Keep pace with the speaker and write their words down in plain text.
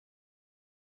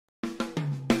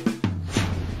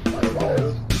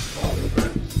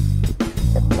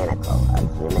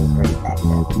human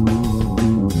perspective.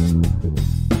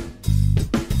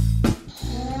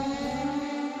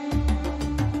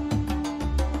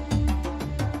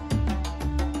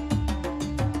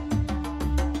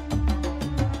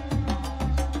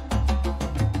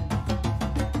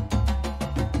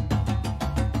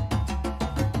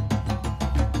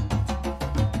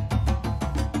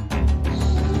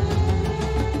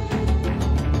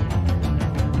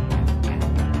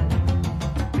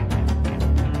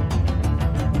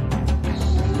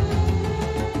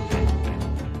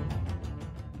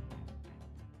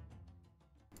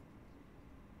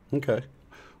 Okay.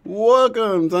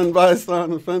 Welcome to Unbiased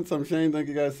on the Fence. I'm Shane. Thank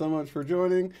you guys so much for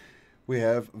joining. We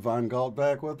have Von Galt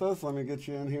back with us. Let me get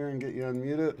you in here and get you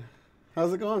unmuted.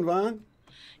 How's it going, Von?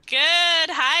 Good.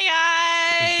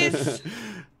 Hi, guys.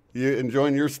 You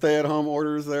enjoying your stay-at-home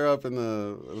orders there up in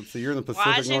the, let's see, you're in the Pacific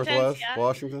Washington. Northwest, Yeah.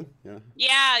 Washington?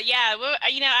 Yeah. Yeah. Well,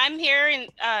 I'm here in,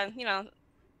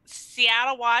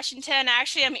 Seattle, Washington.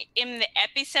 Actually, I'm in the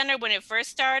epicenter when it first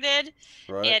started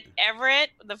Right. at Everett,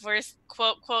 the first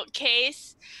quote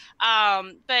case.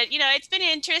 But it's been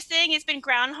interesting. It's been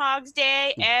Groundhog's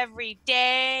Day every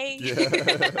day.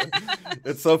 Yeah.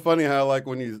 It's so funny how, like,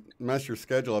 when you mess your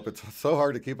schedule up, it's so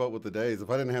hard to keep up with the days. If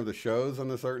I didn't have the shows on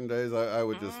the certain days, I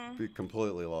would just be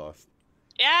completely lost.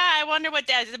 Yeah, I wonder what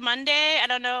that is. Is it Monday? I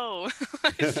don't know.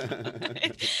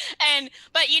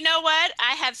 But you know what?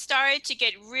 I have started to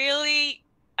get really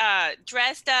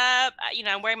dressed up.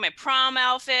 I'm wearing my prom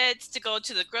outfits to go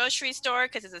to the grocery store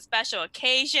because it's a special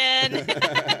occasion.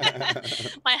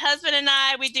 My husband and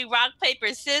I, we do rock,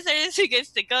 paper, scissors. Who gets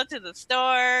to go to the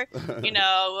store?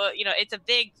 It's a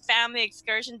big family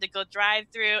excursion to go drive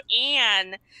through.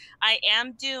 And I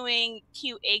am doing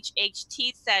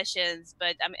QHHT sessions,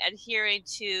 but I'm adhering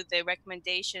to the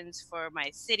recommendations for my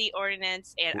city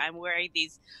ordinance, and I'm wearing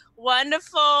these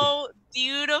wonderful,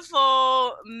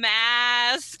 beautiful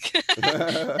masks.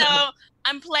 So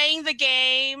I'm playing the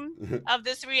game of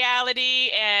this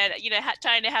reality and,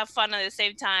 trying to have fun at the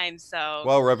same time. So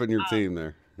While repping your team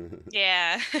there.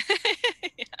 Yeah.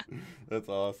 Yeah. That's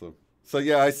awesome. So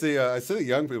yeah, I see the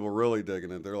young people really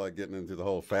digging it. They're like getting into the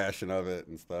whole fashion of it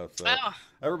and stuff. So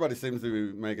everybody seems to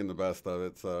be making the best of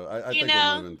it. So I think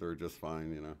we're moving through just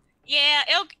fine. Yeah,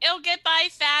 it'll get by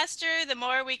faster the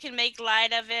more we can make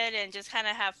light of it and just kind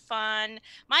of have fun.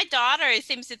 My daughter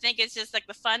seems to think it's just like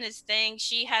the funnest thing.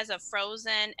 She has a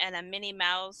Frozen and a Minnie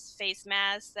Mouse face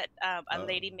mask that a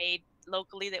lady made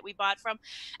locally that we bought from. And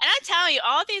I tell you,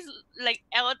 all these like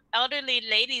elderly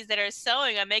ladies that are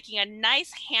sewing are making a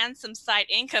nice, handsome side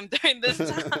income during this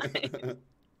time.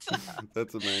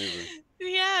 That's amazing.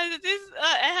 Yeah,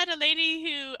 I had a lady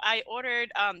who I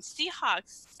ordered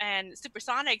Seahawks and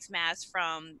Supersonics masks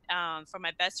from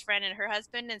my best friend and her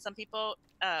husband and some people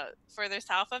further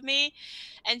south of me,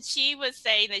 and she was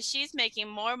saying that she's making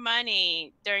more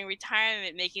money during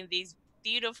retirement making these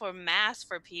beautiful masks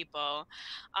for people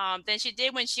than she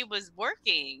did when she was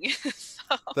working.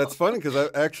 So. That's funny because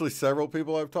actually several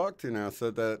people I've talked to now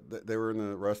said that they were in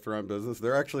the restaurant business.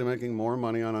 They're actually making more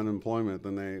money on unemployment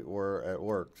than they were at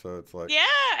work. So it's like,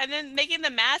 yeah, and then making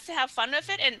the masks to have fun with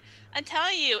it, and I'm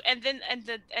telling you,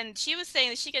 and she was saying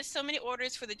that she gets so many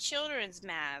orders for the children's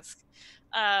mask.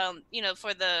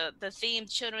 For the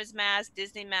themed children's mask,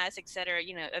 Disney mask, etc.,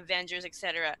 Avengers,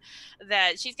 etc.,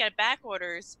 that she's got back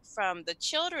orders from the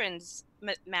children's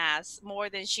mask more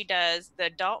than she does the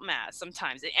adult mask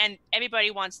sometimes. And everybody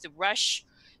wants to rush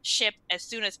ship as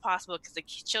soon as possible because the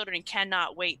children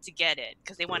cannot wait to get it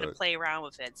because they want to play around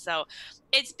with it. So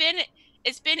it's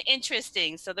been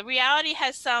interesting. So the reality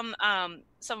has some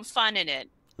fun in it.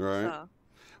 Right. So.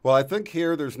 Well, I think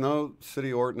here there's no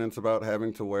city ordinance about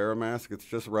having to wear a mask. It's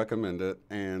just recommended,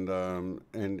 and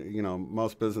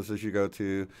most businesses you go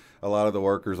to, a lot of the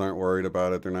workers aren't worried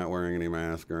about it. They're not wearing any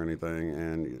mask or anything,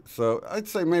 and so I'd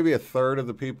say maybe a third of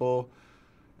the people,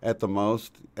 at the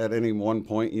most, at any one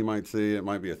point you might see it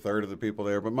might be a third of the people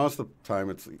there, but most of the time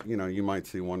it's you might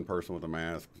see one person with a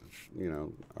mask,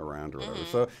 around or whatever.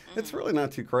 So it's really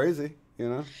not too crazy,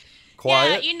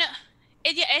 Quiet. Yeah,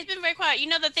 it's been very quiet.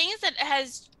 The things that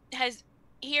has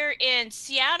here in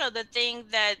Seattle, the thing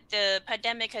that the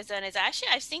pandemic has done is actually,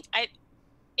 I think,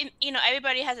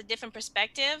 everybody has a different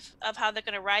perspective of how they're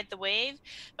going to ride the wave,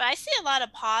 but I see a lot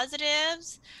of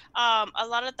positives. A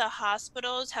lot of the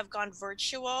hospitals have gone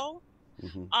virtual.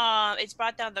 It's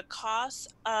brought down the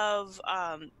cost of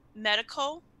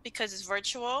medical because it's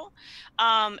virtual,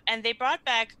 and they brought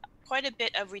back quite a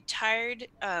bit of retired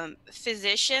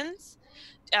physicians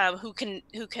who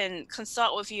can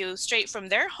consult with you straight from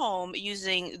their home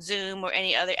using Zoom or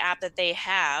any other app that they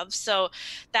have. So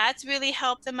that's really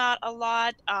helped them out a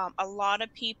lot. A lot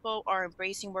of people are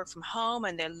embracing work from home,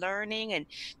 and they're learning, and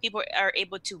people are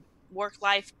able to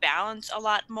work-life balance a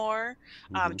lot more.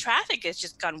 Traffic has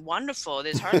just gone wonderful.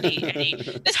 There's hardly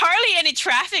any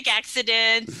traffic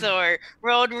accidents or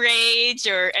road rage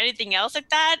or anything else like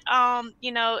that.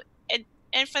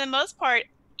 And for the most part,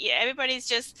 yeah, everybody's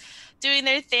just doing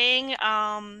their thing.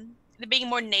 They're being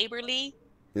more neighborly,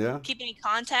 Yeah. keeping in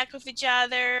contact with each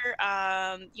other,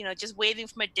 just waving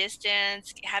from a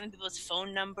distance, having people's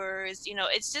phone numbers.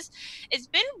 It's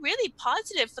been really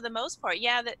positive for the most part.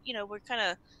 Yeah, that, we're kind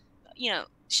of,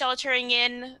 sheltering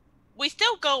in. We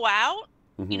still go out.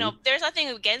 There's nothing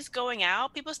against going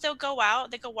out. People still go out.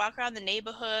 They go walk around the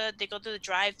neighborhood. They go to the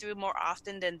drive-through more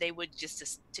often than they would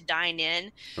just to dine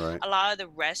in. Right. A lot of the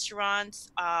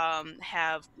restaurants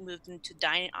have moved into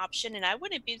dining option, and I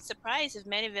wouldn't be surprised if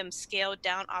many of them scaled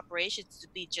down operations to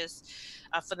be just,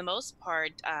 for the most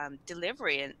part,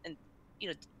 delivery. And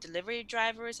delivery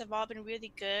drivers have all been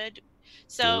really good.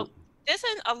 So there's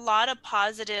a lot of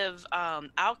positive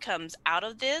outcomes out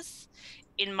of this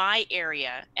in my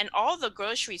area, and all the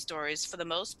grocery stores for the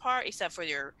most part, except for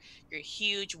your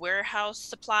huge warehouse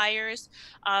suppliers,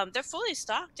 they're fully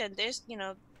stocked, and there's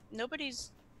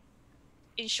nobody's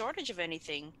in shortage of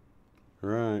anything.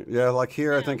 Right. Yeah, like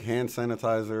here, I think hand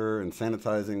sanitizer and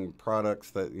sanitizing products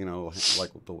that,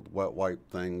 like the wet wipe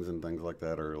things and things like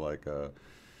that are like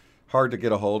hard to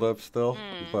get a hold of still.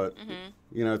 But,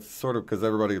 it's sort of because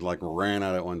everybody like ran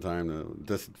out at one time to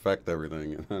disinfect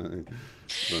everything.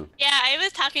 So. Yeah, I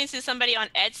was talking to somebody on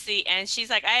Etsy, and she's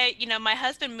like, my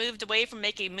husband moved away from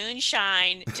making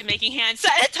moonshine to making hand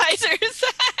sanitizers.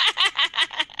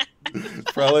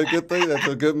 Probably a good thing. That's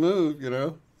a good move,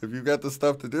 If you've got the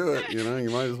stuff to do it, you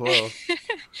might as well.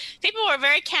 People were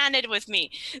very candid with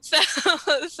me. So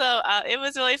it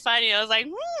was really funny. I was like,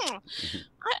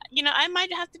 I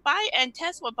might have to buy and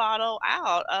test a bottle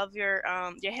out of your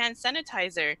hand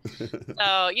sanitizer.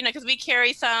 So, because we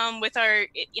carry some with our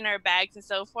in our bags and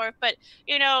so forth. But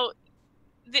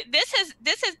this has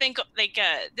been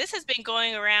this has been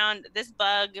going around. This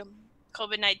bug,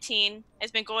 COVID-19, has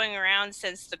been going around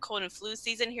since the cold and flu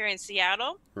season here in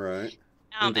Seattle. Right.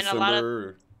 And December, a lot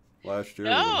of last year.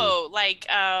 No,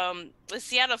 the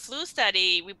Seattle flu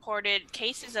study reported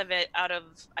cases of it out of,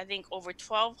 I think, over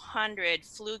 1,200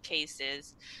 flu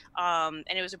cases, and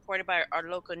it was reported by our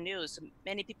local news. So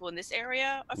many people in this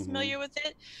area are familiar with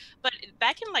it, but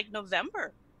back in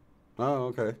November. Oh,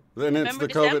 okay. Then it's the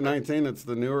COVID-19. It's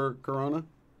the newer corona.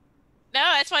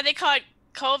 No, that's why they call it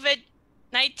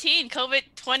COVID-19. COVID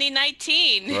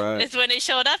 2019 right. is when it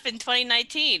showed up in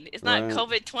 2019. It's not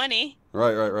COVID-20.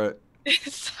 Right.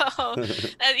 So,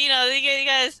 you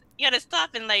gotta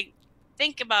stop and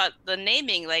think about the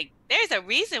naming. There's a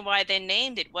reason why they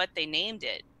named it what they named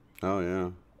it. Oh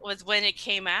yeah. Was when it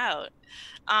came out.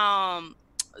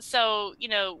 So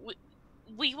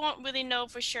we won't really know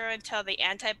for sure until the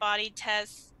antibody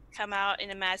tests come out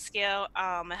in a mass scale.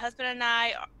 My husband and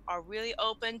I are really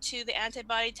open to the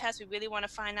antibody test. We really want to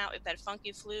find out if that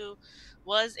funky flu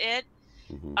was it.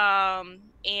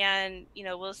 And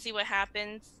we'll see what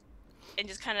happens, and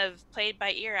just kind of play it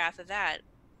by ear after that.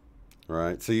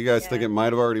 Right. So you guys think it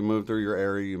might have already moved through your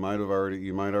area? You might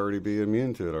already be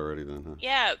immune to it already then, huh?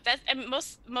 Yeah,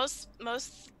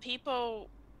 most people,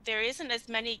 there isn't as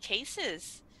many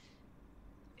cases.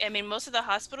 I mean, most of the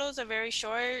hospitals are very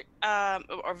short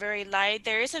or very light.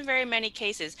 There isn't very many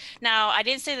cases. Now, I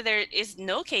didn't say that there is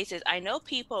no cases. I know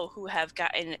people who have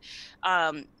gotten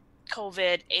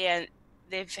COVID, and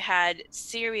they've had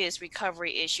serious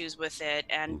recovery issues with it,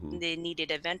 and they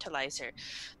needed a ventilator.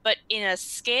 But in a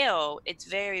scale, it's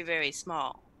very, very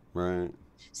small. Right.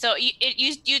 So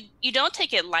you don't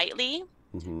take it lightly.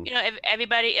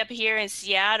 Everybody up here in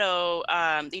Seattle,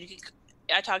 I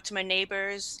talk to my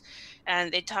neighbors,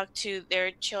 and they talk to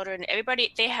their children.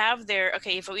 Everybody, they have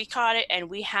if we caught it and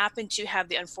we happen to have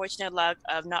the unfortunate luck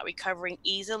of not recovering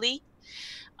easily,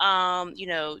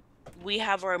 we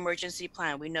have our emergency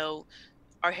plan. We know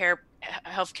our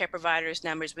healthcare providers'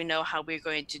 numbers. We know how we're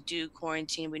going to do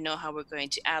quarantine. We know how we're going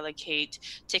to allocate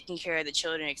taking care of the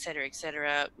children, et cetera, et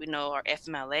cetera. We know our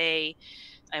FMLA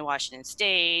in Washington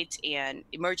State and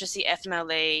emergency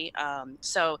FMLA.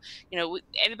 So,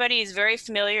 everybody is very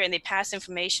familiar, and they pass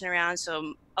information around.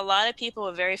 So a lot of people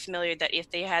are very familiar that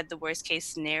if they had the worst case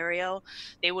scenario,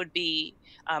 they would be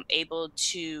able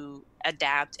to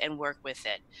adapt and work with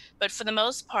it. But for the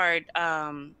most part,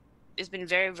 it's been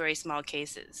very, very small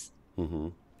cases.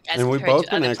 And we've both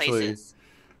been actually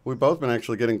we've both been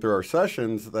actually getting through our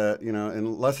sessions that, you know,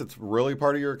 unless it's really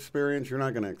part of your experience, you're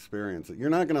not going to experience it. You're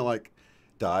not going to like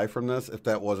die from this if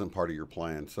that wasn't part of your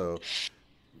plan. So,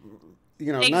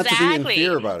 you know, not to be in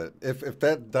fear Exactly. about it. If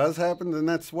that does happen, then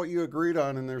that's what you agreed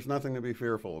on, and there's nothing to be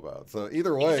fearful about. So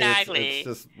either way, it's Exactly.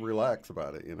 just relax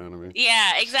about it. You know what I mean?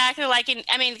 Yeah, exactly. Like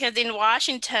I mean, because in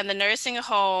Washington, the nursing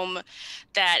home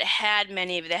that had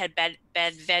many of that had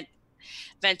bad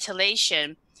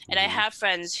ventilation. And I Mm-hmm. have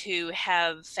friends who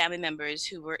have family members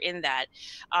who were in that,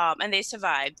 and they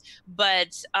survived.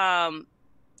 But and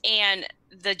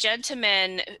the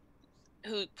gentleman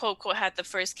who quote unquote had the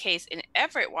first case in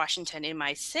Everett, Washington, in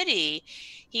my city,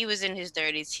 he was in his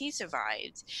 30s. He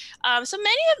survived. So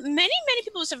many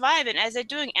people survive, and as they're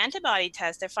doing antibody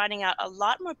tests, they're finding out a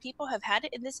lot more people have had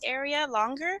it in this area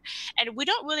longer, and we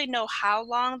don't really know how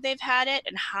long they've had it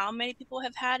and how many people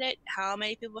have had it, how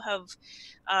many people have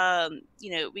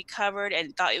recovered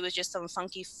and thought it was just some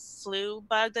funky flu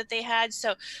bug that they had.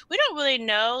 So we don't really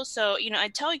know. So,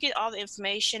 until we get all the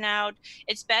information out,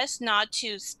 it's best not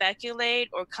to speculate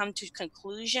or come to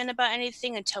conclusion about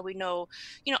anything until we know,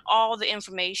 all the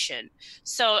information.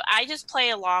 So I just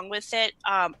play along with it.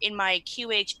 In my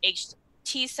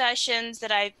QHHT sessions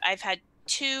that I've had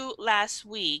two last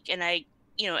week, and I,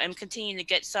 am continuing to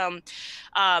get some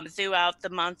throughout the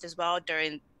month as well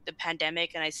during the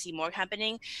pandemic, and I see more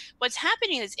happening. What's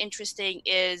happening is interesting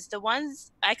is the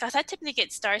ones cause I typically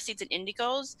get star seeds and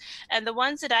indigos, and the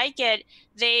ones that I get,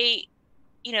 they,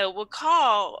 will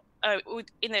call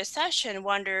in their session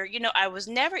wonder, I was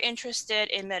never interested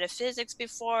in metaphysics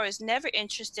before. I was never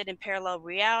interested in parallel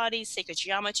reality, sacred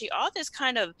geometry, all this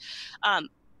kind of um,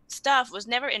 stuff was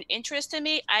never an interest in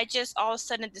me. I just all of a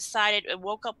sudden decided and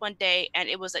woke up one day and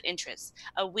it was an interest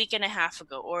a week and a half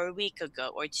ago or a week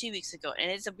ago or 2 weeks ago. And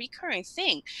it's a recurring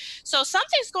thing. So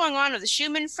something's going on with the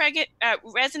Schumann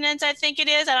resonance, I think it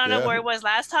is. I don't know Yeah. where it was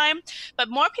last time, but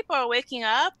more people are waking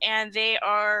up and they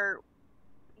are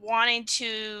wanting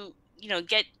to,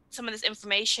 get some of this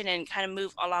information and kind of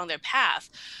move along their path.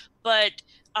 But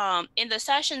in the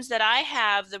sessions that I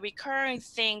have, the recurring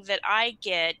thing that I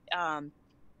get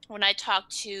when I talk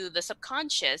to the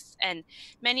subconscious, and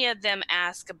many of them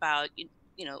ask about,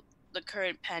 the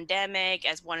current pandemic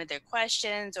as one of their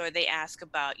questions, or they ask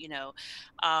about,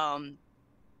 um,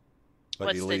 Like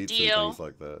what's the elites and things deal?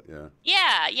 like that. Yeah.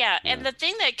 Yeah, yeah. Yeah. And the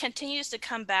thing that continues to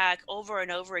come back over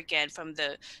and over again from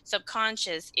the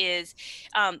subconscious is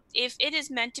if it is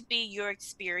meant to be your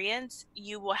experience,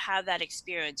 you will have that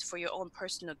experience for your own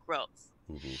personal growth.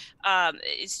 Mm-hmm.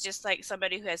 It's just like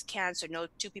somebody who has cancer. No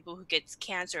two people who gets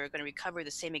cancer are going to recover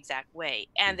the same exact way,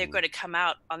 and they're Mm-hmm. going to come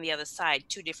out on the other side,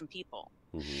 two different people.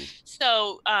 Mm-hmm.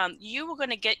 So you were going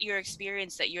to get your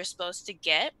experience that you're supposed to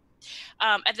get.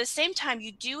 At the same time,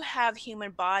 you do have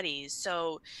human bodies.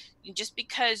 So just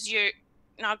because you're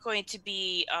not going to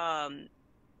be,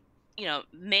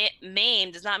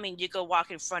 maimed does not mean you go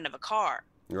walk in front of a car.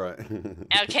 Right.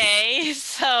 Okay,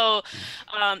 so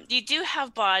you do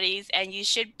have bodies, and you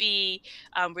should be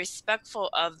respectful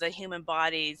of the human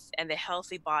bodies and the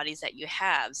healthy bodies that you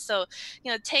have. So,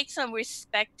 take some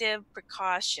respective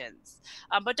precautions,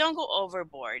 but don't go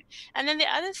overboard. And then the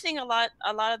other thing, a lot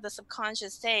of the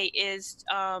subconscious say is,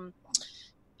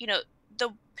 you know, the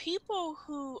people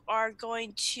who are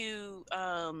going to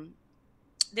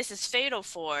this is fatal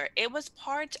for, it was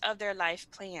part of their life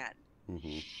plan,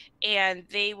 Mm-hmm. and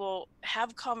they will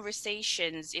have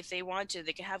conversations if they want to.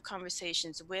 They can have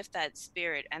conversations with that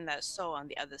spirit and that soul on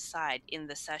the other side in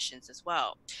the sessions as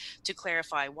well, to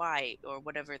clarify why or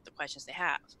whatever the questions they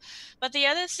have. But the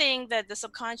other thing that the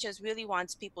subconscious really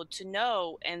wants people to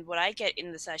know, and what I get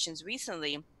in the sessions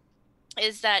recently,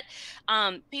 is that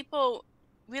people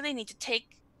really need to take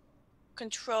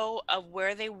control of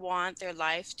where they want their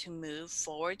life to move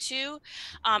forward to.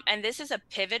 And this is a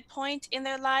pivot point in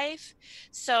their life.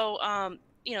 So,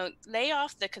 lay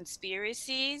off the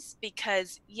conspiracies,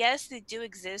 because yes, they do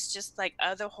exist, just like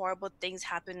other horrible things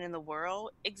happen in the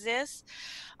world exist.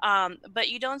 But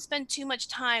you don't spend too much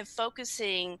time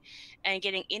focusing and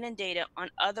getting inundated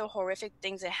on other horrific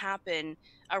things that happen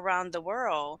around the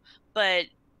world. But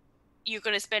you're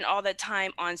going to spend all that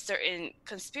time on certain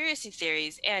conspiracy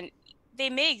theories, and they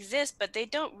may exist, but they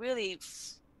don't really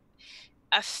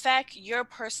affect your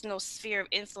personal sphere of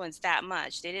influence that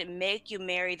much. They didn't make you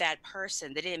marry that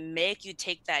person. They didn't make you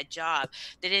take that job.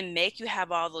 They didn't make you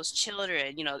have all those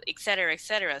children, et cetera, et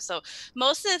cetera. So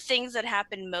most of the things that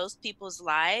happen in most people's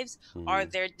lives are Mm-hmm.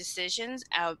 their decisions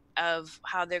of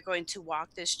how they're going to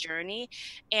walk this journey.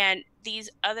 And these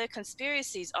other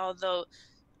conspiracies, although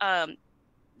um,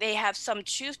 they have some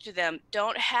truth to them,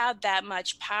 don't have that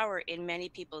much power in many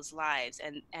people's lives,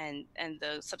 and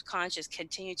the subconscious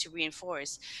continue to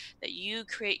reinforce that you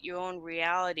create your own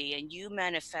reality and you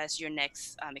manifest your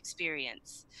next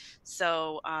experience.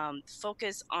 So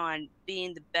focus on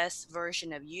being the best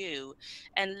version of you,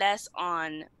 and less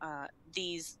on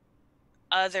these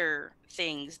other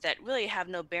things that really have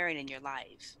no bearing in your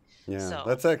life. Yeah, So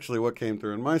that's actually what came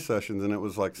through in my sessions, and it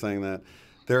was like saying that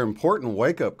they're important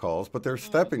wake-up calls, but they're mhm.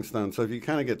 stepping stones. So if you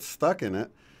kind of get stuck in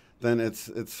it, then it's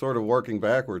sort of working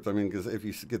backwards. I mean, because if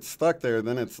you get stuck there,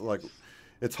 then it's like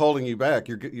it's holding you back.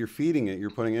 You're feeding it. You're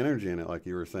putting energy in it, like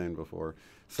you were saying before.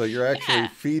 So you're actually Yeah.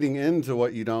 feeding into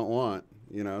what you don't want.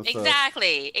 You know, so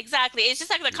Exactly, exactly. It's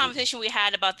just like the conversation we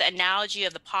had about the analogy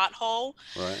of the pothole.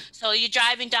 right. So you're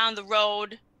driving down the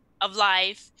road of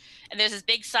life, and there's this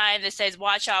big sign that says,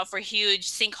 "Watch out for huge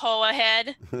sinkhole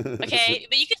ahead." Okay,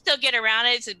 but you can still get around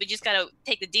it, so, but you just gotta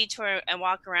take the detour and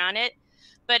walk around it.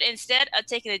 But instead of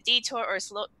taking a detour or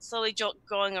slowly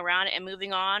going around it and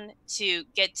moving on to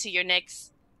get to your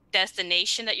next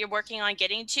destination that you're working on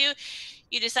getting to,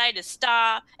 you decide to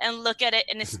stop and look at it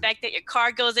and inspect it. Your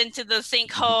car goes into the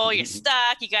sinkhole, you're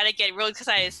stuck, you got to get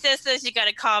roadside assistance, you got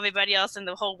to call everybody else in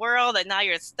the whole world, and now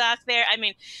you're stuck there. I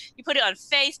mean, you put it on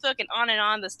Facebook and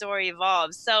on the story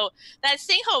evolves. So that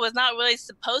sinkhole was not really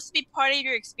supposed to be part of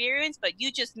your experience, but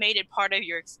you just made it part of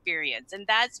your experience. And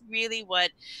that's really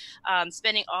what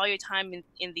spending all your time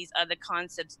in these other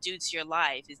concepts do to your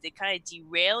life, is they kind of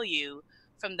derail you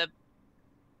from the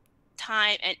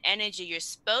time and energy you're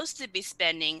supposed to be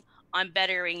spending on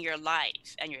bettering your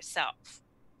life and yourself.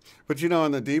 But you know,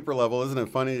 on the deeper level, isn't it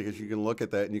funny because you can look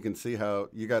at that and you can see how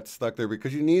you got stuck there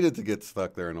because you needed to get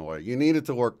stuck there in a way. You needed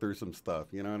to work through some stuff.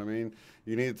 You know what I mean?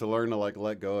 You needed to learn to like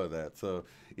let go of that. So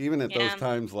even at those Yeah.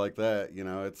 times like that, you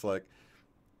know, it's like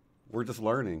we're just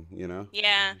learning. You know?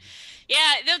 Yeah.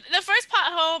 Yeah. The first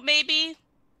pothole, maybe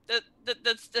the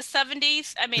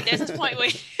 70s. I mean, there's this point where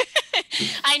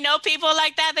I know people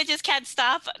like that. They just can't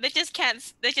stop. They just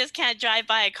can't drive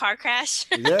by a car crash.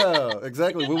 Yeah,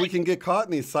 exactly. Well, we can get caught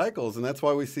in these cycles, and that's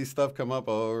why we see stuff come up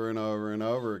over and over and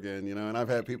over again. You know, and I've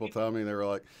had people tell me they were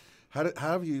like, how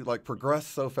have you like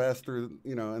progressed so fast through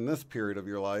in this period of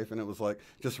your life?" And it was like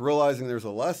just realizing there's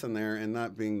a lesson there and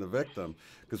not being the victim.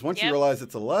 Because once you Yep. realize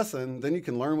it's a lesson, then you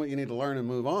can learn what you need to learn and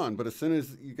move on. But as soon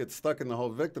as you get stuck in the whole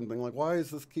victim thing, like why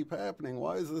does this keep happening?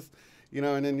 Why is this?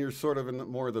 And then you're sort of in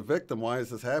more of the victim. Why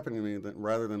is this happening to me?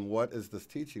 Rather than what is this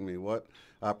teaching me? What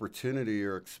opportunity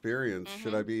or experience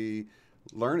should I Hmm. be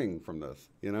learning from this?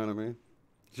 You know what I mean?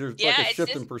 It's like a Yeah. It's shift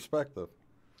in just perspective.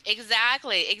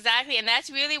 exactly, exactly, and that's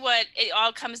really what it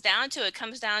all comes down to. It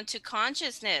comes down to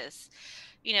consciousness.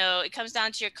 It comes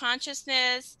down to your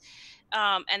consciousness,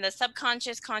 and the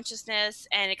subconscious consciousness,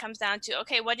 and it comes down to,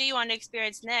 okay, what do you want to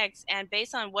experience next? And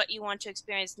based on what you want to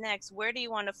experience next, where do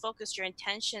you want to focus your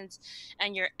intentions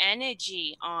and your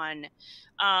energy on?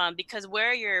 Because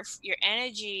where your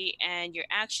energy and your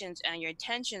actions and your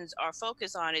intentions are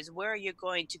focused on is where you're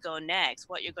going to go next,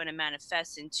 what you're going to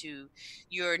manifest into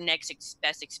your next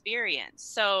best experience.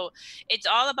 So it's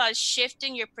all about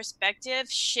shifting your perspective,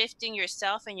 shifting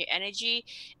yourself and your energy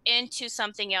into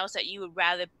something else that you would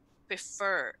rather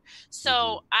prefer. Hmm.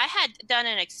 So I had done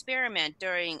an experiment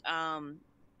during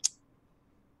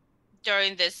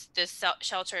this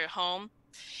shelter at home,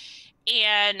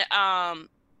 and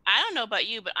I don't know about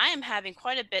you, but I am having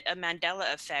quite a bit of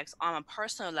Mandela effects on a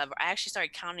personal level. I actually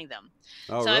started counting them.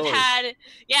 Oh, So I've really? had,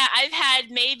 yeah, I've had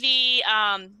maybe,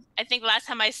 I think last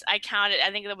time I counted,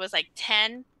 I think it was like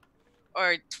 10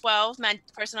 or 12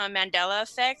 personal Mandela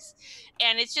effects.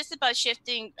 And it's just about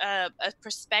shifting a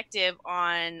perspective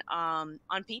on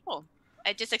people.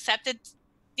 I just accepted,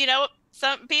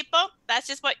 some people, that's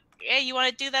just what, yeah, you want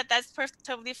to do that, that's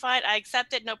totally fine. I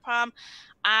accept it, no problem.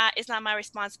 It's not my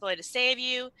responsibility to save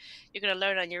you. You're going to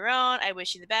learn on your own. I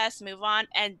wish you the best, move on.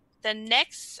 And the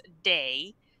next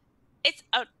day, it's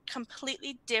a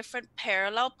completely different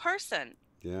parallel person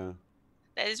Yeah.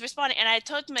 that is responding. And I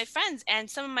told my friends, and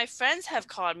some of my friends have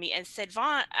called me and said,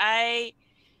 Vaughn, I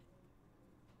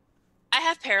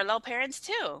have parallel parents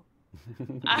too.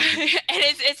 And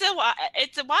it's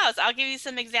a while. So I'll give you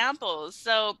some examples.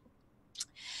 So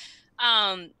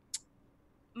um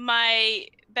my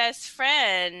best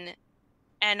friend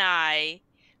and I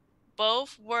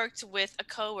both worked with a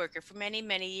coworker for many,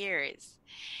 many years.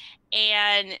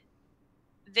 And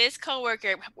this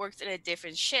coworker works in a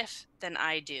different shift than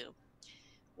I do.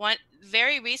 One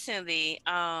very recently,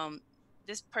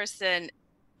 this person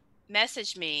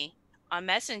messaged me on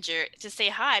Messenger to say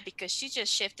hi because she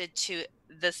just shifted to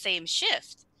the same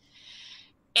shift.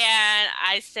 And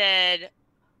I said,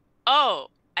 "Oh,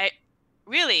 I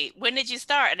really, when did you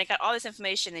start? And I got all this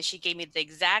information, and she gave me the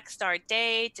exact start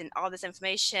date and all this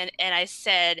information. And I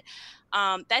said,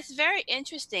 that's very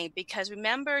interesting, because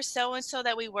remember so-and-so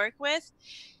that we work with?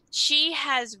 She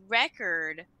has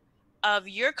record of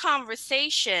your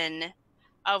conversation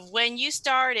of when you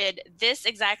started this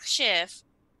exact shift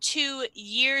 2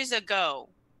 years ago.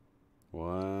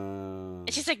 Wow.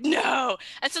 And she's like, no.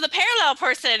 And so the parallel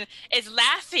person is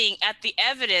laughing at the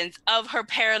evidence of her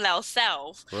parallel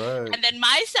self. Right. And then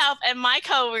myself and my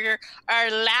coworker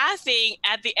are laughing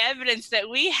at the evidence that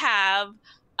we have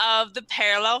of the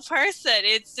parallel person.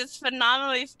 It's just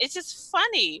phenomenally, it's just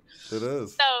funny. It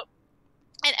is. So,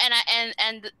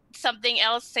 and something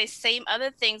else, say same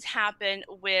other things happen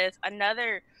with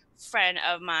another friend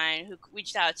of mine who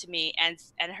reached out to me, and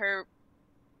her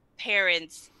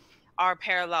parents are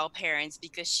parallel parents,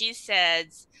 because she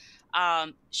says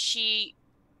she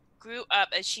grew up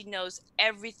and she knows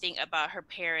everything about her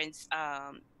parents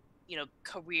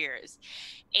careers,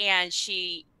 and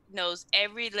she knows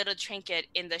every little trinket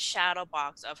in the shadow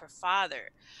box of her father.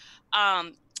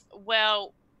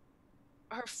 Well,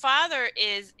 her father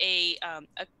is a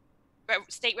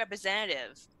state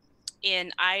representative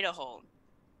in Idaho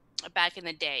back in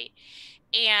the day,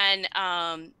 and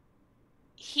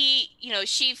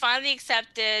she finally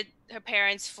accepted her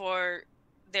parents for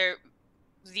their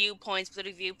political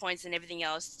viewpoints and everything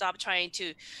else, stopped trying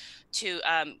to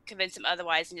convince them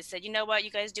otherwise, and just said, you know what, you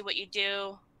guys do what you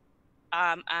do.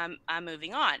 I'm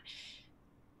moving on.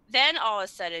 Then all of a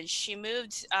sudden she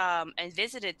moved and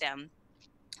visited them,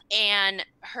 and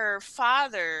her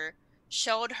father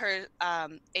showed her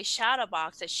a shadow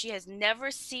box that she has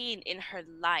never seen in her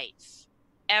life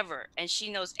ever, and she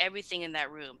knows everything in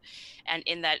that room and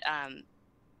in that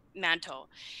mantle.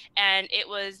 And it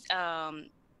was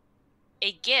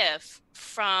a gift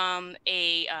from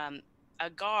a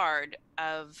guard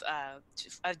of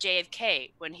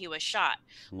JFK when he was shot.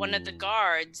 One of the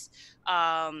guards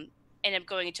ended up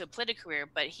going into a political career,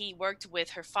 but he worked with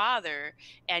her father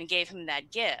and gave him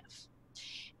that gift.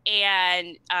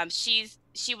 And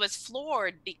she was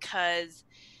floored, because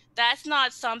that's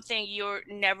not something you're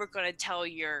never going to tell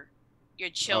your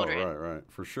children. Oh, right,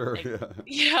 for sure. Like, yeah.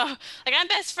 Yeah, like I'm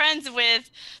best friends with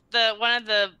one of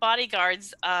the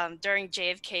bodyguards during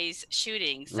JFK's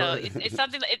shooting. So Right. it's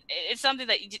something that it's something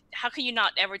that how can you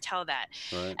not ever tell that?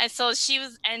 Right. And so she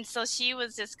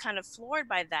was just kind of floored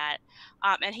by that.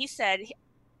 And he said,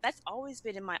 that's always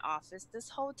been in my office this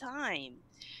whole time.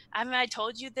 I mean, I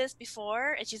told you this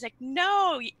before. And she's like,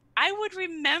 no, I would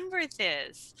remember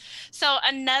this. So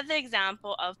another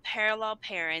example of parallel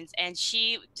parents, and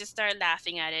she just started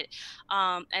laughing at it.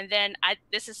 And then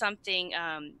this is something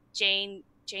Jane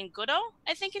Goodall,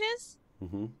 I think it is.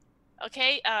 Mm-hmm.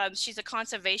 Okay, she's a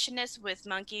conservationist with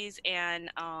monkeys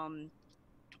and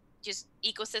just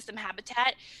ecosystem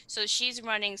habitat. So she's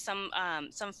running some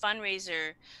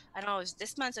fundraiser. I don't know if it's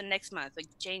this month or next month, like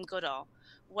Jane Goodall.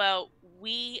 Well,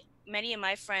 many of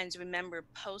my friends remember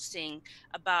posting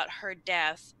about her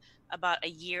death about a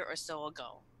year or so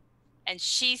ago, and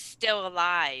she's still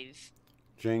alive.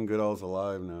 Jane Goodall's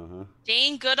alive now, huh?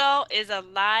 Jane Goodall is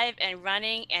alive and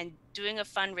running and doing a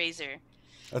fundraiser.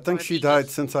 I think she died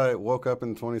since I woke up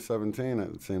in 2017.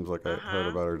 It seems like I heard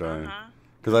about her dying.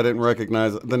 Because I didn't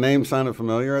recognize the name, sounded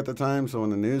familiar at the time. So when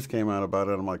the news came out about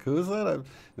it, I'm like, "Who is that?" And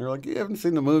they're like, "You haven't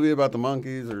seen the movie about the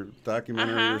monkeys or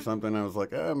documentary or something?" I was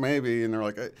like, "Maybe." And they're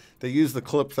like, "They use the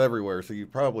clips everywhere, so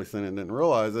you've probably seen it and didn't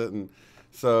realize it." And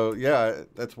so, yeah,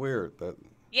 that's weird.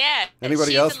 Yeah.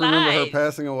 Anybody else remember her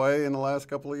passing away in the last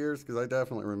couple of years? Because I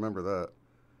definitely remember that.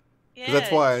 Yeah.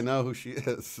 That's why I know who she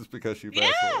is because she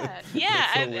passed away.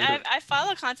 Yeah. I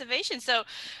follow conservation. So,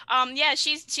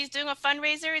 she's doing a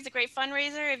fundraiser. It's a great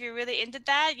fundraiser. If you're really into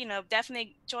that,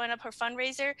 definitely join up her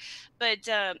fundraiser. But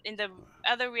in the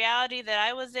other reality that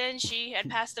I was in, she had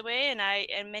passed away,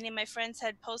 and many of my friends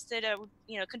had posted,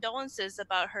 condolences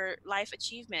about her life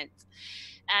achievements.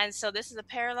 And so this is a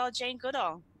parallel Jane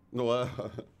Goodall.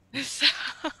 Wow.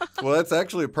 Well, that's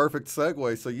actually a perfect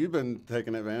segue. So you've been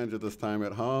taking advantage of this time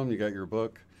at home. You got your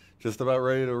book just about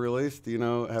ready to release. Do you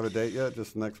have a date yet?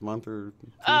 Just next month or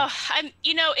two? Oh,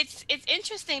 it's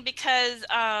interesting because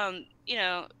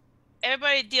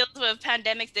everybody deals with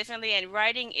pandemics differently, and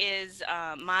writing is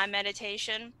my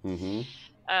meditation.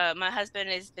 Mm-hmm. My husband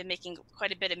has been making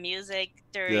quite a bit of music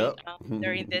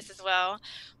during this as well,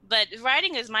 but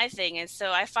writing is my thing, and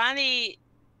so I finally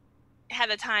had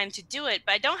the time to do it,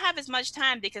 but I don't have as much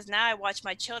time because now I watch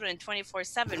my children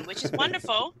 24/7, which is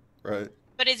wonderful. Right.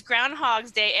 But it's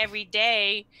Groundhog's Day every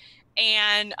day,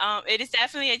 and it is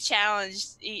definitely a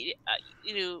challenge,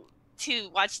 to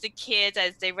watch the kids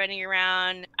as they're running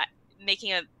around.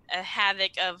 making a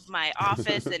havoc of my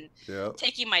office and Yep.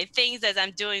 taking my things as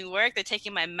I'm doing work. They're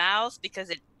taking my mouse because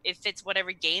it fits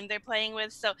whatever game they're playing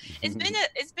with. So it's been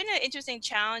an interesting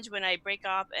challenge when I break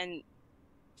off and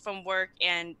from work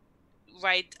and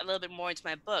write a little bit more into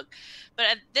my book. But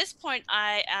at this point,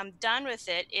 I am done with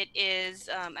it. It is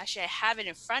actually, I have it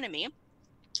in front of me.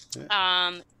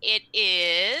 Yeah. It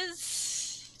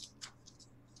is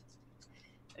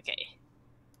okay.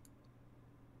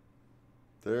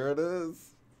 There it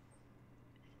is.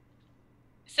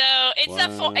 So it's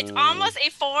it's Wow. almost a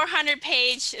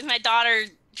 400-page. My daughter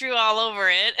drew all over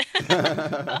it.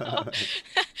 So,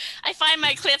 I find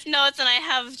my cliff notes and I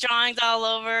have drawings all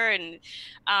over, and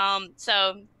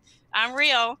so I'm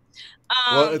real.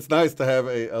 Well, it's nice to have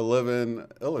a living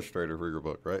illustrator for your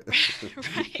book, right?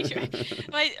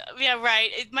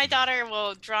 right. My daughter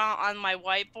will draw on my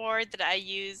whiteboard that I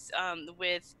use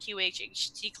with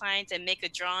QHHT clients and make a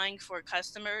drawing for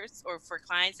customers or for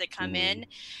clients that come in.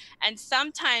 And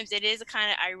sometimes it is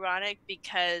kind of ironic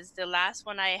because the last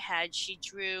one I had, she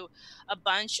drew a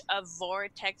bunch of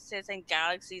vortexes and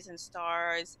galaxies and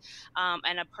stars,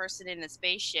 and a person in a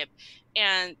spaceship.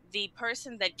 And the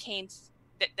person that came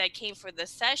that came for the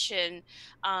session,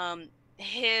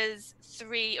 his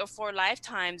 3 or 4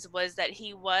 lifetimes was that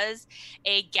he was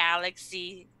a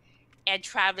galaxy and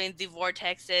traveling the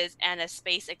vortexes and a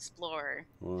space explorer.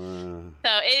 Wow.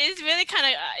 So it's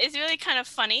really kind of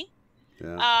funny.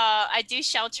 Yeah. I do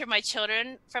shelter my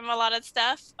children from a lot of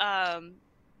stuff,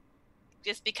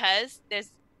 just because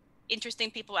there's interesting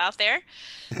people out there.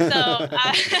 So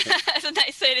that's a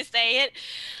nice way to say it.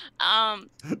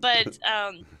 But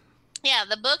yeah,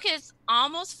 the book is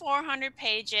almost 400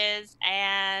 pages,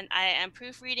 and I am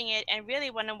proofreading it. And really,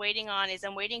 what I'm waiting on is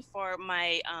I'm waiting for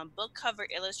my book cover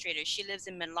illustrator. She lives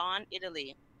in Milan,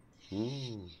 Italy,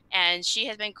 and she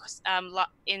has been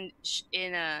in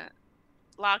a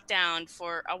lockdown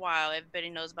for a while. Everybody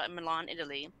knows about Milan,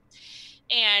 Italy,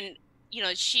 and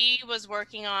she was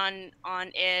working on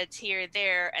it here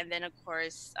there, and then of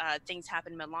course things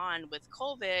happened in Milan with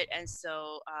COVID, and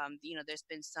so there's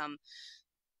been some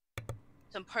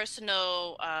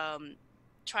personal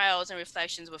trials and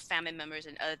reflections with family members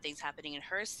and other things happening in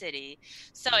her city.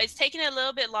 So it's taken a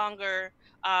little bit longer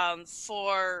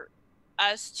for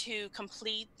us to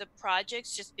complete the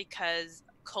projects just because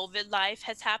COVID life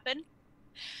has happened.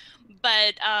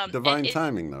 But divine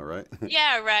timing, though, right?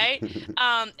 Yeah, right.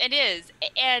 It is,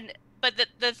 but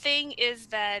the thing is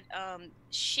that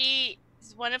she's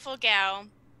a wonderful gal,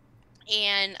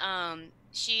 and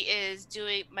she is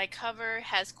doing my cover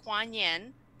has Kuan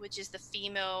Yin, which is the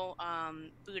female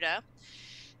Buddha,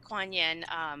 Kuan Yin,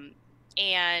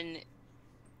 and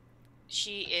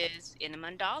she is in a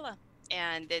mandala,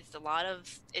 and it's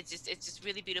just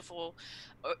really beautiful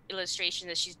illustration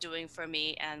that she's doing for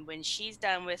me. And when she's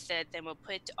done with it, then we'll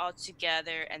put it all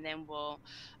together, and then we'll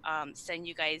send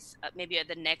you guys maybe at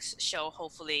the next show.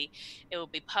 Hopefully it will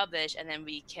be published, and then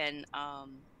we can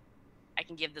I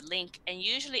can give the link. And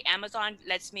usually Amazon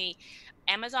lets me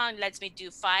do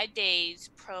 5 days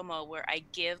promo where I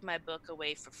give my book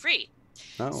away for free.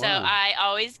 Oh, So wow. I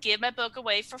always give my book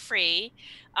away for free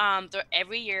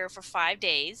every year for 5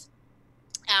 days.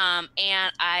 And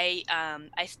I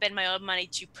spend my own money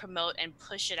to promote and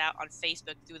push it out on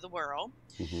Facebook through the world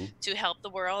to help the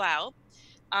world out.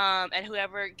 And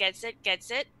whoever gets it,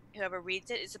 whoever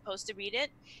reads it is supposed to read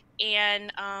it.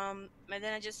 And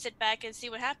then I just sit back and see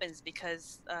what happens,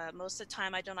 because most of the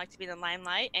time I don't like to be in the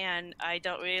limelight, and I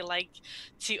don't really like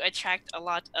to attract a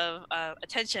lot of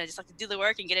attention. I just like to do the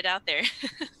work and get it out there.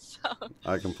 So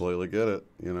I completely get it,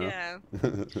 yeah.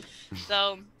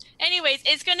 So anyways,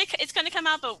 it's gonna come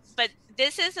out, but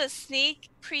this is a sneak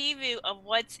preview of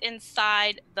what's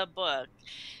inside the book.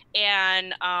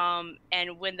 And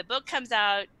when the book comes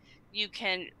out, you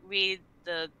can read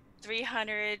the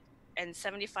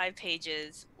 375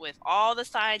 pages with all the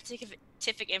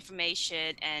scientific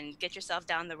information and get yourself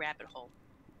down the rabbit hole.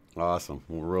 Awesome.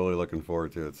 We're really looking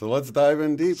forward to it. So let's dive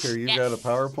in deep here. You got a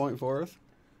PowerPoint for us?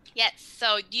 Yes.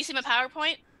 So do you see my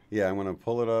PowerPoint? Yeah, I'm going to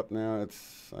pull it up now. I'm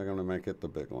going to make it the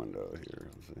big window here.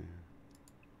 Let's see.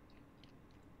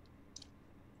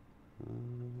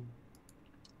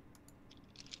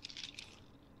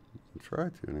 Try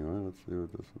to anyway. Let's see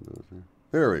what this one does here.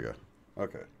 There we go.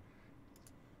 Okay.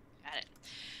 Got it.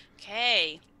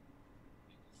 Okay.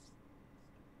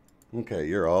 Okay,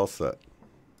 you're all set.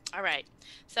 All right.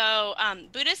 So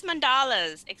Buddhist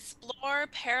Mandalas explore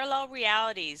parallel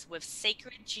realities with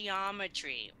sacred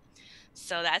geometry.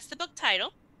 So that's the book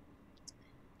title.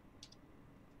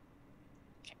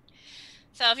 Okay.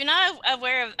 So if you're not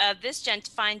aware of this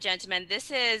fine gentleman,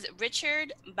 this is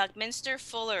Richard Buckminster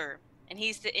Fuller. and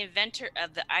he's the inventor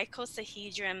of the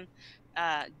icosahedron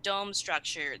dome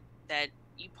structure that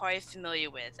you're probably familiar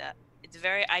with. It's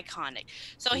very iconic.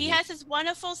 So he has this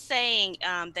wonderful saying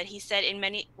that he said in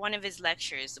one of his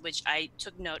lectures, which I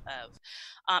took note of.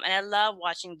 And I love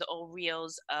watching the old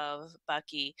reels of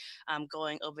Bucky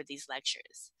going over these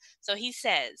lectures. So he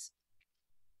says,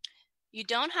 "You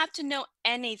don't have to know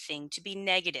anything to be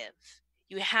negative.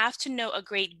 You have to know a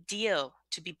great deal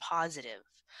to be positive.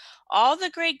 All the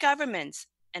great governments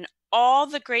and all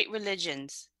the great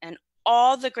religions and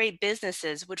all the great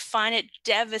businesses would find it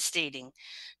devastating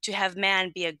to have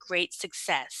man be a great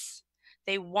success.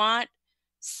 They want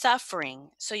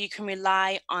suffering so you can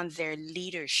rely on their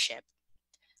leadership.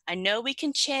 I know we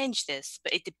can change this,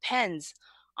 but it depends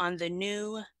on the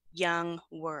new young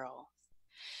world."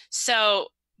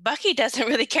 So Bucky doesn't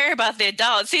really care about the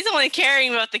adults. He's only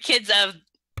caring about the kids of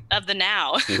the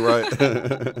now. Right.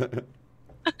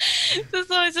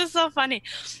 So it's just so funny.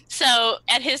 So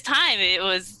at his time, it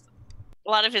was a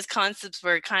lot of his concepts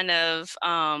were kind of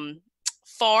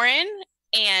foreign,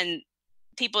 and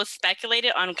people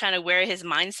speculated on kind of where his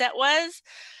mindset was,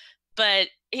 but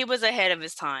he was ahead of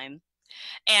his time.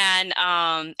 And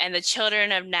the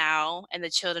children of now and the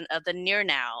children of the near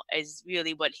now is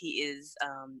really what he is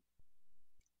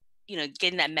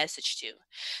getting that message to.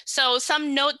 So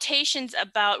some notations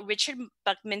about Richard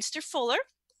Buckminster Fuller.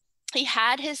 He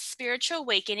had his spiritual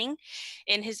awakening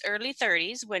in his early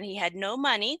 30s when he had no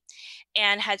money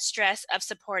and had stress of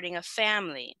supporting a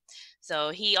family. So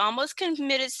he almost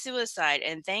committed suicide,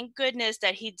 and thank goodness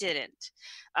that he didn't.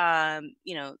 Got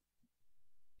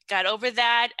over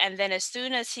that, and then as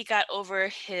soon as he got over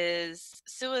his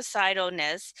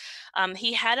suicidalness,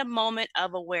 he had a moment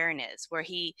of awareness where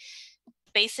he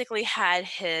basically had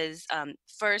his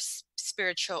first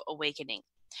spiritual awakening.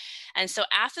 And so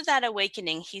after that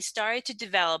awakening, he started to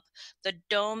develop the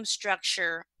dome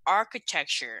structure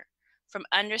architecture from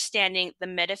understanding the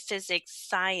metaphysics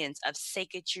science of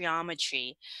sacred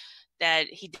geometry that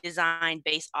he designed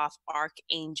based off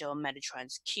Archangel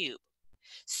Metatron's cube.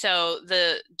 So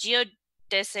the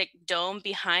geodesic dome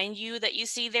behind you that you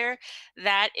see there,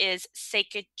 that is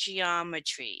sacred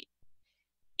geometry.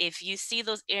 If you see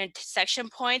those intersection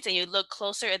points and you look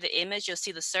closer at the image, you'll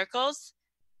see the circles.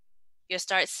 You'll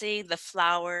start seeing the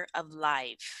flower of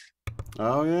life.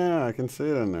 Oh yeah, I can see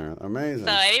it in there. Amazing.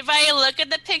 So everybody look at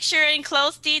the picture in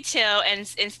close detail, and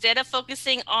instead of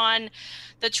focusing on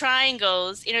the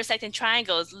triangles, intersecting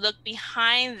triangles, look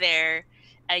behind there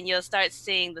and you'll start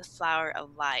seeing the flower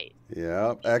of life.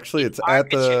 Yeah, actually it's at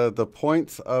Architecture. the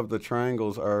points of the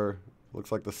triangles are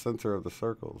looks like the center of the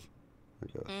circles, I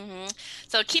guess. Mm-hmm.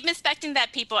 So keep inspecting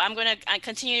that, people. I'm going to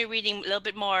continue reading a little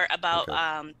bit more about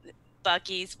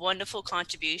Bucky's wonderful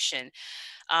contribution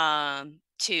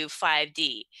to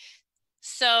 5D.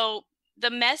 So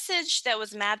the message that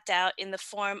was mapped out in the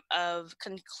form of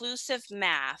conclusive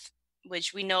math,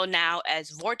 which we know now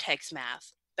as vortex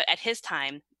math, but at his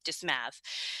time, just math,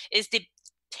 is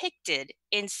depicted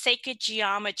in sacred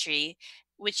geometry,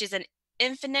 which is an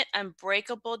infinite,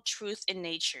 unbreakable truth in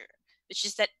nature, which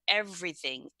is that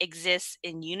everything exists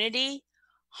in unity,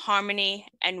 harmony,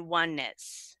 and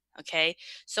oneness. Okay,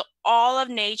 so all of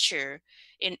nature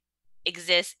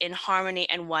exists in harmony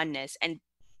and oneness, and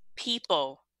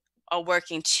people are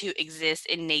working to exist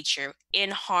in nature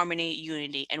in harmony,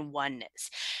 unity, and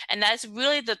oneness. And that's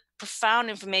really the profound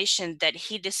information that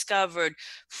he discovered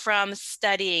from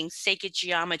studying sacred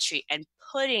geometry and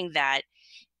putting that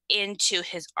into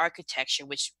his architecture,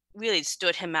 which really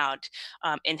stood him out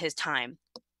in his time.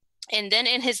 And then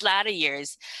in his latter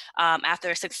years, after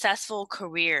a successful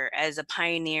career as a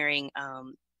pioneering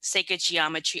sacred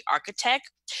geometry architect,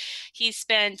 he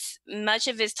spent much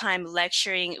of his time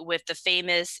lecturing with the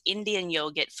famous Indian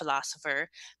yogic philosopher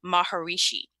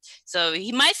Maharishi. So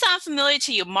he might sound familiar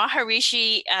to you.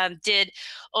 Maharishi did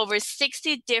over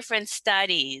 60 different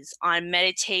studies on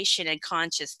meditation and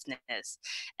consciousness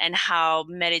and how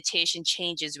meditation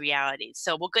changes reality.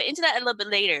 So we'll get into that a little bit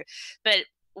later. But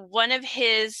one of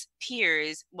his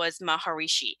peers was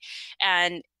Maharishi.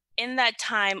 And in that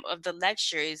time of the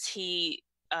lectures, he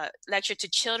lectured to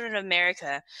children of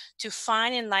America to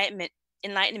find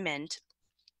enlightenment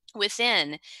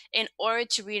within in order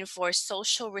to reinforce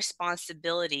social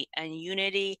responsibility and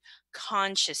unity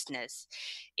consciousness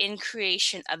in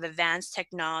creation of advanced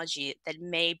technology that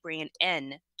may bring an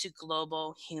end to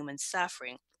global human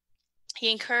suffering.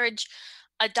 He encouraged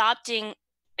adopting,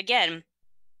 again,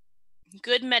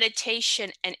 good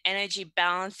meditation and energy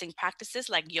balancing practices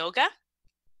like yoga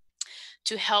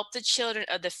to help the children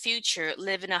of the future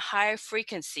live in a higher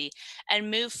frequency and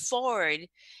move forward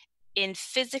in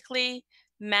physically,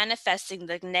 manifesting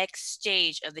the next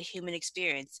stage of the human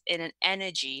experience in an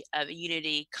energy of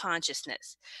unity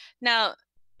consciousness. Now,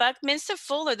 Buckminster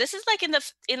Fuller, this is like in the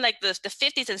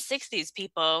 50s and 60s,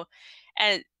 people,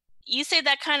 and you say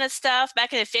that kind of stuff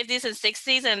back in the 50s and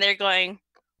 60s, and they're going,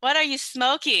 "What are you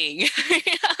smoking?"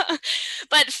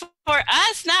 But for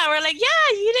us now, we're like,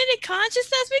 "Yeah, unity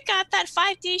consciousness, we got that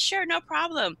 5D, sure, no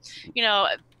problem." You know,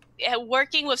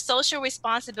 working with social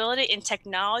responsibility in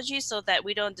technology so that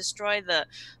we don't destroy the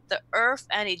earth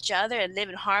and each other, and live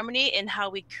in harmony in how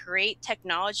we create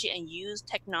technology and use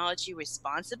technology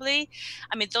responsibly.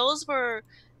 I mean, those were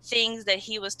things that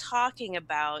he was talking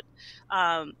about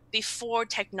before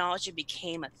technology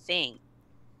became a thing.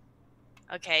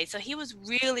 Okay, so he was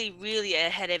really, really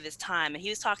ahead of his time, and he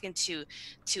was talking to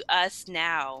us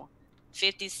now,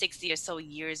 50, 60 or so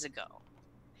years ago.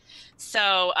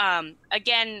 So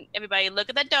again, everybody, look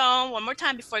at the dome one more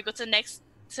time before you go to the next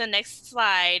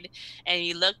slide, and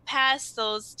you look past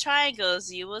those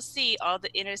triangles, you will see all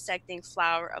the intersecting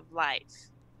flower of life.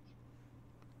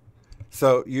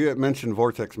 So you had mentioned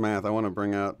vortex math. I want to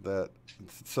bring out that.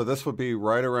 So this would be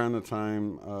right around the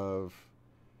time of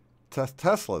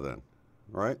Tesla, then,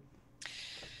 right?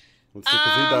 Let's see,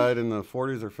 because he died in the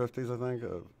 40s or 50s, I think.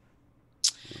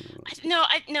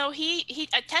 No, he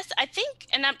Tesla, I think,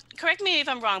 and correct me if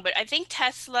I'm wrong, but I think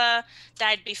Tesla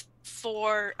died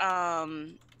before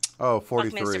 43.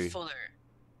 Buckminster Fuller.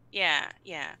 Yeah.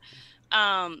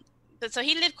 But so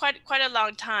he lived quite a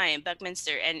long time,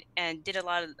 Buckminster, and did a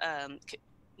lot of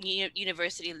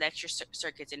university lecture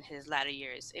circuits in his latter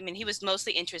years. I mean, he was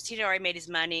mostly interested. He'd already made his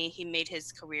money. He made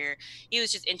his career. He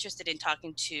was just interested in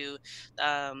talking to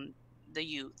the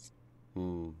youth.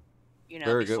 You know,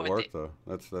 very good work, though.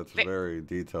 That's very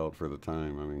detailed for the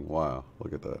time. I mean, wow,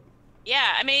 look at that.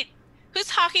 Yeah, I mean, who's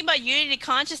talking about unity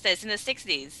consciousness in the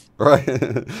 60s? Right.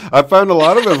 I found a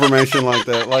lot of information like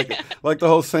that, like the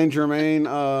whole Saint Germain,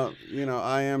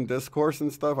 I am discourse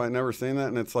and stuff. I'd never seen that,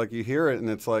 and it's like you hear it, and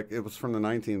it's like it was from the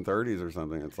 1930s or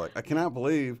something. It's like I cannot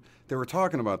believe they were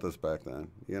talking about this back then.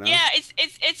 You know? Yeah, it's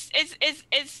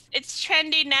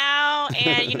trendy now,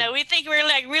 and we think we're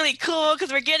like really cool because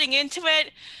we're getting into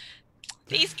it.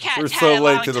 These cats we're had so a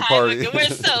late long to the time party. ago. We're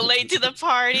so late to the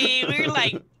party.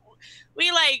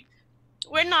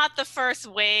 We're not the first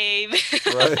wave.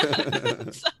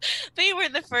 Right. So they were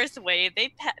the first wave.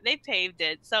 They paved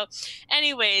it. So,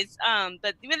 anyways,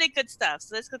 but really good stuff.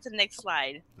 So let's go to the next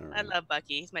slide. Right. I love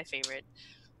Bucky. He's my favorite.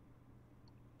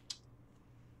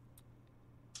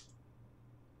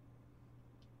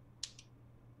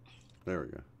 There we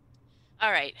go.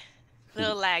 All right.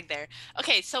 Little lag there.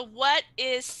 Okay, so what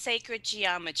is sacred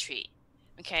geometry?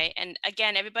 Okay, and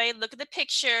again, everybody look at the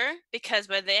picture, because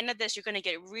by the end of this, you're going to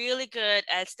get really good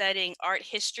at studying art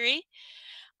history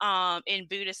in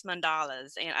Buddhist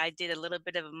mandalas. And I did a little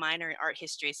bit of a minor in art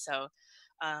history, so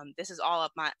this is all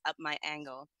up my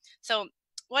angle. So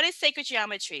what is sacred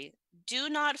geometry? Do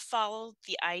not follow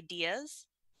the ideas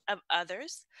of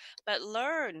others, but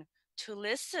learn to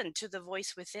listen to the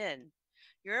voice within.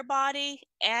 Your body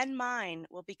and mind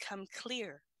will become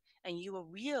clear, and you will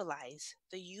realize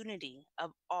the unity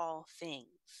of all things.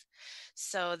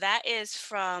 So that is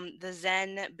from the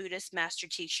Zen Buddhist master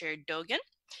teacher Dogen.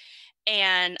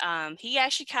 And he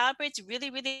actually calibrates really,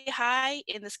 really high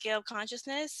in the scale of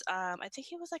consciousness. I think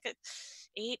he was like a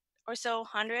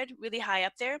 800, really high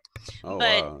up there. Oh,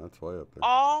 but wow, that's way up there.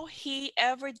 All he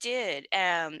ever did,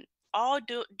 all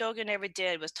Dogen ever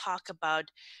did, was talk about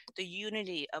the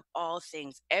unity of all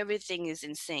things. Everything is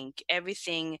in sync.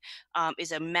 Everything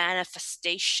is a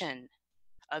manifestation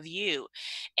of you.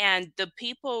 And the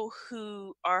people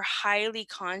who are highly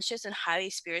conscious and highly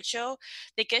spiritual,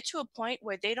 they get to a point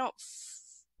where they don't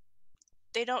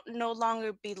no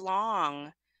longer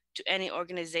belong to any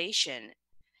organization.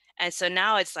 And so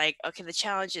now it's like, okay, the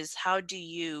challenge is, how do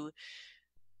you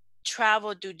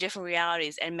travel through different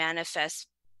realities and manifest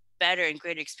better and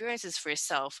greater experiences for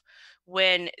yourself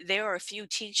when there are a few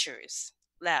teachers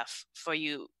left for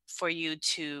you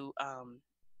to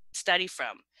study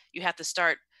from? You have to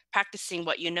start practicing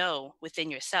what you know within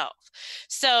yourself.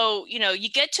 So you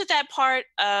get to that part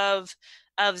of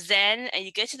Zen, and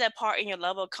you get to that part in your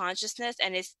level of consciousness,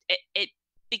 and it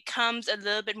becomes a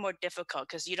little bit more difficult,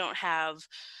 because you don't have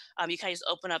you can just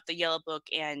open up the yellow book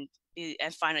and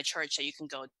find a church that you can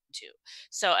go to.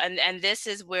 So and this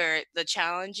is where the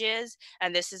challenge is,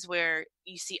 and this is where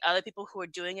you see other people who are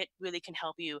doing it really can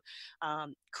help you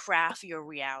craft your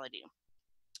reality.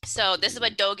 So this is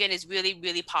what Dogen is really,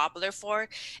 really popular for,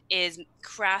 is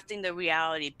crafting the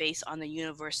reality based on the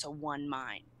universal one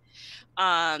mind.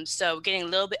 So getting a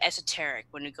little bit esoteric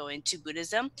when we go into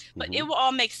Buddhism, but it Mm-hmm. will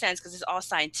all make sense because it's all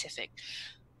scientific.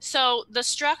 So the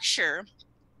structure,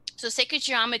 so sacred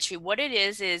geometry, what it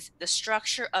is the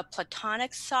structure of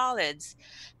platonic solids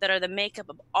that are the makeup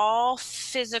of all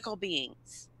physical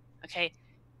beings. Okay,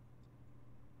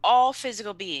 all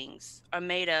physical beings are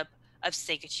made up of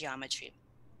sacred geometry,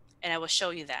 and I will show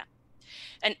you that.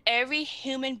 And every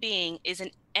human being is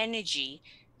an energy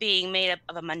being made up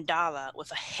of a mandala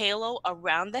with a halo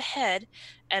around the head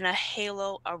and a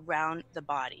halo around the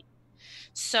body.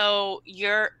 So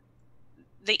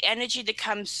the energy that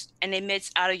comes and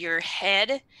emits out of your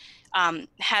head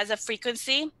has a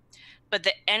frequency, but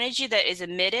the energy that is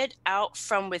emitted out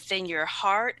from within your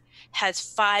heart has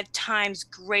 5 times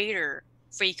greater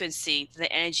frequency than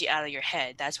the energy out of your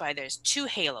head. That's why there's 2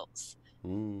 halos.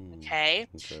 Okay.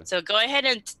 Okay. So go ahead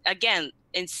and again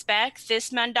inspect this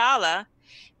mandala.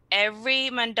 Every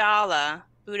mandala,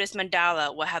 Buddhist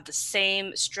mandala, will have the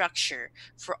same structure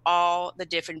for all the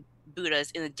different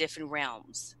Buddhas in the different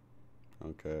realms.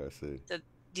 Okay, I see.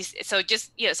 So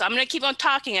I'm going to keep on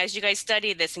talking as you guys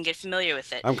study this and get familiar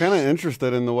with it. I'm kind of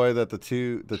interested in the way that the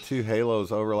two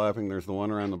halos overlapping. There's the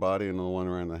one around the body and the one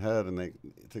around the head, and they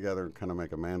together kind of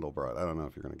make a Mandelbrot. I don't know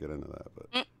if you're going to get into that,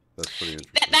 but that's pretty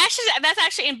interesting. That's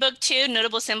actually in book 2,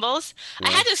 Notable Symbols. Yeah.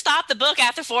 I had to stop the book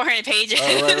after 400 pages.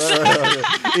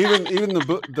 Right. Even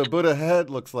the Buddha head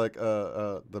looks like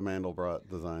the Mandelbrot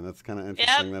design. That's kind of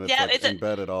interesting that it's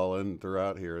embedded all in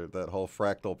throughout here. That whole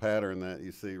fractal pattern that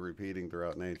you see repeating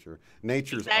throughout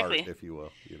nature's art, if you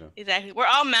will. You know. Exactly. We're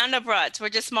all Mandelbrots. We're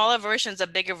just smaller versions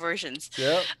of bigger versions.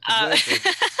 Yeah,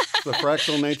 exactly. It's the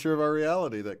fractal nature of our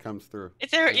reality that comes through.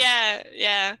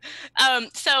 Yeah.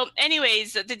 So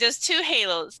anyways, there's 2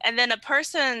 halos, and then a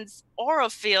person's aura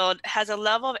field has a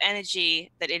level of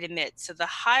energy that it emits. So the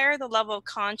higher the level of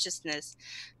consciousness,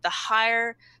 the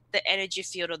higher the energy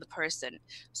field of the person.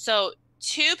 So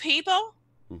 2 people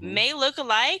may look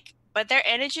alike, but their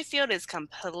energy field is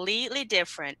completely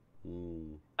different.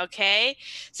 Okay?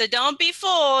 So don't be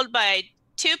fooled by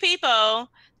 2 people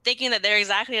thinking that they're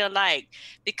exactly alike,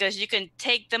 because you can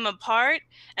take them apart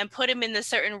and put them in a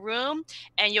certain room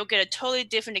and you'll get a totally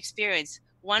different experience.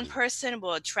 One person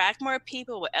will attract more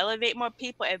people, will elevate more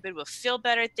people, everybody will feel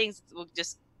better, things will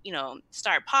just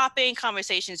start popping,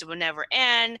 conversations will never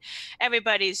end,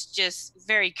 everybody's just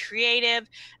very creative,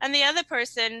 and the other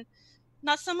person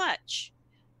not so much.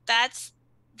 That's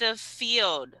the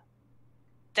field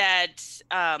that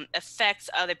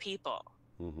affects other people.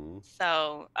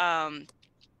 So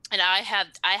and I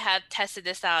have tested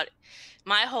this out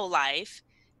my whole life,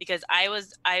 because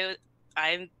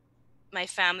my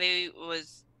family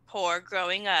was poor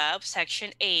growing up,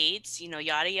 Section 8,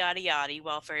 yada yada yada,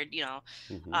 welfare,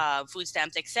 food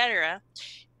stamps, etc.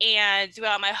 And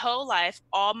throughout my whole life,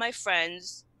 all my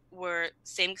friends were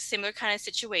similar kind of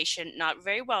situation, not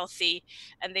very wealthy,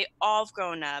 and they all have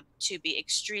grown up to be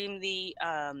extremely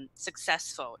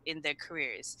successful in their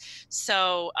careers.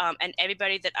 So and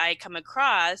everybody that I come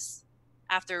across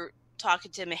after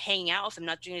talking to them and hanging out with them,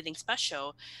 not doing anything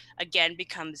special, again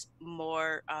becomes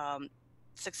more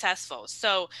successful.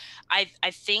 So I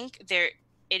think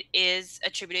it is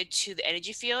attributed to the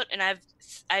energy field, and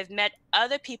I've met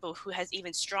other people who has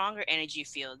even stronger energy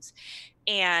fields,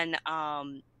 and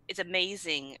it's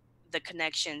amazing the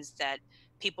connections that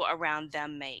people around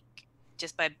them make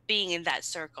just by being in that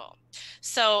circle.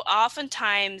 So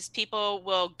oftentimes people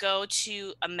will go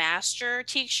to a master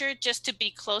teacher just to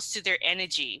be close to their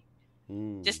energy,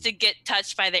 just to get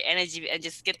touched by their energy and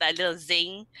just get that little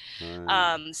zing.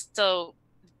 So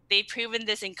they've proven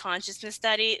this in consciousness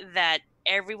study that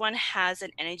everyone has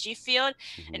an energy field,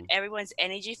 and everyone's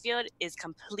energy field is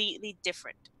completely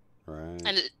different. Right.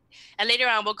 And later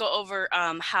on, we'll go over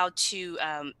how to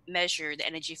measure the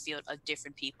energy field of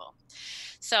different people.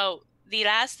 So the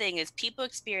last thing is people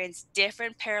experience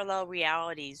different parallel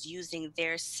realities using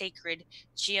their sacred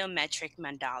geometric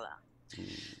mandala.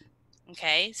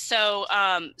 Okay, so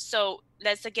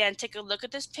let's again take a look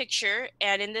at this picture.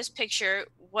 And in this picture,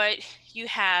 what you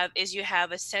have is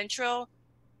a central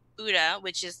Buddha,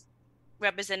 which is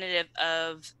representative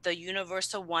of the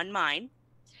universal one mind.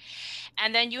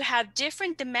 And then you have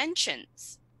different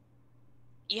dimensions.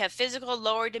 You have physical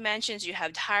lower dimensions, you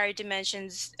have higher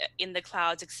dimensions in the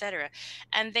clouds, etc.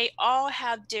 And they all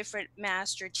have different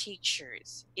master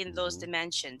teachers in those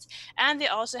dimensions. And they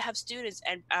also have students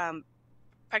and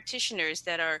practitioners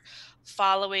that are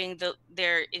following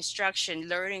their instruction,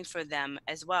 learning for them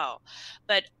as well.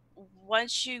 But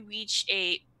once you reach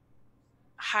a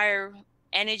higher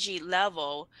energy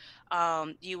level,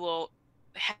 you will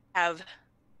have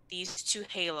these 2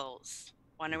 halos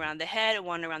one around the head and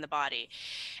one around the body.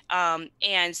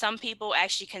 And some people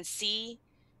actually can see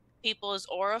people's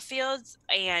aura fields,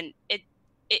 and it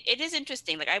is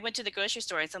interesting. Like I went to the grocery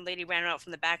store and some lady ran out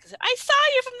from the back and said, "I saw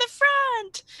you from the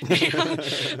front. You know,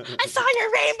 I saw your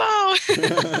rainbow."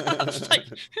 I was like,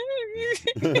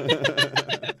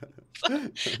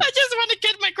 I just want to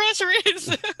get my groceries.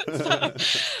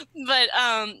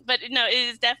 But no, it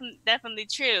is definitely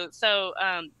true. So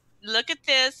look at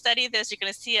this, study this. You're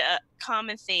going to see a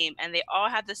common theme, and they all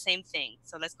have the same thing.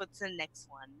 So let's go to the next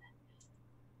one.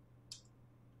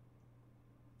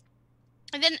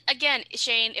 And then again,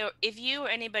 Shane, if you or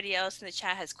anybody else in the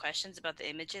chat has questions about the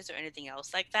images or anything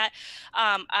else like that,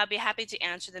 I'll be happy to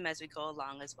answer them as we go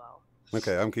along as well.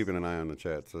 Okay, I'm keeping an eye on the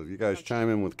chat. So if you guys chime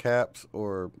in with caps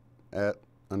or at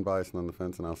Unbiased on the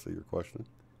Fence, and I'll see your question.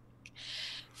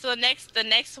 So the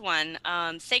next one,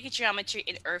 sacred geometry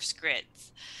in Earth's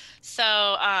grids.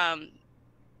 So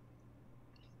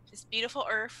this beautiful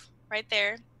Earth right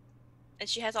there, and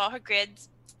she has all her grids.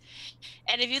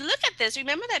 And if you look at this,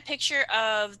 remember that picture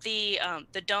of the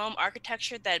dome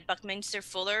architecture that Buckminster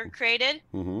Fuller created?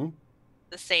 Mm-hmm.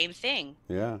 The same thing.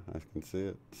 Yeah, I can see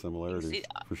it. Similarities,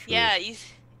 for sure. Yeah,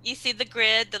 you see the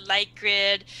grid, the light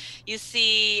grid. You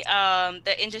see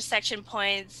the intersection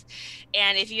points.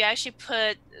 And if you actually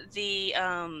put the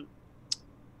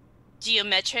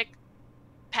geometric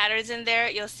patterns in there,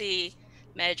 you'll see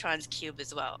Metatron's cube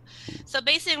as well. So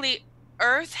basically,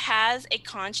 Earth has a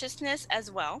consciousness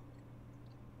as well.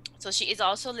 So she is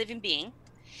also a living being.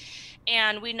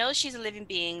 And we know she's a living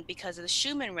being because of the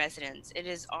Schumann resonance. It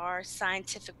is our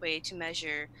scientific way to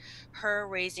measure her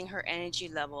raising her energy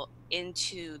level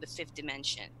into the fifth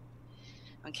dimension.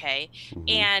 Okay.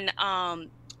 And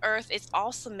Earth is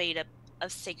also made up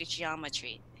of sacred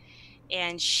geometry.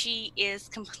 And she is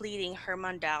completing her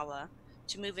mandala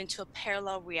to move into a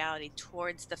parallel reality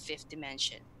towards the fifth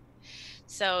dimension.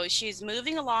 So she's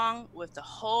moving along with the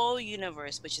whole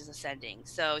universe, which is ascending.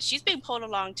 So she's being pulled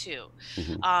along too.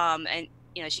 And,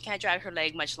 you know, she can't drag her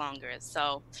leg much longer.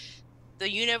 So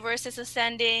the universe is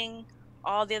ascending,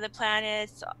 all the other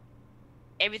planets,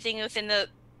 everything within the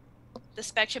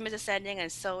spectrum is ascending, and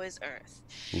so is Earth.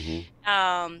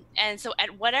 And so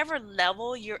at whatever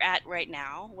level you're at right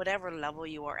now, whatever level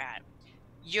you are at,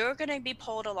 you're going to be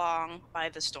pulled along by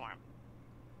the storm.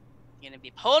 Going to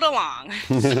be pulled along.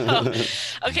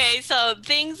 So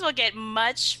things will get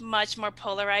much more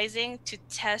polarizing to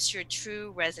test your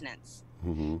true resonance,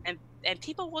 and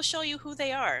people will show you who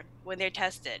they are when they're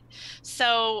tested.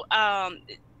 So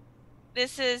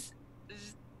this is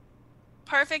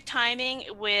perfect timing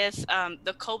with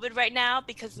the COVID right now,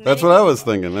 because that's what I was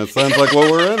thinking. That sounds like what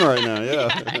we're in right now. Yeah.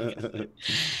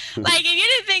 Like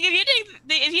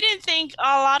if you didn't think a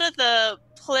lot of the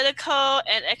political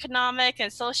and economic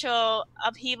and social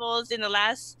upheavals in the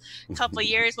last couple of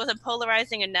years wasn't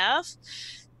polarizing enough,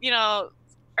 you know,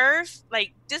 Earth,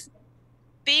 like just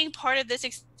being part of this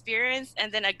experience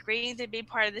and then agreeing to be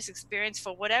part of this experience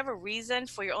for whatever reason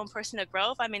for your own personal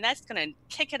growth, I mean, that's going to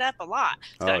kick it up a lot.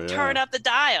 It's going to turn up the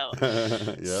dial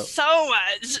so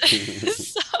much.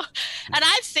 And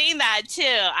I've seen that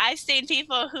too. I've seen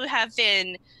people who have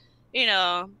been, you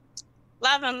know,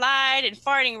 love and light and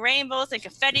farting rainbows and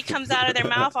confetti comes out of their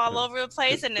mouth all over the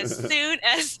place, and as soon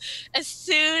as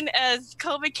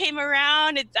COVID came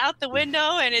around, it's out the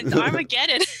window and it's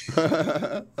Armageddon.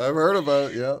 I've heard about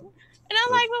it. Yeah. And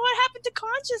I'm like, well, what happened to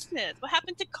consciousness? What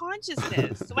happened to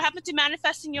consciousness? What happened to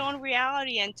manifesting your own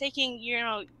reality and taking, you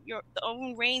know, the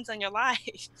own reins on your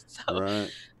life? So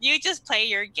you just play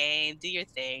your game, do your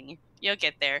thing, you'll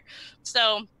get there.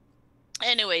 So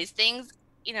anyways, things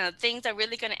are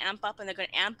really going to amp up, and they're going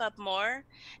to amp up more.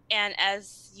 And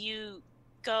as you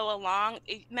go along,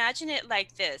 imagine it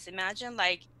like this. Imagine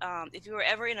like if you were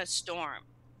ever in a storm,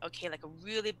 okay, like a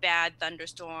really bad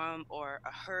thunderstorm or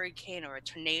a hurricane or a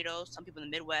tornado. Some people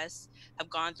in the Midwest have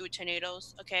gone through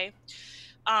tornadoes, okay?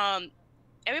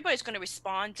 Everybody's going to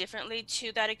respond differently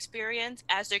to that experience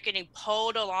as they're getting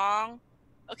pulled along,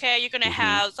 okay? You're going to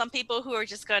have some people who are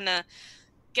just going to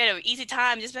get an easy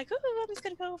time, just like, ooh, I'm just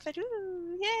gonna go for it,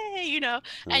 ooh, yay, you know.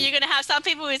 And you're gonna have some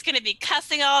people who's gonna be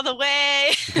cussing all the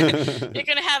way. You're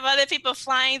gonna have other people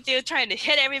flying through, trying to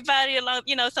hit everybody along,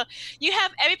 you know. So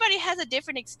everybody has a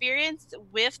different experience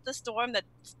with the storm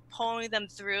that's pulling them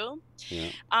through.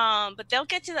 But they'll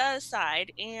get to the other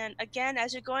side. And again,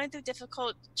 as you're going through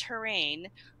difficult terrain,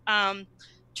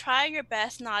 try your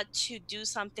best not to do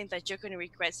something that you're going to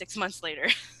regret 6 months later.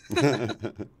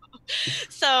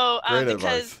 So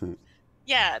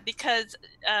because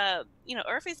you know,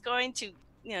 Earth is going to,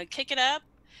 you know, kick it up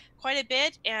quite a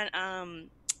bit, and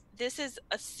this is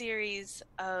a series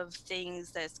of things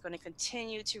that's going to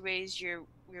continue to raise your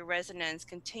resonance,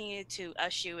 continue to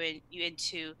usher you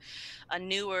into a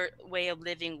newer way of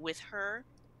living with her.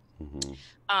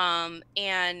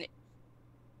 And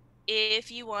if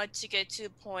you want to get to a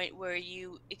point where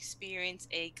you experience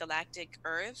a galactic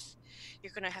Earth,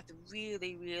 you're going to have to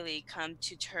really, really come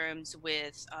to terms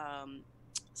with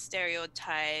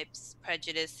stereotypes,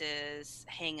 prejudices,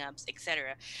 hangups,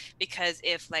 etc. Because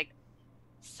if like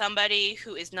somebody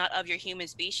who is not of your human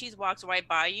species walks right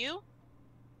by you,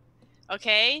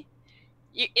 okay,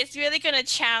 it's really going to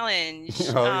challenge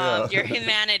your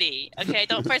humanity. Okay,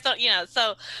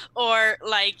 so, or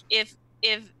like if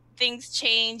things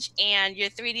change and your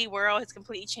 3D world has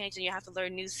completely changed and you have to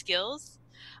learn new skills,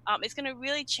 it's going to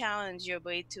really challenge your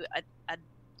way to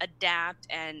adapt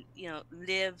and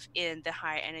live in the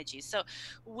higher energy. So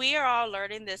we are all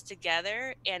learning this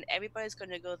together, and everybody's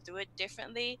going to go through it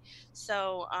differently.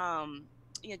 So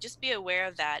just be aware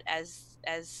of that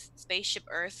as spaceship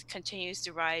Earth continues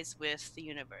to rise with the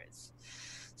universe.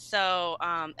 So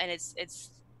and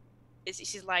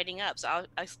she's lighting up. So I'll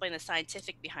explain the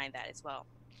scientific behind that as well.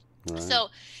 Right. So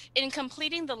in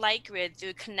completing the light grid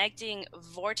through connecting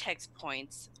vortex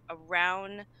points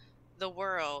around the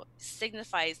world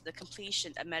signifies the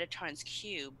completion of Metatron's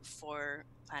cube for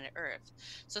planet Earth.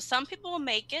 So some people will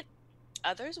make it,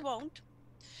 others won't.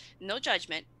 No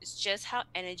judgment. It's just how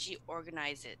energy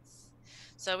organizes.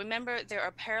 So remember, there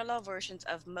are parallel versions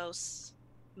of most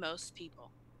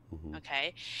people.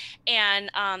 Okay,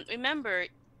 and remember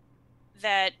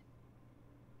that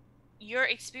you're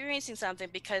experiencing something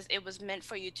because it was meant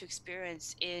for you to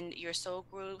experience in your soul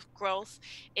growth,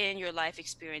 in your life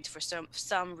experience for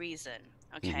some reason.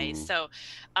 Okay, so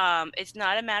it's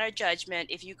not a matter of judgment.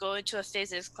 If you go into a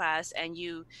physics class and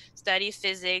you study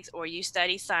physics, or you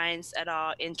study science at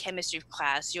all in chemistry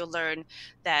class, you'll learn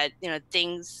that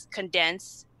things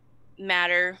condense,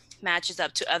 matter matches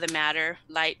up to other matter,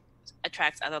 light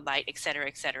attracts other light, etc.,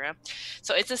 etc.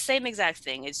 So it's the same exact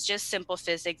thing. It's just simple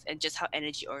physics and just how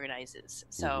energy organizes.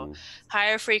 So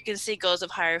higher frequency goes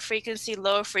with higher frequency,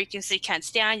 lower frequency can't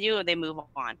stand you and they move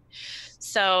on.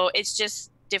 So it's just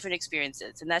different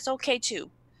experiences, and that's okay too.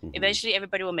 Eventually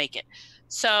everybody will make it.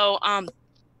 So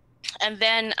and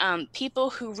then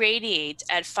people who radiate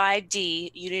at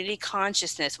 5D unity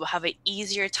consciousness will have an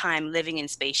easier time living in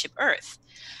spaceship Earth.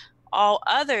 All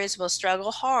others will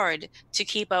struggle hard to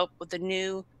keep up with the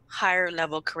new higher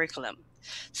level curriculum.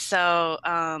 So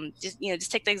just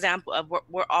take the example of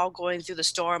we're all going through the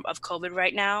storm of COVID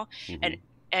right now, and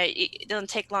it doesn't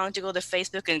take long to go to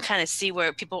Facebook and kind of see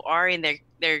where people are in their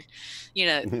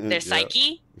their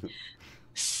psyche.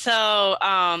 So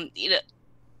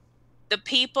the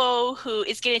people who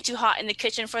it's getting too hot in the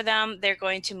kitchen for them, they're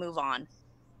going to move on.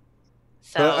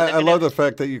 So I love the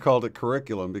fact that you called it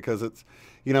curriculum, because it's,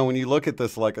 when you look at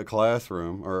this like a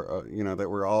classroom, or, that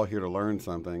we're all here to learn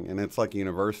something, and it's like a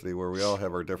university where we all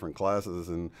have our different classes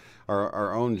and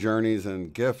our own journeys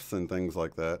and gifts and things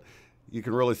like that. You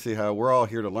can really see how we're all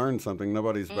here to learn something.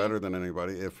 Nobody's better than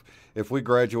anybody. If we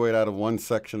graduate out of one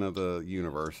section of the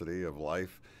university of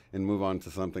life and move on to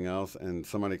something else, and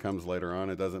somebody comes later on,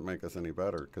 it doesn't make us any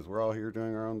better, because we're all here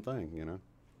doing our own thing,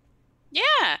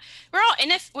 Yeah, we're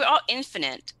all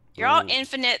infinite. You're all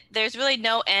infinite. There's really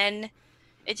no end.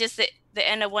 It's just the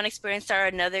end of one experience or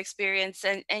another experience,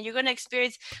 and you're going to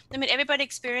experience. I mean, everybody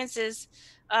experiences,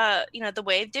 the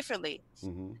wave differently.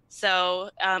 So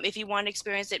if you want to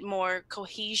experience it more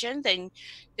cohesion, then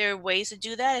there are ways to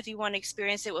do that. If you want to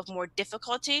experience it with more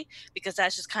difficulty, because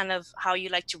that's just kind of how you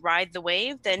like to ride the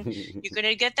wave, then you're going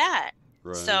to get that.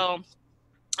 Right. So,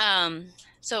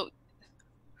 so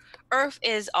Earth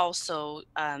is also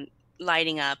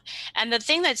lighting up, and the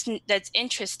thing that's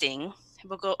interesting,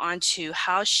 we'll go on to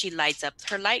how she lights up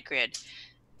her light grid.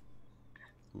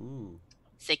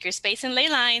 Sacred space and ley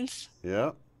lines.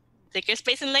 Yeah. Sacred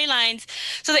space and ley lines.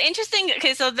 So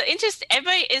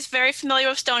everybody is very familiar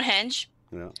with Stonehenge.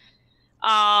 Yeah.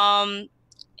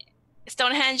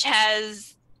 Stonehenge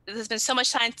there's been so much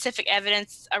scientific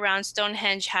evidence around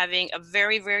Stonehenge having a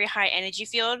very, very high energy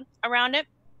field around it.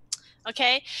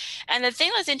 Okay. And the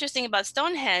thing that's interesting about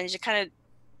Stonehenge, it kind of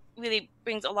really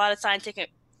brings a lot of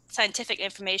scientific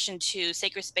information to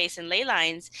sacred space and ley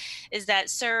lines, is that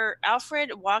Sir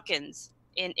Alfred Watkins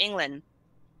in England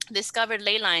discovered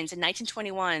ley lines in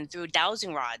 1921 through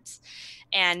dowsing rods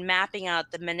and mapping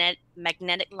out the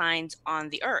magnetic lines on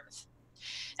the Earth.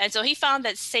 And so he found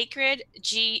that sacred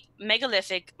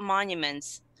megalithic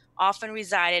monuments often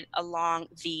resided along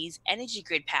these energy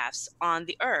grid paths on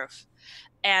the Earth.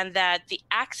 and that the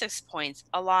access points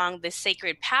along the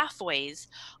sacred pathways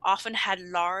often had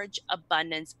large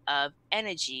abundance of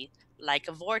energy, like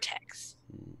a vortex.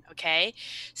 Okay,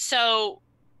 so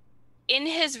in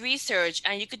his research,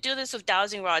 and you could do this with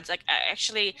dowsing rods, like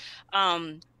actually, a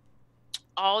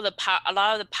lot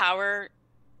of the power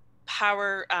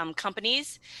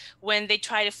companies, when they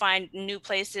try to find new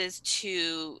places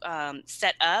to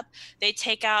set up, they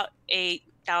take out a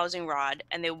dowsing rod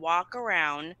and they walk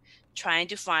around trying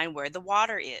to find where the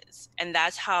water is, and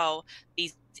that's how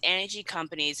these energy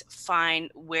companies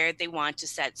find where they want to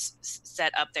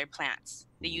set up their plants.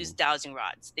 They use dowsing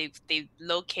rods. They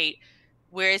locate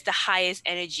where is the highest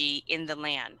energy in the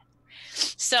land.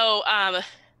 So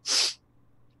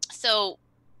so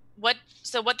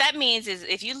what that means is,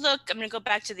 if you look, I'm going to go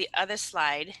back to the other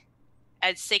slide,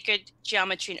 at sacred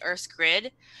geometry and Earth's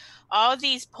grid, all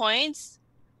these points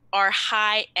are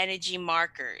high energy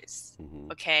markers.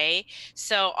 Okay,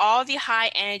 so all the high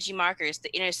energy markers,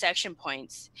 the intersection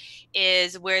points,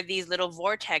 is where these little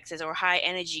vortexes or high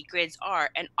energy grids are.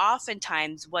 And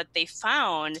oftentimes what they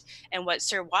found, and what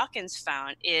Sir Watkins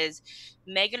found, is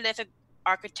megalithic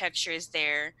architectures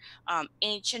there,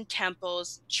 ancient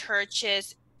temples,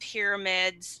 churches,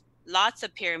 pyramids. Lots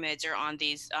of pyramids are on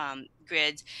these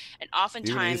grids, and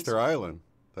oftentimes even Easter Island.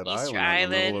 That Easter island out in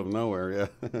the middle Island. of nowhere, yeah.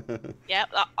 Yep,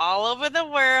 all over the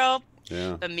world.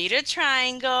 Yeah. Bermuda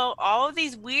Triangle, all of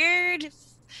these weird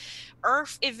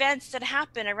Earth events that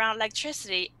happen around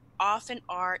electricity often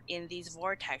are in these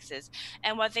vortexes.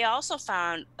 And what they also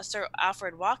found, Sir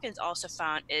Alfred Watkins also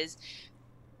found, is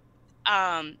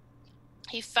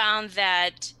he found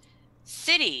that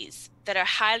cities that are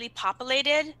highly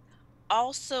populated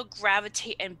also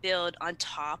gravitate and build on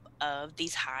top of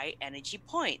these high energy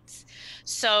points.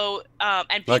 So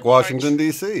and like Washington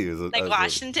D.C. Like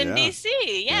Washington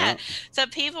D.C. Yeah. Yeah. So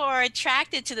people are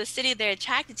attracted to the city they're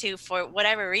attracted to for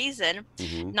whatever reason,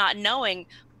 not knowing.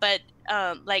 But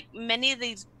like many of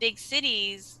these big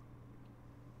cities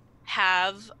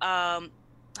have high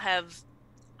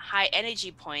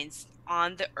energy points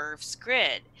on the Earth's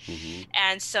grid.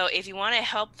 And so if you want to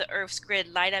help the Earth's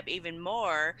grid light up even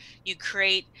more, you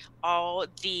create all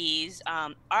these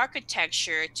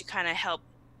architecture to kind of help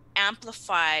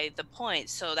amplify the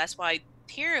points. So that's why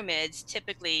pyramids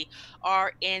typically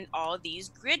are in all these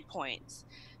grid points.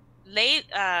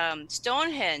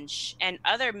 Stonehenge and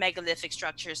other megalithic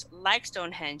structures like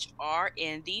Stonehenge are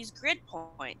in these grid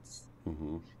points.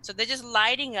 So they're just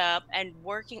lighting up and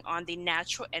working on the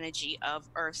natural energy of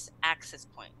Earth's axis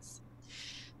points.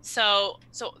 So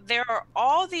there are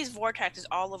all these vortexes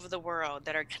all over the world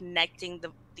that are connecting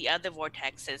the other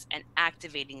vortexes and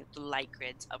activating the light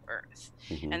grids of Earth.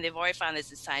 And they've already found this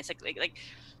in science. Like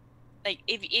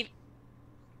if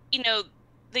you know,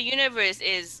 the universe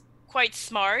is quite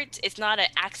smart. It's not an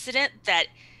accident that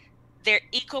they're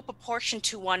equal proportion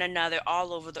to one another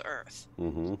all over the Earth.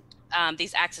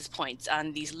 These axis points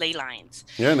on these ley lines.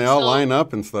 Yeah, and they all line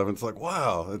up and stuff. It's like,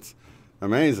 wow, it's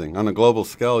amazing. On a global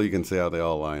scale, you can see how they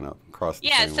all line up across the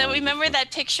same so lines. remember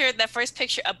that picture, that first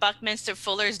picture of Buckminster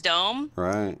Fuller's dome?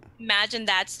 Right. Imagine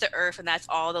that's the Earth, and that's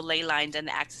all the ley lines and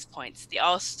the axis points. They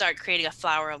all start creating a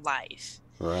flower of life.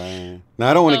 Right. Now,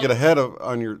 I don't want to get ahead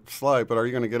on your slide, but are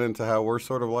you going to get into how we're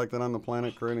sort of like that on the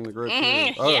planet, creating the grid?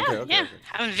 Okay.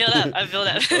 I'm build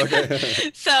up.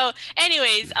 Okay. So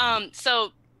anyways,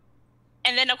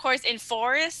 and then of course in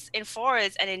forests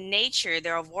and in nature,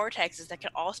 there are vortexes that can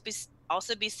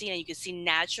also be seen, and you can see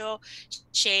natural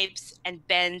shapes and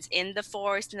bends in the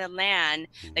forest and the land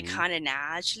that kind of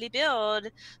naturally build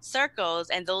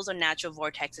circles, and those are natural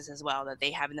vortexes as well that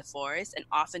they have in the forest. And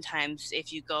oftentimes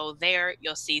if you go there,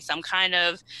 you'll see some kind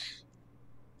of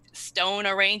stone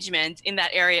arrangement in that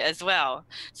area as well.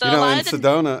 So in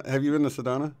Sedona, have you been to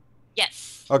Sedona?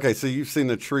 Yes. Okay, so you've seen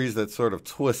the trees that sort of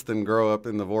twist and grow up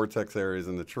in the vortex areas,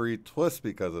 and the tree twists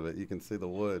because of it. You can see the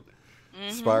wood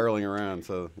spiraling around.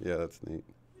 So, yeah, that's neat.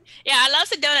 Yeah, I love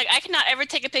Sedona. I cannot ever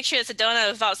take a picture of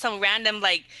Sedona without some random,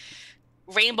 like,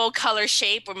 rainbow color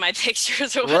shape or my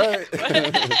pictures or whatever.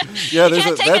 Right. Yeah, you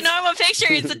can't take a normal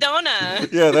picture in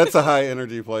Sedona. Yeah, that's a high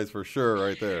energy place for sure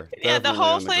right there. Yeah, the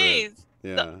whole place.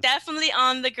 Yeah. Definitely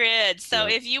on the grid. So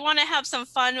if you want to have some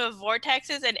fun with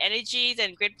vortexes and energies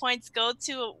and grid points, go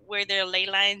to where there are ley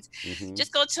lines.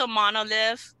 Just go to a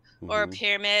monolith or a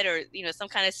pyramid or some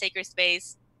kind of sacred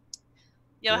space.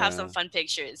 You'll have some fun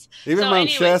pictures. Even Mount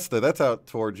Shasta, that's out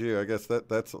towards you. I guess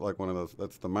that's like one of those.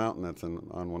 That's the mountain that's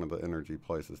on one of the energy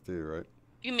places too, right?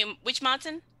 You mean which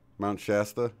mountain? Mount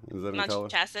Shasta. Is that in color?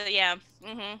 Mount Shasta, yeah.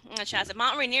 Mount Shasta.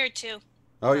 Mount Rainier too.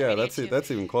 Oh yeah, that's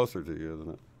even closer to you, isn't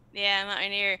it? Yeah, Mount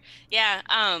Rainier. Yeah.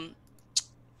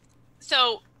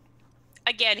 So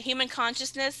again, human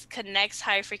consciousness connects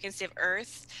higher frequency of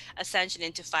Earth ascension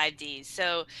into 5D.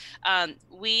 So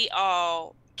we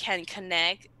all can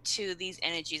connect to these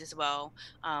energies as well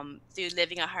through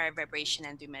living a higher vibration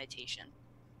and through meditation.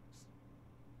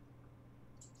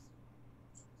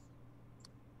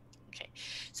 Okay,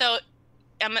 so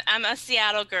I'm a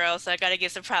Seattle girl, so I got to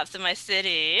give some props to my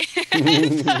city.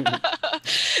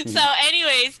 So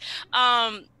anyways,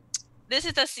 this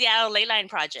is the Seattle ley line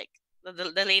project.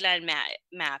 The ley line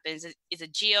map is a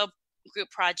geo group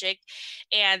project,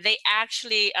 and they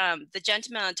actually the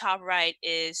gentleman on the top right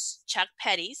is Chuck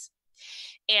Petty's,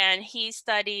 and he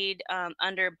studied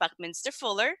under Buckminster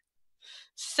Fuller.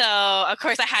 So of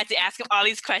course I had to ask him all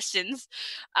these questions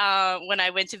when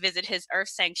I went to visit his Earth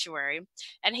Sanctuary,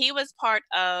 and he was part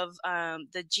of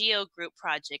the Geo Group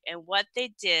project. And what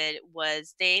they did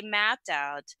was they mapped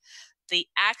out the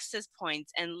access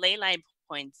points and ley line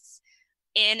points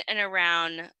in and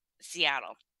around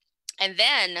Seattle. And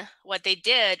then what they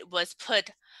did was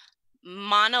put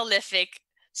monolithic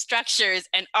structures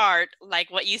and art like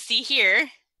what you see here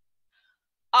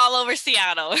all over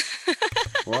Seattle.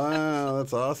 Wow,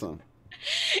 that's awesome.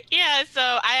 Yeah, so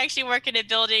I actually work in a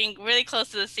building really close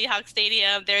to the Seahawks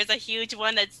Stadium. There's a huge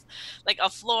one that's like a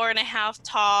floor and a half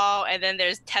tall, and then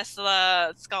there's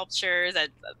Tesla sculptures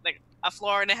that's like a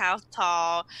floor and a half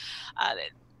tall.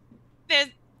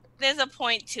 There's a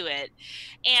point to it,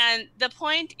 and the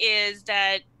point is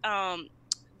that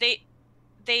they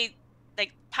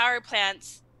like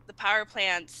the power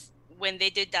plants when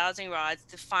they did dowsing rods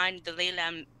to find the ley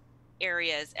line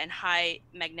areas and high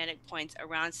magnetic points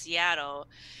around Seattle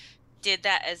did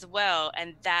that as well.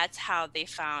 And that's how they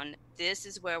found this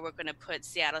is where we're going to put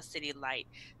Seattle City Light.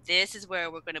 This is where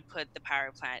we're going to put the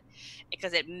power plant,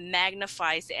 because it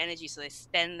magnifies the energy, so they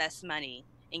spend less money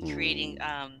in creating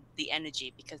the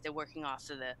energy because they're working off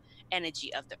of the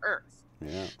energy of the earth.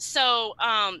 Yeah. So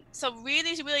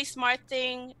really smart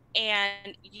thing,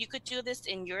 and you could do this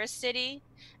in your city,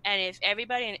 and if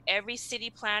everybody in every city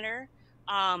planner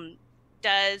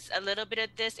does a little bit of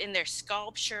this in their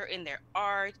sculpture, in their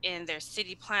art, in their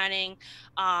city planning,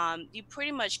 you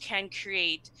pretty much can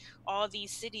create all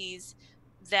these cities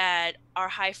that are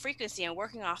high frequency and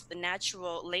working off the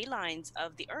natural ley lines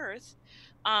of the earth,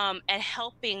 and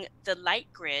helping the light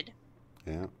grid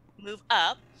move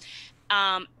up.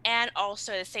 And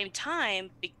also at the same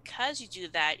time, because you do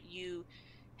that, you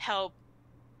help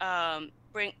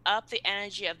bring up the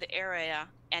energy of the area,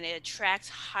 and it attracts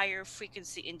higher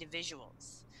frequency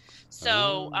individuals.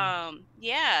 So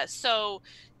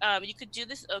you could do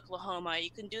this in Oklahoma, you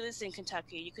can do this in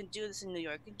Kentucky, you can do this in New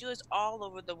York, you can do this all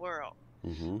over the world.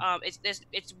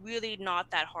 It's really not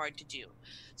that hard to do.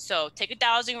 So take a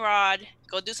dowsing rod,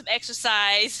 go do some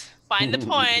exercise, find the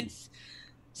points,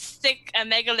 stick a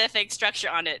megalithic structure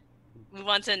on it, move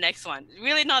on to the next one.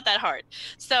 Really not that hard.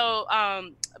 So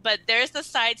but there's the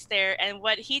sites there. And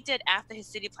what he did after his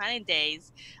city planning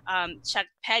days, Chuck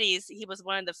Petty's, he was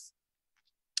one of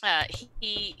the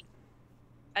he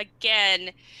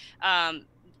again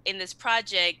in this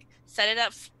project set it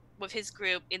up with his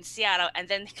group in Seattle, and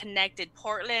then connected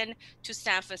Portland to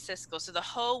San Francisco. So the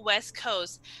whole West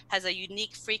Coast has a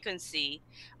unique frequency,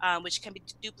 which can be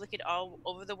duplicated all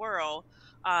over the world,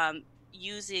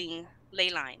 using ley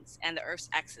lines and the Earth's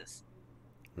axis.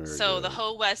 So the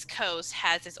whole West Coast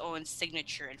has its own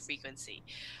signature and frequency.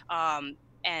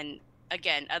 And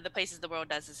again, other places in the world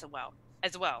does this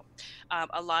as well.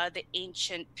 A lot of the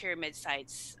ancient pyramid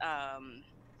sites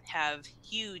have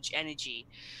huge energy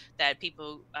that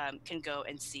people can go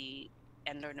and see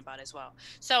and learn about as well.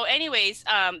 So anyways,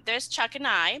 there's Chuck and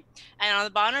I, and on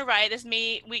the bottom right, there's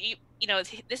me.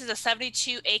 This is a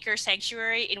 72-acre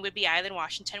sanctuary in Whidbey Island,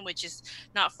 Washington, which is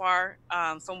not far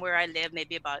from where I live,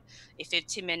 maybe about a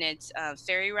 15-minute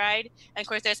ferry ride. And of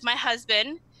course, there's my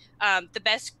husband, the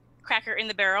best cracker in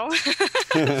the barrel.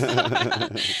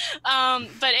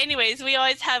 But anyways, we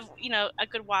always have, a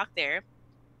good walk there.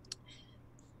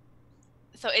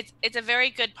 So it's a very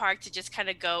good park to just kind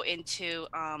of go into.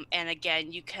 And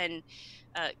again, you can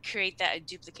create that and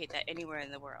duplicate that anywhere in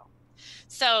the world.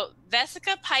 So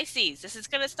Vesica Pisces, this is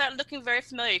going to start looking very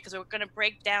familiar, because we're going to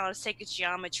break down sacred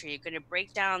geometry. We're going to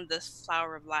break down the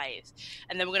flower of life,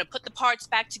 and then we're going to put the parts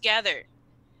back together,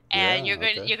 and you're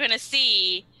going to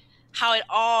see how it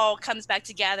all comes back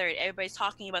together, and everybody's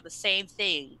talking about the same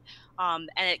thing, and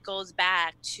it goes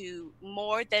back to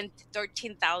more than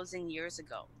 13,000 years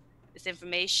ago. This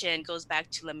information goes back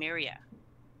to Lemuria.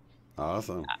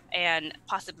 Awesome. And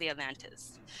possibly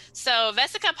Atlantis. So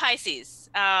Vesica Pisces,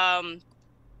 as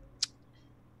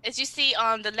you see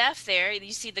on the left there,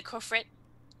 you see the Khafre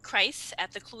Christ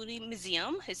at the Cluny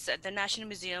Museum. It's at the National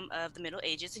Museum of the Middle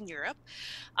Ages in Europe.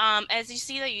 As you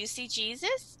see that, you see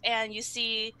Jesus, and you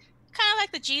see kind of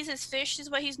like the Jesus fish is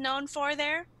what he's known for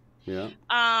there. Yeah.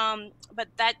 But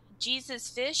that Jesus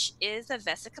fish is a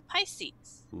Vesica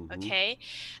Pisces. Mm-hmm. Okay.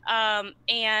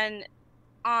 And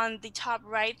on the top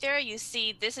right there, you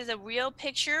see this is a real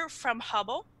picture from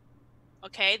Hubble.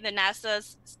 Okay, the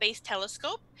NASA's Space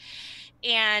Telescope,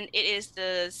 and it is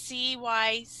the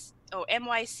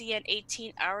MYCN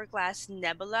 18 Hourglass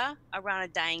Nebula around a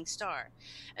dying star.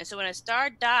 And so when a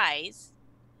star dies,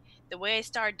 the way a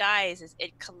star dies is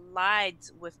it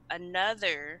collides with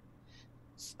another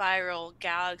spiral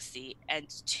galaxy, and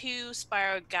two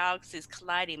spiral galaxies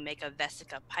colliding make a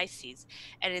Vesica Pisces.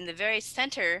 And in the very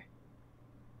center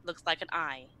looks like an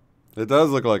eye. It does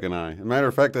look like an eye. As a matter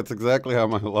of fact, that's exactly how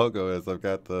my logo is. I've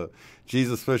got the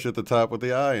Jesus fish at the top with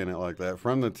the eye in it like that.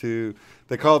 From the two,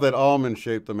 they call that almond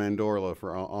shape the mandorla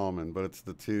for almond, but it's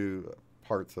the two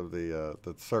parts of the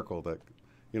circle that,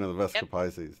 the Vesica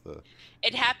Pisces.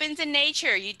 It happens in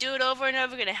nature. You do it over and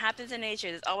over again. It happens in nature.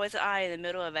 There's always an eye in the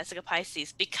middle of Vesica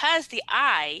Pisces, because the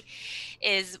eye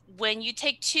is when you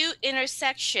take two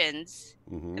intersections,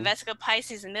 the Vesica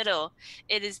Pisces in the middle,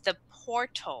 it is the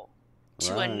portal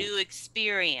to a new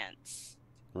experience.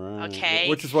 Right. Okay.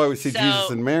 Which is why we see Jesus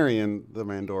and Mary in the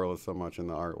mandorla so much in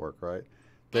the artwork, right?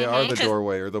 They are the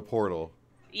doorway or the portal.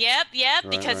 Yep. Right,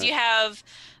 because you have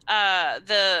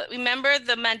remember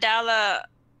the mandala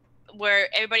where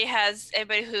everybody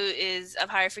who is of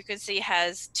higher frequency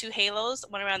has two halos,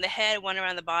 one around the head, one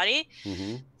around the body.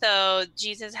 So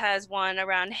Jesus has one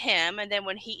around him, and then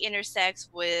when he intersects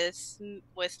with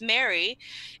Mary,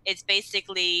 it's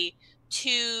basically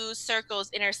two circles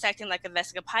intersecting like a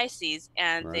Vesica Pisces,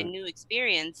 and the new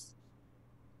experience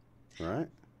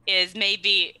is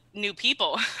maybe new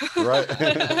people. Right.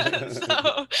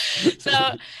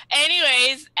 so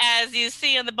anyways, as you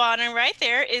see on the bottom right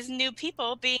there is new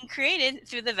people being created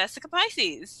through the Vesica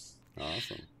Pisces.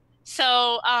 Awesome.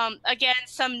 So again,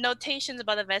 some notations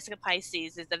about the Vesica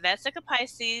Pisces is the Vesica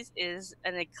Pisces is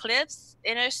an eclipse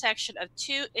intersection of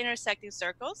two intersecting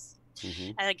circles.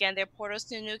 And again, they're portals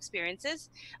to new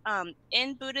experiences.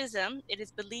 In Buddhism, it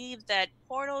is believed that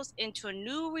portals into a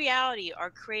new reality are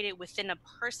created within a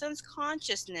person's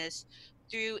consciousness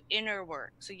through inner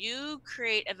work. So you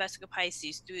create a Vesica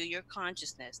Pisces through your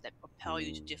consciousness that propel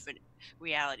you to different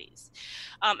realities.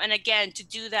 And again, to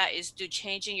do that is through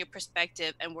changing your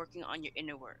perspective and working on your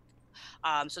inner work.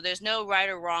 So there's no right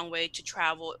or wrong way to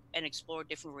travel and explore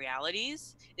different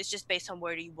realities. It's just based on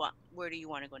where do you want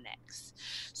to go next.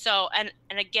 So and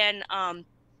again,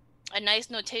 a nice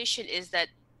notation is that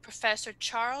Professor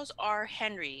Charles R.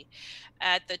 Henry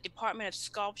at the Department of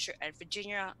Sculpture at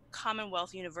Virginia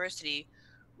Commonwealth University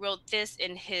wrote this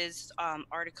in his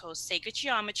article, Sacred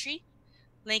Geometry,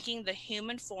 Linking the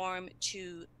Human Form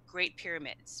to Great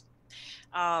Pyramids.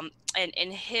 And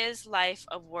in his life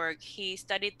of work, he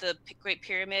studied the Great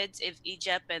Pyramids of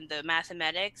Egypt and the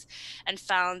mathematics, and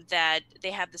found that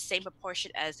they have the same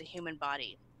proportion as the human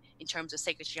body in terms of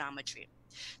sacred geometry.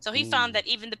 So he found that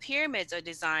even the pyramids are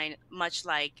designed much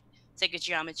like sacred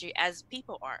geometry as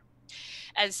people are.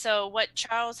 And so what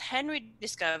Charles Henry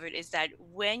discovered is that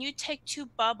when you take two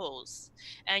bubbles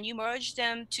and you merge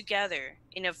them together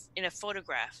in a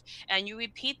photograph, and you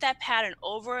repeat that pattern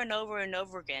over and over and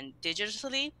over again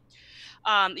digitally,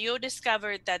 you'll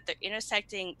discover that the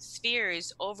intersecting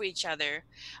spheres over each other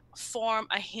form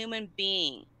a human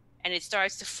being, and it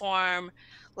starts to form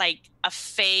like a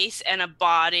face and a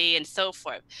body and so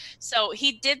forth. So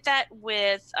he did that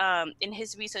with, in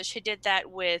his research, he did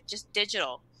that with just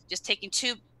digital, just taking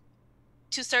two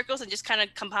circles and just kind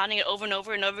of compounding it over and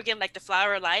over and over again, like the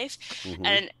flower of life.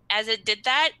 And as it did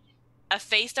that, a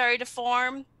face started to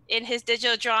form in his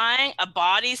digital drawing, a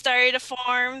body started to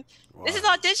form. Wow. This is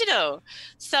all digital.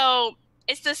 So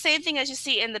it's the same thing as you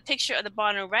see in the picture at the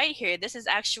bottom right here. This is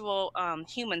actual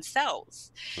human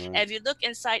cells. And if you look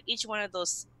inside each one of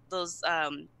those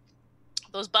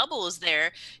bubbles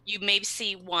there, you may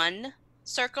see one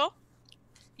circle.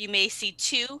 You may see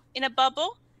two in a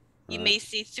bubble. You may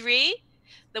see three.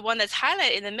 The one that's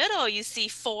highlighted in the middle, you see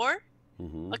four.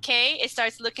 Okay, it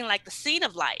starts looking like the seed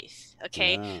of life.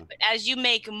 Okay, but as you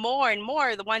make more and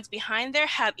more, the ones behind there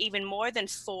have even more than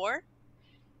four,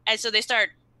 and so they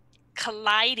start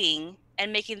colliding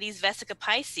and making these Vesica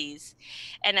Pisces.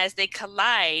 And as they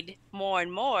collide more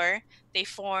and more, they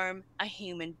form a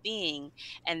human being,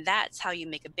 and that's how you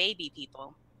make a baby,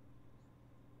 people.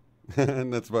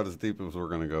 And that's about as deep as we're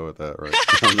going to go with that, right?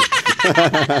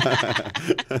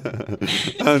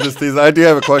 I'm just teasing. I do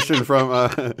have a question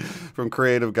from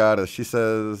Creative Goddess. She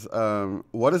says,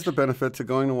 "What is the benefit to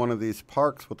going to one of these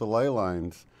parks with the ley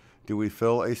lines? Do we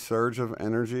feel a surge of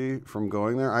energy from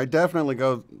going there?" I definitely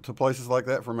go to places like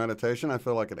that for meditation. I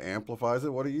feel like it amplifies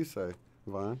it. What do you say,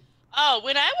 Vaughn? Oh,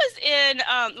 when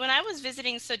I was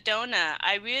visiting Sedona,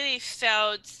 I really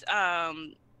felt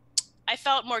I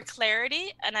felt more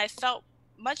clarity and I felt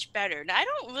much better. Now, I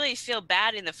don't really feel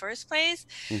bad in the first place,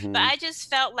 but Mm-hmm. I just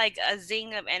felt like a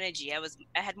zing of energy. I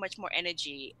had much more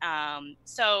energy.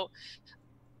 So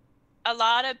a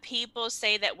lot of people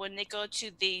say that when they go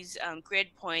to these grid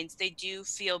points, they do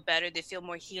feel better. They feel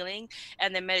more healing,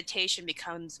 and their meditation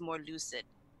becomes more lucid.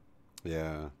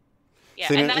 Yeah. Yeah,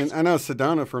 See, and and that's I know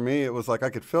Sedona for me, it was like I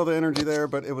could feel the energy there,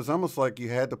 but it was almost like you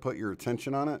had to put your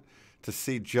attention on it to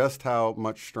see just how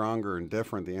much stronger and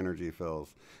different the energy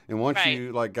feels. And once right.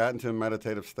 you like got into a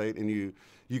meditative state and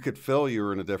you could feel you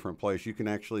were in a different place, you can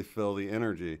actually feel the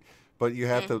energy. But you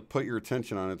have Mm. to put your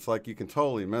attention on it. It's like you can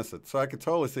totally miss it. So I could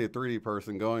totally see a 3D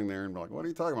person going there and be like, "What are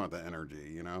you talking about? The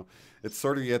energy?" You know, it's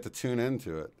sort of you have to tune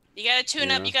into it. You got to You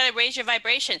tune up. You know, got to raise your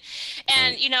vibration, right?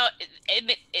 and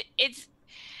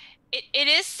it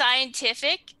is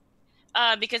scientific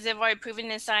because they've already proven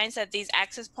in science that these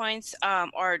access points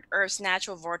are Earth's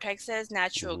natural vortexes,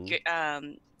 natural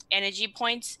Mm-hmm. energy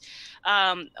points.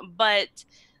 But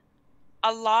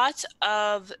a lot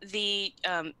of the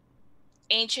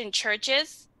ancient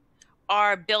churches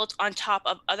are built on top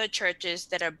of other churches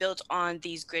that are built on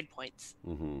these grid points.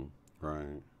 Mm-hmm.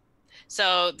 Right.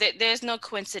 So there's no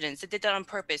coincidence. They did that on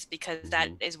purpose because that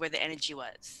Mm-hmm. is where the energy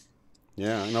was.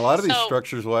 Yeah, and a lot of these So,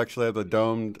 structures will actually have the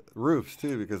domed roofs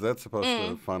too, because that's supposed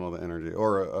to mm, funnel the energy,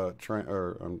 or a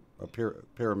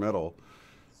pyramidal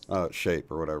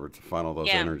shape or whatever to funnel those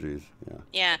yeah. energies. Yeah.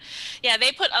 Yeah. Yeah,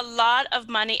 they put a lot of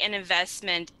money and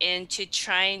investment into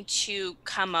trying to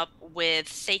come up with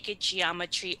sacred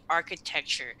geometry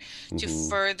architecture to Mm-hmm.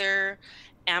 further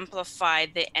amplify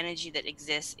the energy that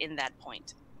exists in that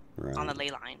point on the Right. ley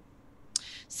line.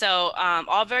 So,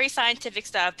 all very scientific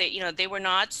stuff. That they were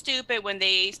not stupid when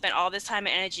they spent all this time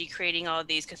and energy creating all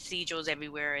these cathedrals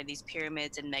everywhere and these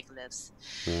pyramids and megaliths.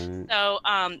 Right. So,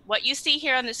 what you see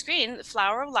here on the screen, the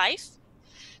flower of life.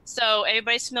 So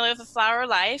everybody's familiar with the flower of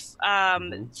life.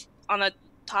 Mm-hmm. On the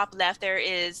top left, there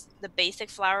is the basic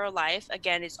flower of life.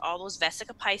 Again, it's all those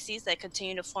Vesica Pisces that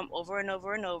continue to form over and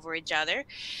over and over each other.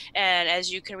 And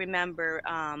as you can remember,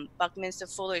 Buckminster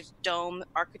Fuller's dome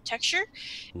architecture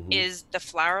Mm-hmm. is the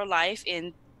flower of life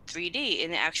in 3D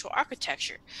in the actual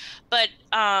architecture. But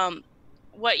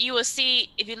what you will see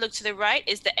if you look to the right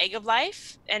is the egg of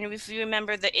life. And if you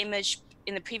remember the image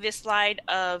in the previous slide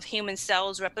of human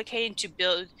cells replicating to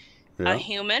build a Yeah.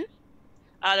 human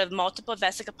out of multiple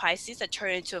Vesica Pisces that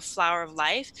turn into a flower of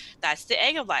life, that's the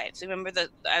egg of life. So remember that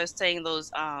I was saying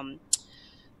those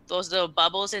little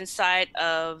bubbles inside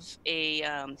of a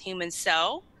human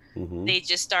cell, Mm-hmm. they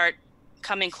just start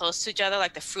coming close to each other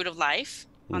like the fruit of life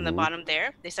on the Mm-hmm. bottom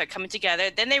there. They start coming together.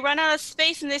 Then they run out of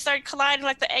space and they start colliding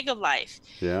like the egg of life.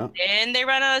 Yeah. And they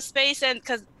run out of space and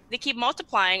because they keep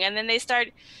multiplying and then they start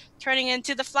turning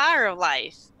into the flower of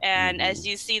life. And Mm-hmm. as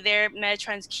you see there,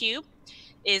 Metatron's cube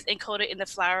is encoded in the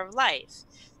flower of life.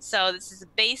 So this is a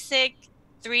basic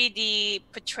 3D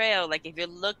portrayal. Like if you're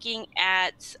looking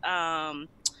at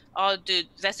all the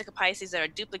Vesica Pisces that are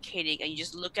duplicating and you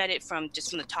just look at it from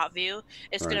the top view,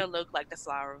 it's Right. going to look like the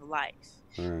flower of life.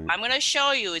 Right. I'm going to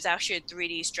show you is actually a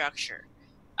 3D structure.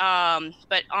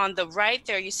 But on the right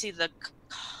there, you see the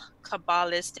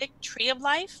Kabbalistic tree of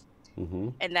life, Mm-hmm.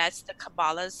 and that's the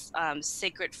Kabbalah's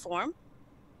sacred form,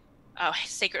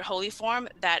 sacred holy form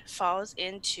that falls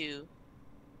into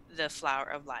the flower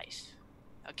of life.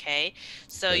 Okay,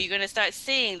 so Okay. you're going to start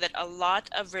seeing that a lot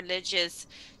of religious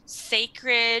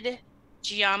sacred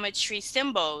geometry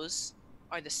symbols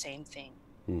are the same thing.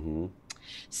 Mm-hmm.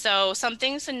 So some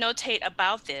things to notate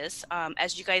about this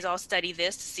as you guys all study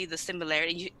this to see the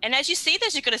similarity. And as you see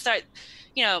this, you're going to start,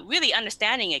 really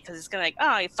understanding it because it's going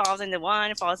to it falls into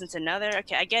one, it falls into another.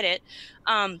 Okay, I get it.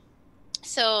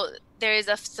 So there is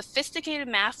a sophisticated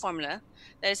math formula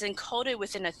that is encoded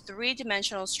within a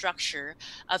three-dimensional structure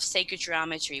of sacred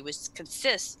geometry, which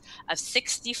consists of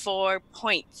 64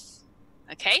 points.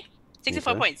 Okay?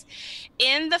 64 Okay. points.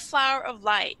 In the flower of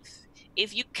life,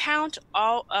 if you count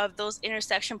all of those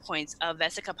intersection points of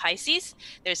Vesica Pisces,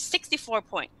 there's 64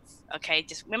 points. Okay,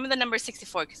 just remember the number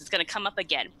 64 because it's going to come up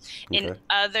again in Okay.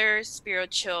 other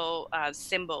spiritual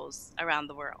symbols around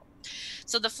the world.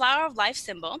 So the flower of life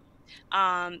symbol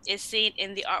is seen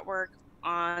in the artwork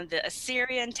on the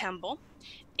Assyrian temple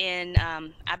in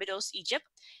Abydos, Egypt,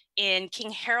 in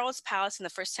King Harold's palace in the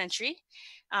 1st century,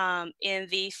 in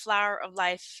the Flower of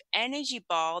Life energy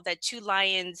ball that 2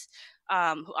 lions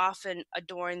who often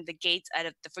adorn the gates out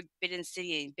of the Forbidden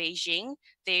City in Beijing.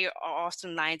 They are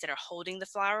often lions that are holding the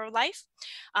Flower of Life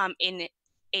in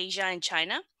Asia and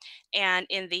China, and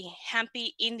in the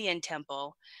Hampi Indian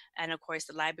temple, and of course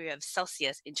the Library of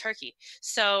Celsius in Turkey.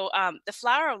 So the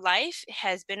Flower of Life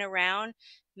has been around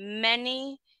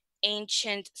many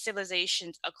ancient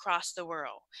civilizations across the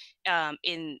world.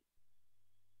 In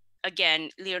again,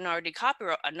 Leonardo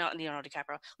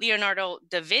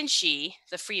da Vinci,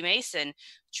 the Freemason,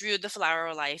 drew the Flower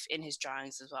of Life in his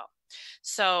drawings as well.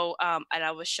 So, and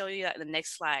I will show you that in the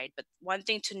next slide. But one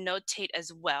thing to notate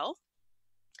as well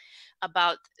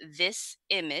about this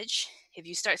image, if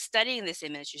you start studying this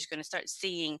image, you're going to start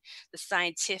seeing the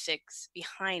scientifics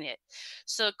behind it.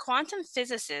 So, quantum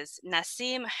physicist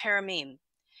Nassim Haramein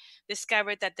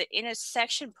discovered that the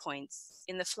intersection points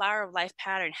in the Flower of Life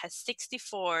pattern has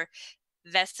 64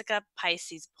 Vesica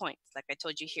Pisces points, like I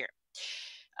told you here,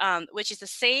 which is the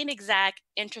same exact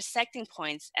intersecting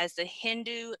points as the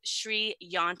Hindu Sri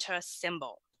Yantra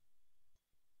symbol,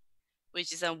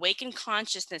 which is awakened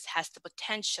consciousness has the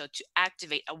potential to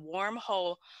activate a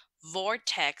wormhole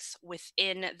vortex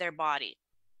within their body.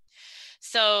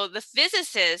 So the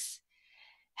physicist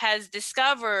has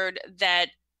discovered that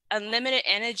unlimited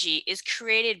energy is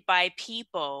created by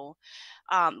people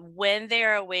when they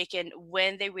are awakened,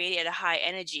 when they radiate a high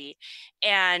energy,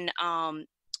 and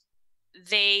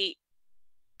they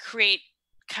create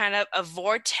kind of a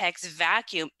vortex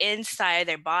vacuum inside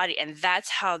their body, and that's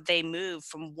how they move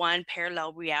from one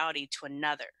parallel reality to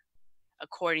another,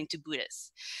 according to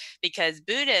Buddhists. Because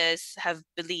Buddhists have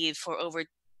believed for over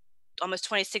almost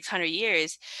 2,600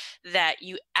 years that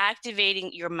you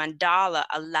activating your mandala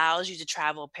allows you to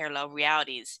travel parallel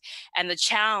realities. And the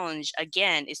challenge,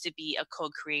 again, is to be a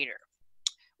co-creator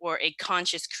or a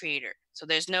conscious creator. So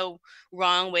there's no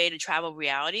wrong way to travel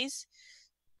realities.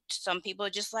 Some people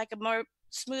just like a more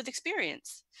smooth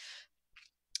experience.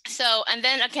 So, and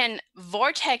then again,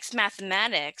 vortex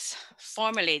mathematics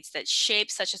formulates that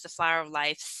shapes such as the Flower of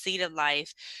Life, Seed of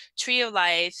Life, Tree of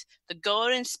Life, the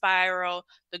golden spiral,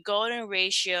 the golden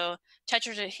ratio,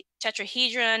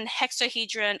 tetrahedron,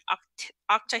 hexahedron,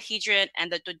 octahedron,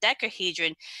 and the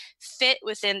dodecahedron fit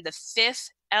within the 5th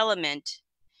element,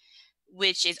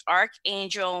 which is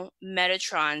Archangel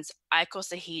Metatron's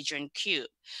icosahedron cube.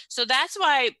 So that's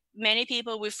why many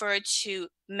people refer to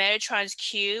Metatron's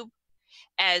cube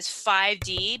as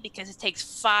 5D, because it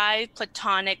takes 5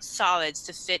 platonic solids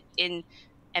to fit in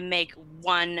and make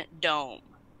one dome.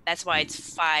 That's why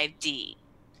it's 5D.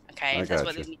 Okay, that's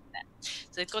what they mean by that.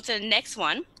 So let's go to the next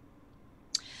one.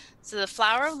 So the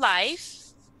Flower of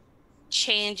Life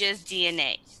changes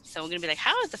DNA. So we're gonna be like,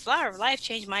 how does the Flower of Life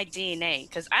change my DNA?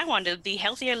 Because I want to be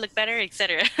healthier, look better,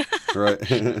 etc. Right.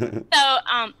 So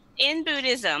in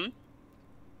Buddhism,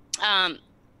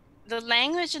 the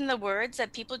language and the words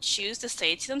that people choose to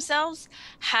say to themselves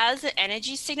has an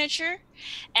energy signature,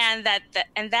 and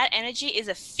that energy is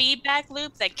a feedback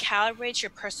loop that calibrates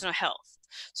your personal health.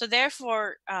 So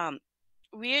therefore,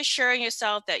 reassuring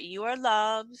yourself that you are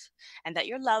loved and that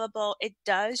you're lovable, it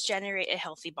does generate a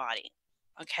healthy body.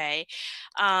 Okay.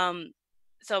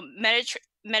 So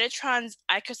Metatron's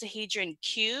icosahedron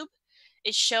cube,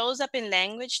 it shows up in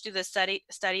language through the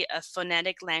study of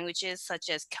phonetic languages such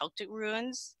as Celtic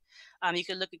runes. You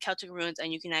can look at Celtic runes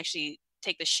and you can actually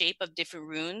take the shape of different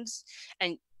runes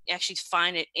and actually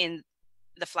find it in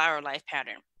the Flower of Life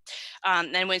pattern.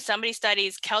 And when somebody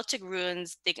studies Celtic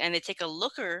runes and they take a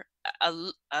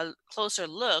closer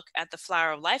look at the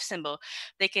Flower of Life symbol,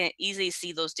 they can easily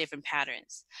see those different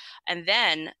patterns. And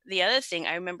then the other thing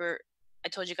I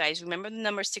told you guys, remember the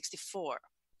number 64.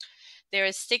 There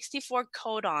is 64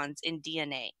 codons in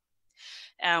DNA,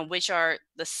 which are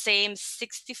the same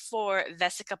 64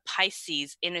 Vesica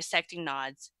Pisces intersecting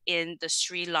nodes in the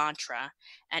Sri Lanka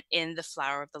and in the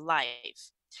Flower of the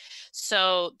Life.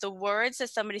 So the words that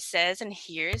somebody says and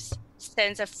hears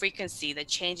sends a frequency that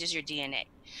changes your DNA.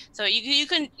 So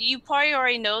you probably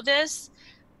already know this,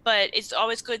 but it's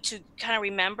always good to kind of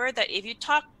remember that if you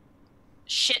talk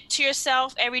shit to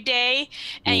yourself every day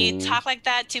and you talk like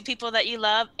that to people that you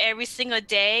love every single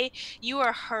day, you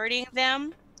are hurting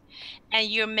them and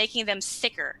you're making them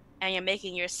sicker and you're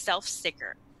making yourself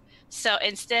sicker. So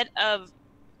instead of,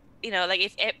 like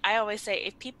if I always say,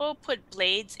 if people put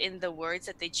blades in the words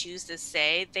that they choose to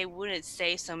say, they wouldn't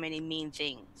say so many mean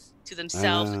things to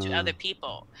themselves or to other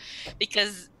people,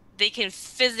 because they can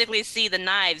physically see the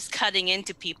knives cutting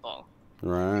into people,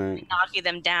 Right. knocking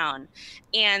them down.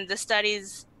 And the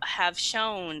studies have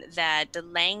shown that the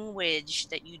language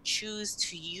that you choose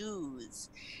to use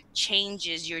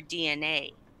changes your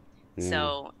DNA. Yeah.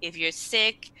 So if you're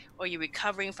sick or you're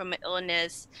recovering from an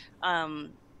illness,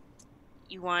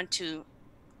 you want to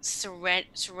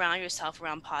surround yourself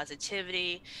around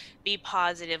positivity, be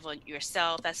positive on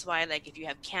yourself. That's why, like, if you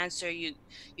have cancer, you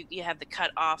have to cut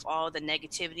off all the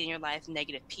negativity in your life,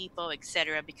 negative people,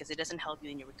 etc., because it doesn't help you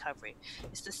in your recovery.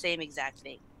 It's the same exact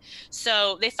thing.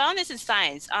 So they found this in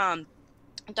science.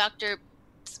 Dr.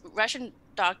 Russian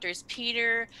doctors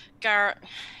Peter Gar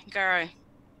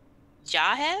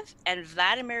Garjahev and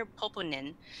Vladimir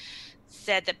Poponin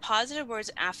said that positive words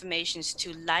and affirmations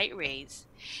to light rays,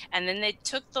 and then they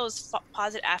took those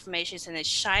positive affirmations and they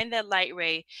shined that light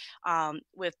ray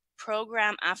with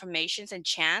program affirmations and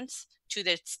chants to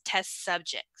the test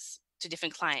subjects, to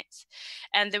different clients.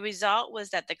 And the result was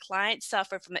that the client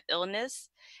suffered from an illness,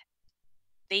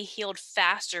 they healed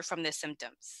faster from the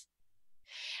symptoms.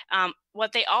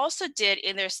 What they also did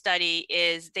in their study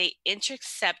is they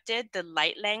intercepted the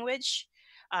light language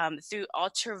through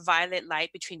ultraviolet light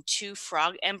between two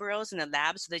frog embryos in the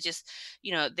lab. So they just,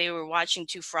 they were watching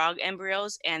two frog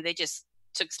embryos and they just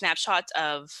took snapshots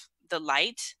of the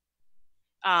light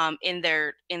in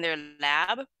their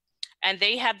lab, and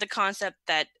they have the concept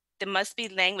that there must be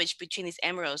language between these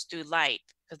embryos through light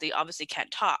because they obviously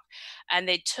can't talk. And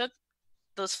they took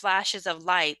those flashes of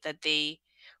light that they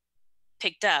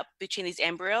picked up between these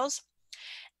embryos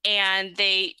and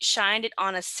they shined it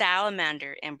on a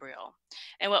salamander embryo.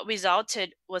 And what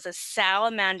resulted was a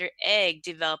salamander egg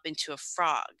develop into a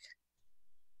frog.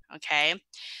 Okay.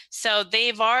 So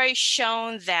they've already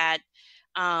shown that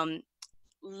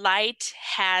light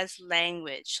has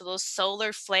language. So those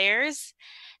solar flares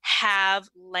have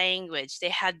language, they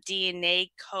have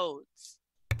DNA codes.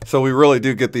 So we really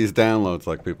do get these downloads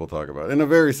like people talk about in a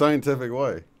very scientific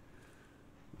way.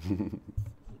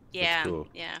 Yeah. Cool.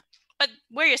 Yeah. But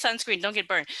wear your sunscreen, don't get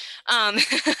burned.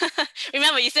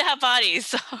 Remember, you still have bodies.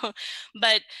 So,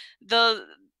 but those,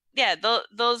 yeah,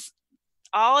 those,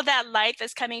 all of that light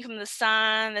that's coming from the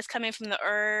sun, that's coming from the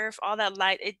earth, all that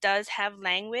light, it does have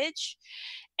language,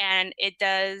 and it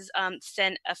does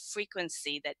send a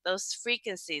frequency. That those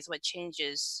frequencies what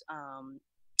changes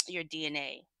your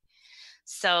DNA.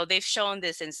 So they've shown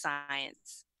this in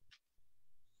science.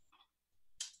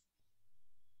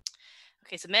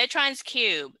 Okay, so Metatron's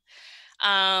cube.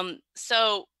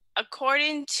 So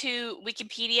according to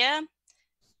Wikipedia,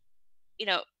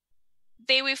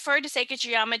 they refer to sacred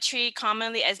geometry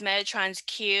commonly as Metatron's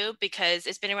cube because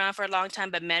it's been around for a long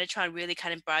time, but Metatron really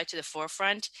kind of brought it to the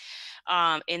forefront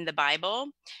in the Bible,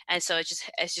 and so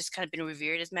it's just kind of been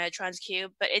revered as Metatron's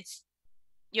cube. But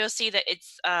you'll see that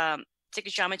it's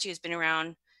sacred geometry has been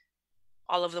around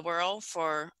all over the world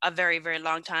for a very, very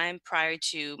long time prior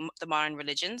to the modern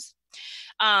religions.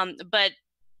 But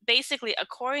basically,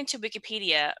 according to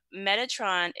Wikipedia,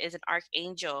 Metatron is an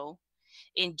archangel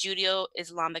in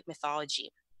Judeo-Islamic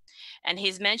mythology. And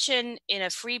he's mentioned in a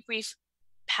few brief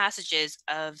passages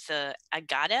of the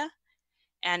Agada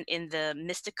and in the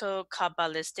mystical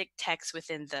Kabbalistic texts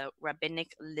within the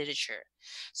rabbinic literature.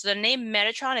 So the name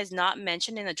Metatron is not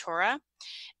mentioned in the Torah,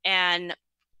 and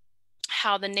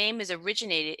how the name is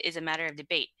originated is a matter of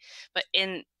debate. But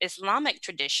in Islamic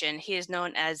tradition, he is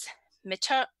known as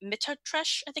Metatron,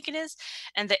 I think it is,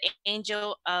 and the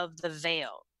angel of the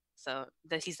veil. So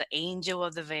that he's the angel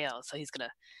of the veil. So he's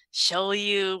gonna show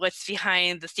you what's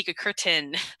behind the secret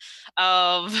curtain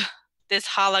of this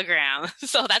hologram.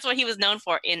 So that's what he was known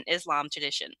for in Islam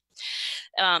tradition.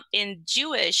 In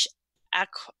Jewish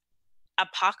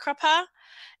Apocrypha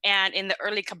and in the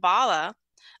early Kabbalah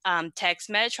text,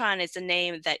 Metatron is the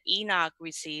name that Enoch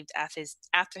received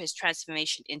after his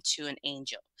transformation into an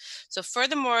angel. So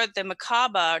furthermore, the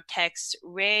Merkaba text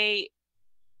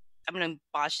I'm going to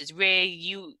botch this,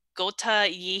 Gota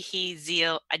Yehi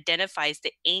Zil identifies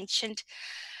the ancient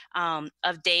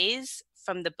of days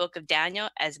from the book of Daniel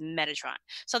as Metatron.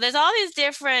 So there's all these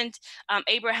different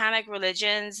Abrahamic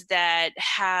religions that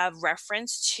have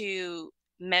reference to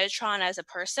Metatron as a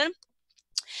person.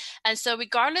 And so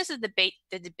regardless of the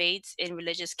debates in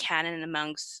religious canon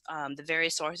amongst the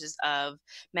various sources of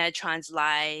Metatron's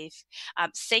life,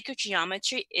 sacred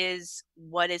geometry is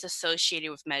what is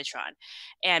associated with Metatron.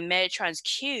 And Metatron's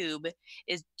cube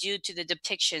is due to the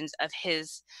depictions of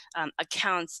his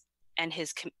accounts and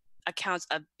his accounts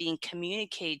of being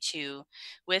communicated to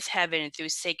with heaven through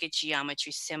sacred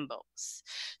geometry symbols.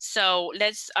 So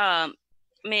let's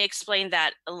may explain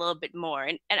that a little bit more.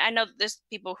 And I know there's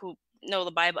people who know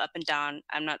the Bible up and down.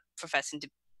 I'm not professing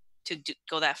to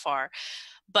go that far,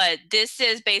 but this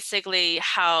is basically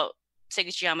how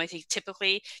sacred geometry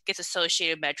typically gets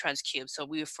associated with Metatron's cube. So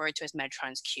we refer to it as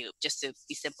Metatron's cube, just to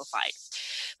be simplified.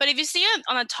 But if you see it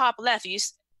on the top left,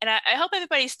 and I hope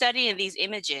everybody's studying these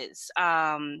images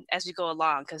as we go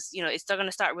along, because it's still going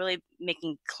to start really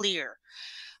making clear.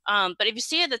 But if you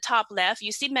see at the top left,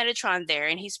 you see Metatron there,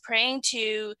 and he's praying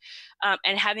to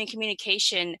and having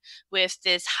communication with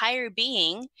this higher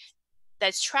being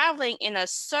that's traveling in a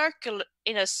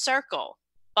circle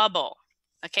bubble.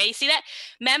 Okay, you see that?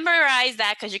 Memorize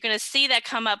that, because you're going to see that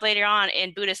come up later on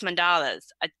in Buddhist Mandalas.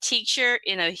 A teacher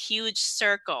in a huge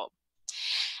circle.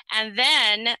 And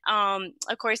then,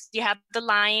 of course, you have the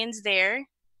lions there,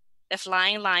 the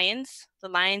flying lions, the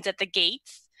lions at the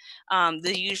gates.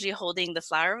 They're usually holding the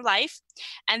flower of life.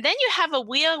 And then you have a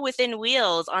wheel within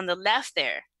wheels on the left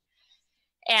there.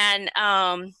 And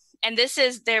this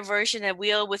is their version of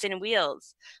wheel within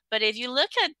wheels. But if you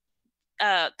look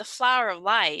at the flower of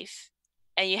life,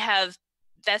 and you have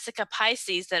Vesica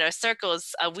Pisces that are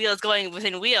circles of wheels going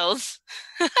within wheels,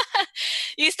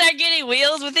 you start getting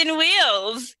wheels within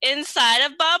wheels inside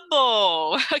a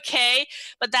bubble, okay?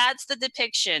 But that's the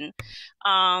depiction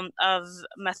of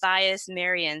Matthias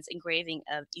Marian's engraving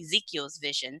of Ezekiel's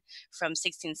vision from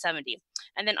 1670.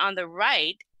 And then on the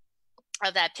right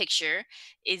of that picture,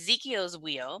 Ezekiel's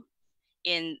wheel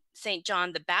in St.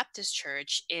 John the Baptist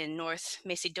Church in North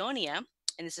Macedonia,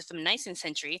 and this is from the 19th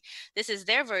century. This is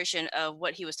their version of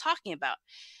what he was talking about.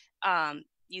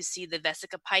 You see the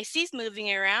Vesica Pisces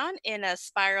moving around in a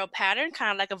spiral pattern,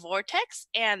 kind of like a vortex,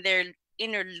 and they're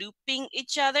interlooping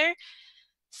each other.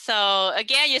 So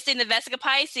again, you're seeing the Vesica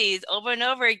Pisces over and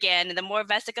over again. And the more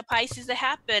Vesica Pisces that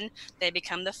happen, they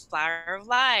become the flower of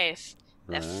life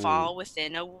that fall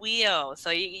within a wheel. So,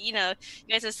 you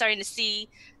guys are starting to see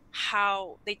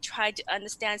how they tried to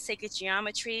understand sacred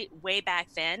geometry way back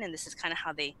then, and this is kind of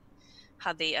how they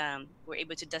were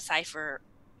able to decipher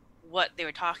what they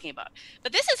were talking about.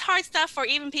 But this is hard stuff for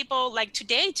even people like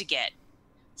today to get.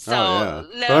 So,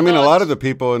 but I mean, a lot of the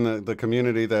people in the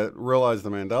community that realized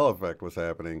the Mandela effect was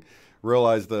happening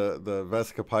realized the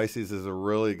Vesica Pisces is a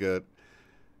really good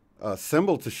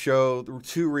symbol to show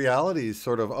two realities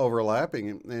sort of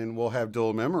overlapping, and we'll have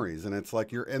dual memories. And it's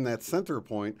like you're in that center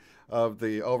point of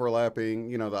the overlapping,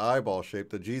 the eyeball shape,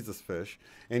 the Jesus fish,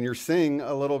 and you're seeing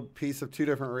a little piece of two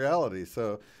different realities.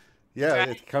 So, yeah, right.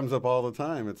 It comes up all the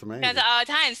time. It's amazing. It comes up all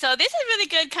the time. So this is really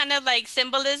good kind of like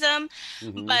symbolism,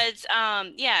 but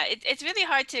it's really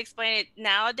hard to explain it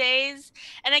nowadays.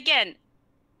 And again,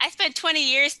 I spent 20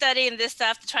 years studying this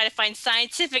stuff to try to find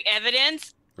scientific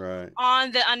evidence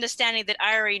on the understanding that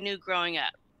I already knew growing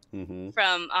up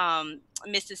from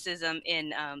mysticism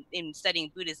in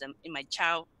studying Buddhism in my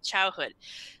childhood.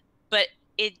 But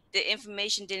the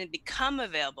information didn't become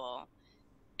available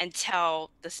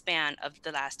until the span of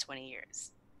the last 20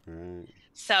 years.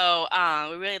 So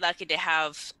we're really lucky to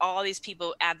have all these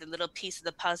people add the little piece of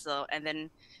the puzzle, and then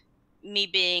me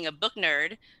being a book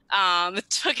nerd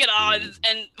took it all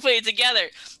and put it together.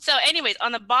 So anyways,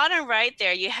 on the bottom right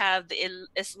there, you have the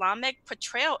Islamic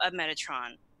portrayal of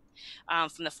Metatron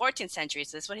from the 14th century.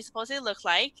 So this is what he supposedly looked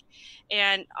like.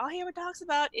 And all he ever talks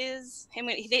about is him.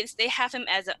 They have him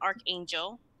as an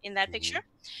archangel in that picture.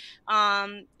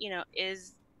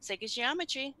 Is sacred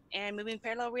geometry and moving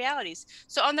parallel realities.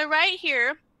 So on the right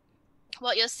here,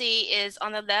 what you'll see is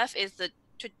on the left is the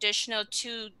traditional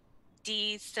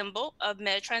 2D symbol of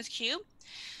Metatron's cube,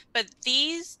 but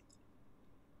these,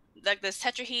 like the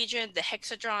tetrahedron, the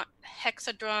hexadron,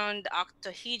 the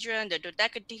octahedron, the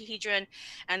dodecahedron,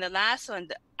 and the last one,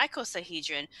 the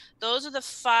icosahedron, those are the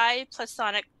 5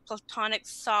 platonic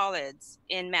solids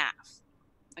in math.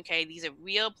 Okay, these are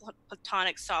real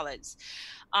platonic solids.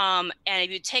 And if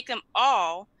you take them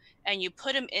all and you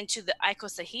put them into the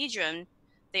icosahedron,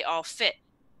 they all fit.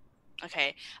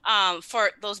 Okay, for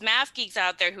those math geeks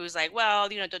out there who's like, well,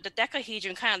 the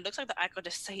dodecahedron kind of looks like the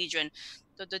icosahedron.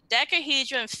 The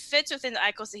dodecahedron fits within the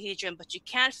icosahedron, but you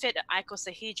can't fit the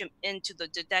icosahedron into the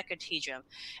dodecahedron,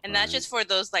 and that's just for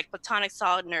those like platonic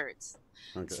solid nerds.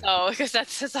 Okay. So because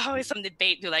that's always some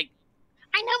debate. You're like,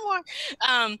 I know more.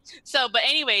 But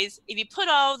anyways, if you put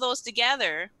all those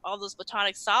together, all those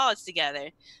platonic solids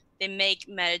together, they make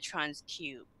Metatron's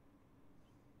cube.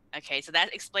 Okay, so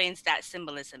that explains that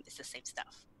symbolism. It's the same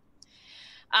stuff.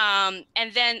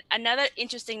 And then another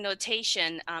interesting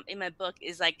notation in my book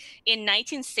is like in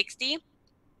 1960,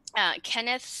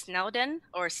 Kenneth Snelson,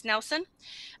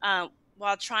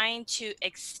 while trying to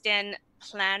extend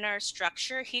planar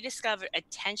structure, he discovered a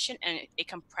tension and a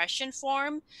compression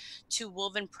form to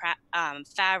woven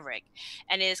fabric,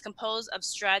 and it is composed of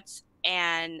struts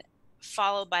and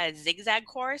followed by a zigzag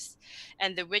course,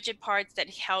 and the rigid parts that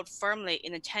held firmly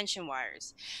in the tension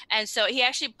wires. And so he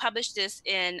actually published this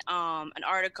in an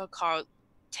article called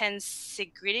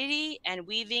Tensegrity and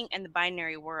Weaving and the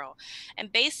Binary World.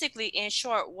 And basically, in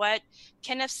short, what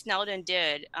Kenneth Snelden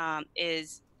did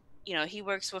is, you know, he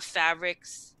works with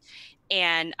fabrics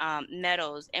and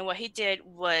metals. And what he did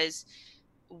was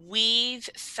weave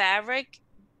fabric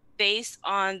based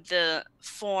on the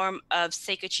form of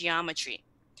sacred geometry.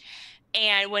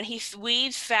 And when he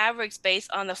weaved fabrics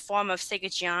based on the form of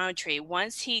sacred geometry,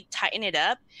 once he tightened it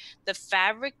up, the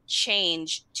fabric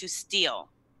changed to steel.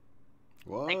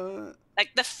 What?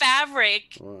 Like the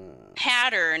fabric Wow.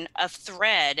 pattern of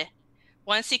thread,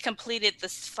 once he completed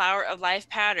this flower of life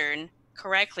pattern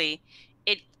correctly,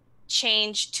 it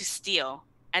changed to steel,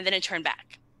 and then it turned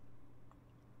back.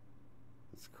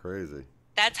 That's crazy.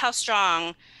 That's how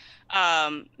strong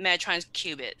Metatron's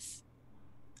cube is.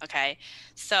 Okay,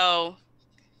 so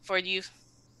for you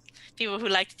people who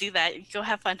like to do that, go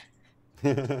have fun.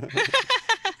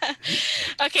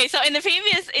 Okay, so in the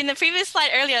previous slide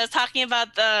earlier, I was talking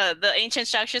about the ancient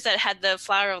structures that had the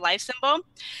flower of life symbol.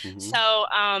 Mhm.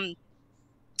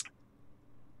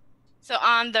 So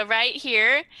on the right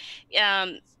here,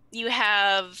 you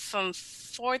have from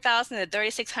 4,000 to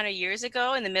 3,600 years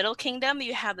ago in the Middle Kingdom,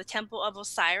 you have the Temple of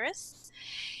Osiris,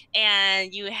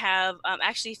 and you have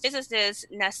actually physicist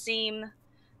Nassim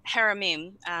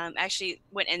Haramim actually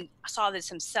went and saw this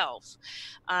himself,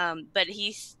 but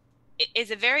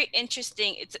it's a very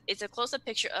interesting. It's a close-up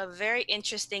picture of a very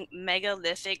interesting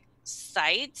megalithic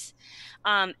site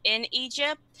in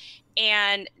Egypt,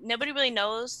 and nobody really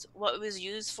knows what it was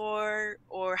used for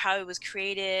or how it was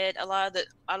created. A lot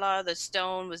of the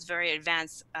stone was very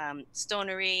advanced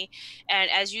stonery, and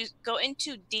as you go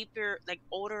into deeper, like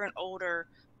older and older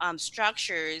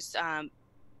structures,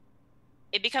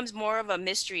 it becomes more of a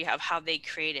mystery of how they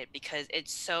create it, because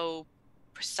it's so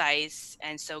precise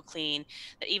and so clean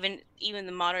that even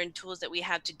the modern tools that we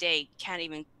have today can't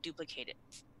even duplicate it.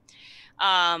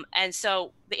 And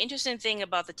so the interesting thing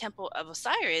about the Temple of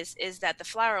Osiris is that the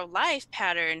flower of life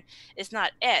pattern is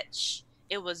not etched,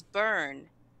 it was burned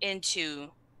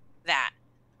into that,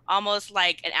 almost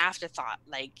like an afterthought,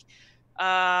 like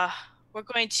we're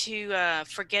going to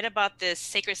forget about this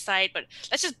sacred site, but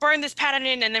let's just burn this pattern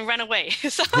in and then run away.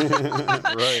 So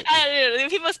Right.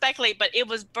 people speculate, but it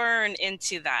was burned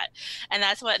into that. And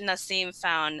that's what Nassim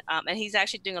found. And he's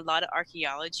actually doing a lot of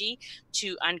archaeology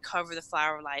to uncover the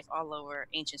flower of life all over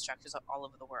ancient structures all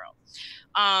over the world.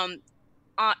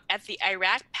 At the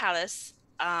Iraq Palace,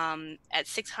 at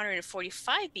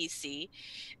 645 BC,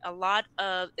 a lot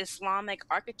of Islamic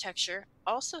architecture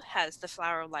also has the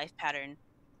flower of life pattern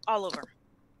all over.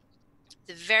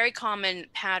 It's a very common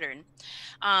pattern.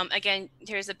 Again,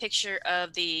 here's a picture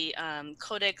of the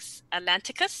Codex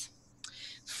Atlanticus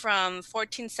from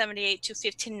 1478 to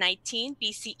 1519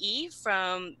 BCE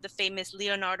from the famous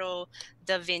Leonardo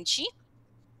da Vinci.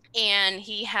 And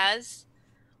he has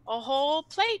a whole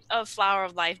plate of flower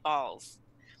of life balls.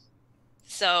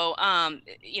 So,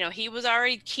 you know, he was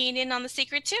already keen in on the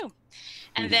secret too.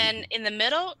 And then in the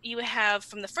middle, you have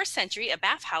from the 1st century, a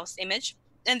bathhouse image.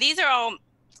 And these are all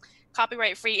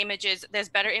copyright-free images. There's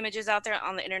better images out there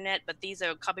on the internet, but these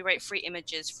are copyright-free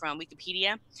images from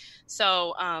Wikipedia.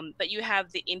 So, but you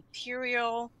have the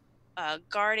imperial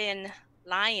garden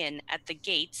lion at the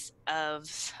gates of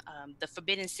the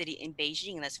Forbidden City in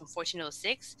Beijing, and that's from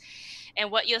 1406.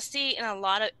 And what you'll see in a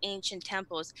lot of ancient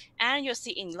temples, and you'll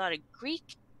see in a lot of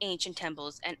Greek ancient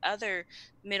temples and other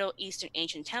Middle Eastern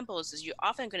ancient temples, is you're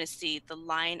often going to see the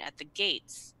lion at the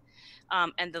gates.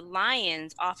 And the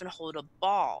lions often hold a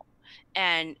ball,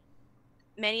 and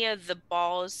many of the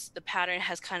balls, the pattern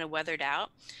has kind of weathered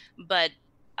out, but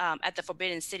at the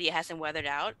Forbidden City, it hasn't weathered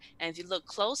out. And if you look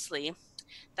closely,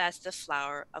 that's the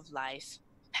flower of life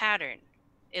pattern.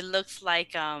 It looks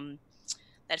like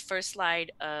that first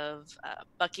slide of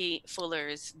Bucky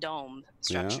Fuller's dome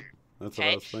structure. Yeah, that's what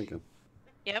I was thinking.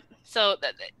 Yep. So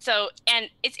and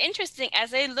it's interesting as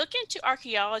they look into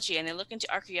archaeology, and they look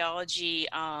into archaeology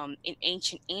in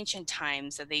ancient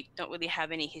times that they don't really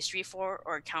have any history for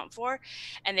or account for,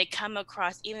 and they come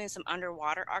across even some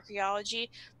underwater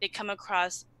archaeology. They come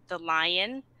across the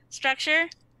lion structure.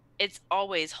 It's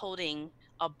always holding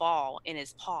a ball in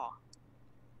his paw.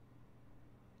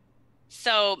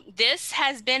 So this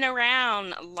has been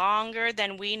around longer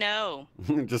than we know.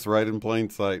 Just right in plain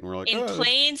sight, and we're like, in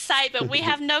plain sight, but we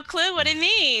have no clue what it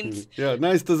means. Yeah,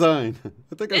 nice design.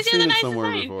 I think I've seen it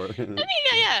somewhere before.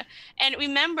 Yeah. And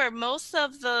remember, most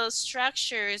of the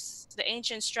structures, the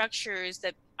ancient structures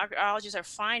that archaeologists are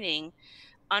finding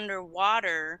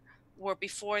underwater, were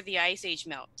before the Ice Age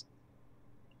melt.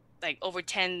 like over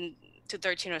 10 to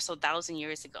 13 or so thousand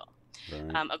years ago,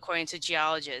 Right. according to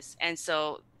geologists. And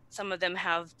so some of them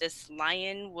have this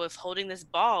lion with holding this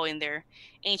ball in their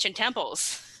ancient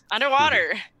temples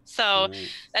underwater. So Right.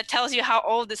 that tells you how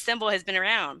old the symbol has been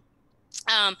around.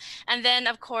 And then,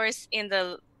 of course, in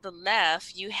the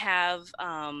left, you have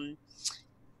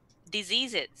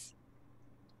diseases.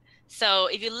 So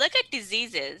if you look at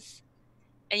diseases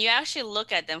and you actually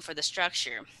look at them for the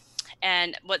structure,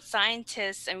 and what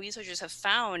scientists and researchers have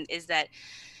found is that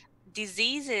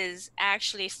diseases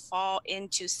actually fall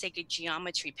into sacred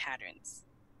geometry patterns.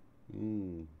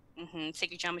 Mm.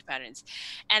 Sacred geometry patterns.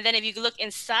 And then if you look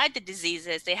inside the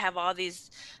diseases, they have all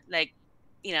these, like,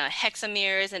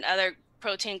 hexameres and other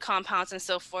protein compounds and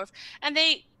so forth. And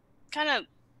they kind of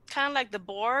like the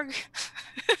Borg.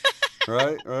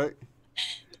 Right. Right.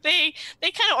 they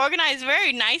kind of organize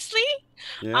very nicely.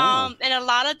 Yeah. And a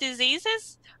lot of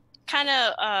diseases kind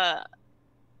of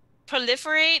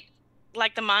proliferate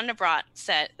like the Mandelbrot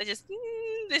set. They just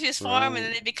form, and then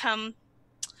Right. they become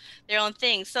their own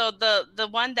thing. So the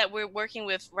one that we're working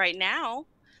with right now,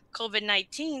 COVID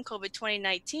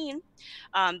 2019,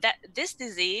 that this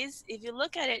disease, if you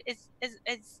look at it,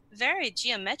 it's very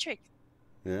geometric.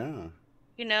 Yeah.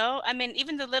 I mean,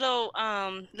 even the little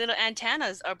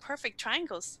antennas are perfect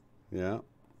triangles. Yeah.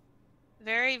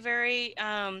 Very, very,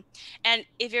 and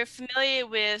if you're familiar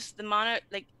with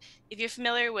if you're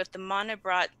familiar with the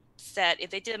Mandelbrot set, if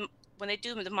they did when they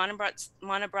do the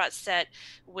Mandelbrot set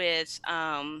with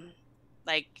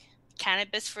like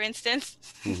cannabis, for instance,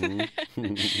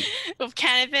 with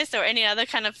cannabis or any other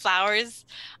kind of flowers,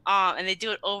 and they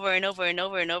do it over and over and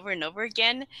over and over and over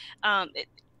again,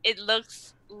 it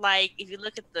looks like, if you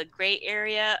look at the gray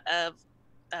area of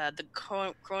the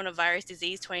coronavirus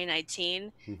disease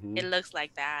 2019, it looks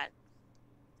like that.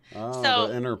 Oh, So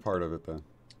the inner part of it then.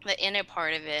 the inner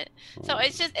part of it. So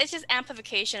it's just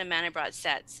amplification of Mandelbrot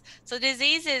sets. So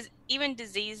even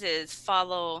diseases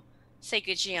follow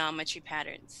sacred geometry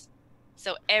patterns.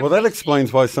 So Well, that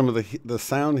explains why some of the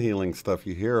sound healing stuff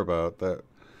you hear about that.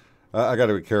 I got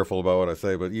to be careful about what I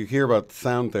say, but you hear about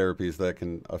sound therapies that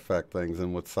can affect things,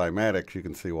 and with cymatics, you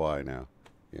can see why now.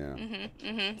 Yeah.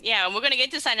 Yeah, we're gonna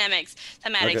get to cymatics.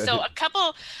 Okay. So a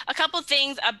couple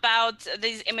things about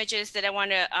these images that I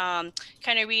want to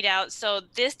kind of read out. So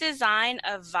this design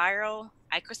of viral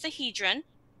icosahedron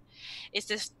is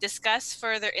discussed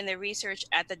further in the research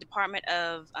at the Department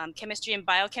of Chemistry and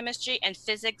Biochemistry and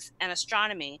Physics and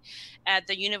Astronomy at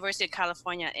the University of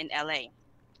California in LA.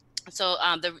 So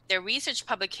their research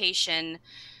publication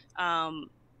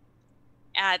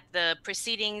at the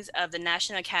Proceedings of the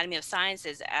National Academy of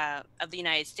Sciences of the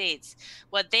United States,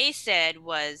 what they said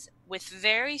was, with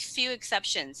very few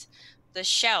exceptions, the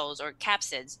shells or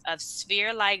capsids of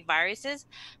sphere-like viruses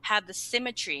have the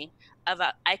symmetry of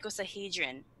an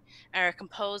icosahedron and are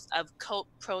composed of coat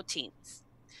proteins.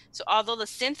 So although the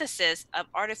synthesis of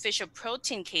artificial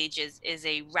protein cages is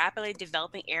a rapidly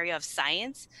developing area of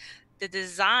science, the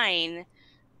design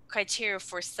criteria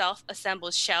for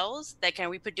self-assembled shells that can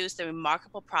reproduce the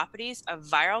remarkable properties of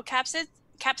viral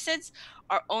capsids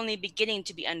are only beginning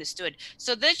to be understood.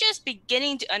 So they're just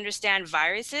beginning to understand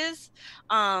viruses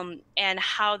and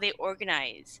how they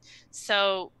organize.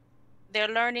 So they're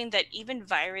learning that even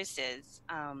viruses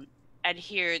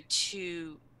adhere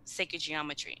to sacred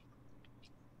geometry.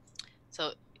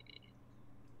 So,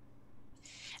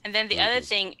 and then the other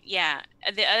thing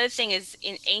is,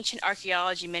 in ancient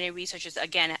archaeology, many researchers,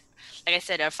 again, like I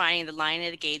said, are finding the lion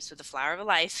of the gates with the flower of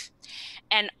life.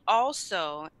 And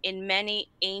also in many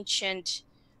ancient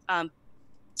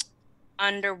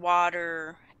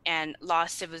underwater and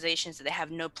lost civilizations that they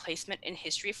have no placement in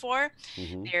history for,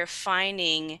 they're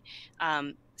finding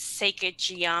sacred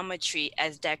geometry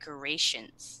as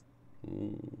decorations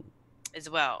as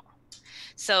well.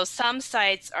 So some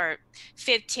sites are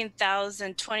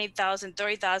 15,000, 20,000,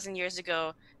 30,000 years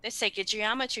ago. There's sacred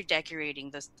geometry decorating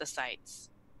the sites.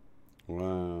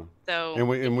 Wow. So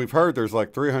and we've heard there's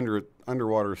like 300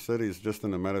 underwater cities just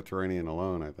in the Mediterranean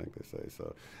alone, I think they say.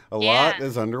 So a lot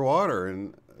is underwater,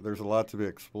 and there's a lot to be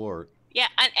explored. Yeah,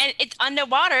 and it's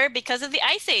underwater because of the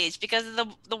ice age, because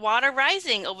of the water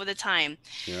rising over the time.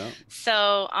 Yeah.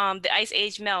 So the ice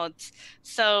age melts.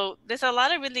 So there's a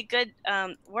lot of really good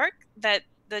work that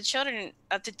the children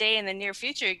of today and the near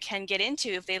future can get into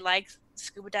if they like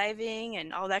scuba diving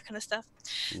and all that kind of stuff.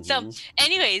 So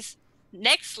anyways,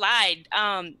 next slide.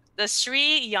 The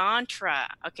Sri Yantra.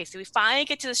 Okay, so we finally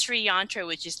get to the Sri Yantra,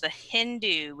 which is the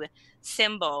Hindu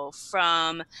symbol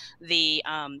from the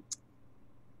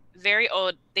very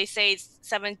old, they say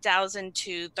 7,000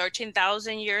 to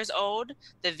 13,000 years old,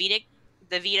 the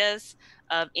Vedas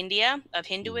of India, of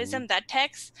Hinduism, that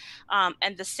text.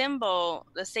 And the symbol,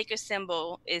 the sacred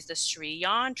symbol, is the Sri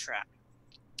Yantra.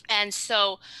 And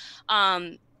so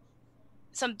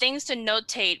some things to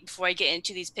notate before I get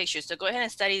into these pictures. So go ahead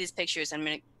and study these pictures. I'm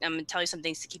gonna tell you some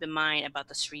things to keep in mind about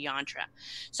the Sri Yantra.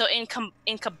 So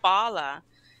in Kabbalah,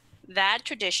 that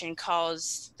tradition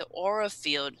calls the aura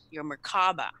field your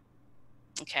Merkaba.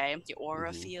 Okay, your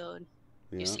aura field,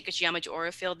 your secret geometry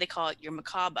aura field, they call it your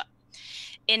Merkaba.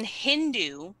 In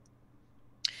Hindu,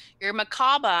 your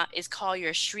Merkaba is called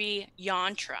your Sri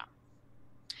Yantra,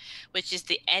 which is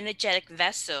the energetic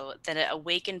vessel that an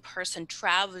awakened person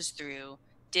travels through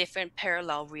different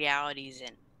parallel realities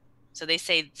in. So they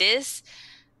say this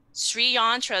Sri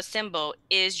Yantra symbol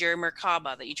is your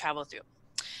Merkaba that you travel through.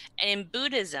 And in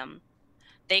Buddhism,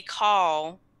 they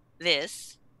call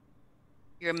this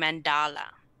your mandala.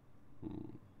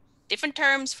 Different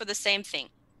terms for the same thing.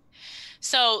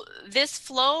 So this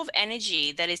flow of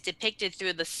energy that is depicted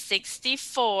through the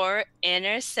 64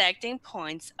 intersecting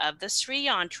points of the Sri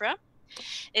Yantra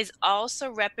is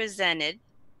also represented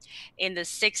in the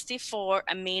 64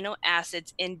 amino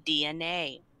acids in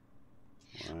DNA.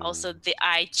 Wow. Also, the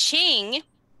I Ching,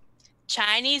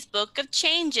 Chinese Book of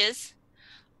Changes,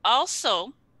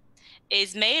 also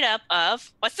is made up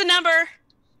of, what's the number?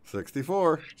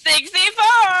 64.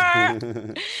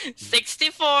 64!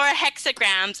 64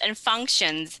 hexagrams and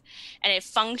functions, and it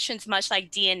functions much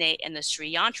like DNA in the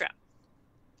Sri Yantra.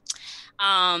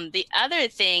 The other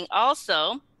thing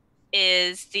also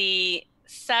is the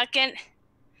second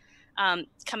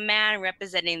command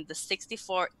representing the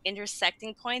 64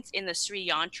 intersecting points in the Sri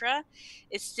Yantra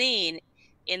is seen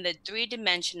in the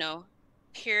three-dimensional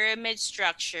pyramid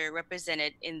structure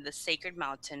represented in the sacred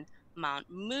mountain, Mount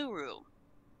Meru.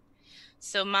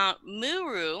 So Mount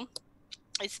Meru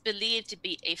is believed to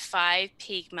be a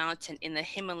 5-peak mountain in the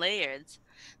Himalayas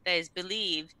that is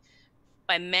believed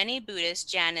by many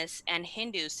Buddhists, Jainists, and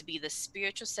Hindus to be the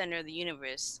spiritual center of the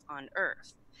universe on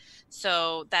Earth.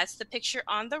 So that's the picture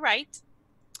on the right.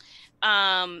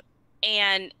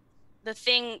 And the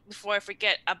thing, before I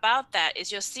forget about that,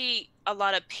 is you'll see a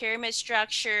lot of pyramid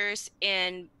structures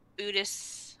in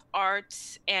Buddhist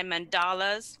arts and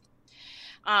mandalas,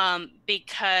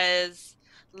 because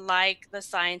like the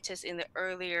scientist in the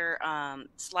earlier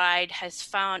slide has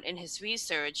found in his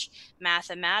research,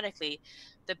 mathematically,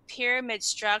 the pyramid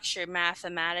structure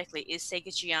mathematically is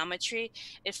sacred geometry.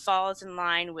 It falls in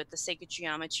line with the sacred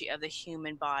geometry of the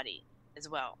human body as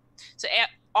well. So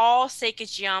all sacred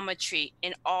geometry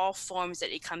in all forms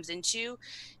that it comes into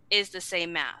is the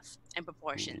same math and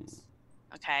proportions.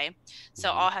 Okay, so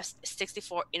all has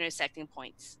 64 intersecting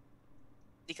points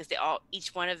because they all,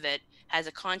 each one of it has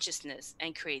a consciousness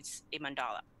and creates a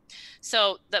mandala.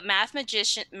 So the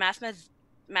mathematician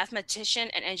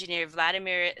and engineer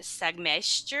Vladimir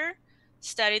Sagmeister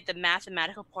studied the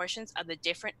mathematical portions of the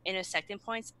different intersecting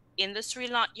points in the Sri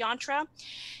Yantra,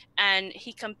 and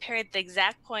he compared the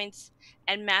exact points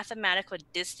and mathematical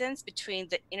distance between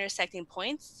the intersecting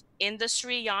points in the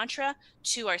Sri Yantra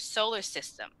to our solar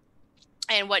system.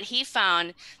 And what he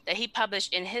found that he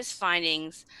published in his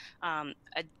findings,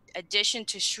 addition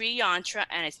to Sri Yantra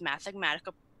and its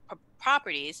mathematical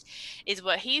properties, is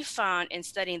what he found in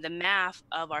studying the math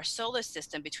of our solar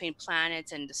system between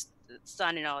planets and the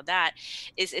sun and all that,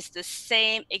 is it's the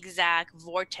same exact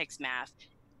vortex math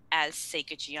as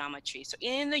sacred geometry. So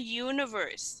in the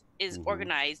universe is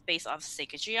organized based off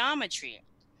sacred geometry.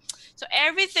 So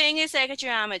everything is sacred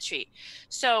geometry.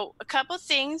 So a couple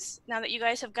things, now that you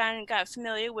guys have got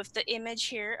familiar with the image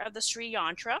here of the Sri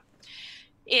Yantra,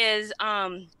 is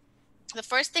the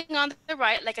first thing on the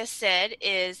right, like I said,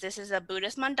 is this is a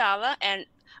Buddhist mandala. And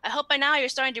I hope by now you're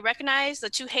starting to recognize the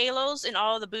two halos in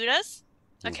all of the Buddhas.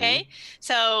 Okay,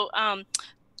 so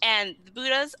and the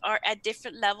Buddhas are at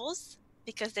different levels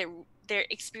because they're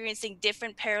experiencing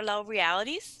different parallel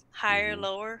realities, higher,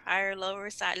 lower,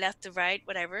 side, left to right,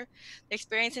 whatever. They're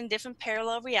experiencing different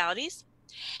parallel realities.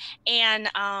 And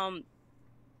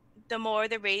the more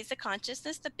they raise the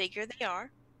consciousness, the bigger they are.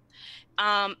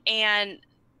 And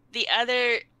the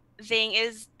other thing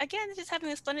is, again, just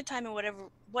having a splendid time in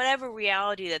whatever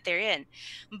reality that they're in.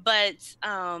 But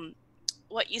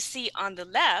what you see on the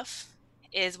left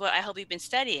is what I hope you've been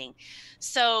studying.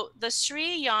 So the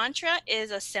Sri Yantra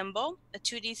is a symbol, a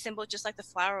 2D symbol, just like the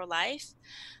flower of life.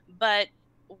 But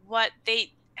what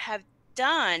they have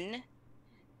done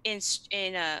in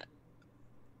a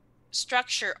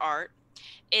structure art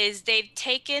is they've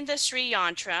taken the Sri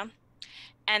Yantra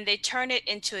and they turn it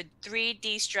into a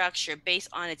 3D structure based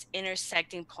on its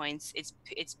intersecting points,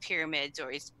 its pyramids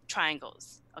or its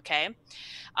triangles. Okay,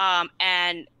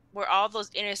 and where all those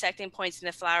intersecting points in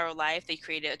the flower of life, they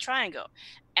created a triangle,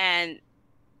 and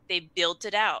they built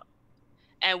it out.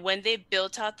 And when they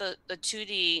built out the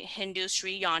 2D Hindu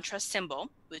Sri Yantra symbol,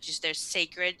 which is their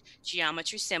sacred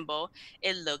geometry symbol,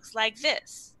 it looks like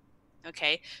this.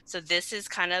 Okay, so this is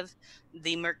kind of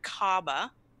the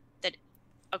Merkaba that,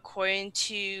 according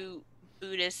to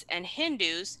Buddhists and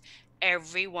Hindus,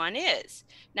 everyone is.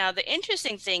 Now, the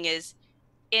interesting thing is,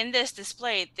 in this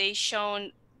display, they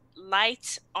shown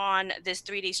light on this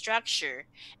 3D structure,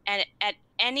 and at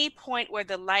any point where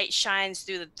the light shines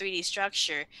through the 3D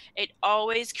structure, it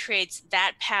always creates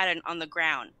that pattern on the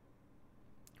ground.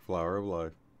 Flower of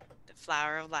life. The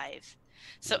flower of life.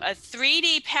 So a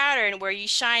 3D pattern where you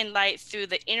shine light through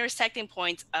the intersecting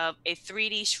points of a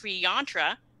 3D Sri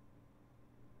Yantra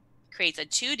creates a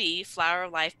 2D flower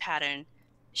of life pattern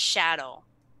shadow.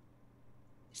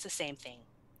 It's the same thing.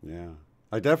 Yeah.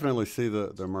 I definitely see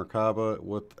the Merkaba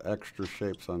with extra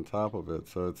shapes on top of it.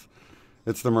 So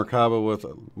it's the Merkaba with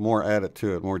more added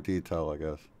to it, more detail, I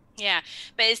guess. Yeah,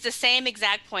 but it's the same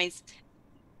exact points.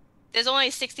 There's only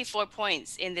 64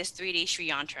 points in this 3D Sri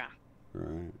Yantra.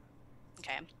 Right.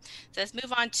 Okay, so let's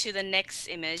move on to the next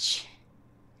image.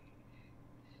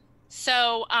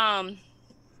 So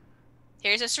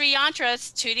here's a Sri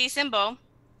Yantra's 2D symbol.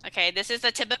 Okay, this is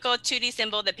the typical 2D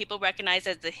symbol that people recognize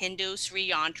as the Hindu Sri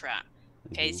Yantra.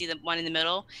 Okay, you see the one in the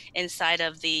middle inside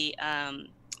of the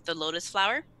lotus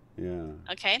flower? Yeah.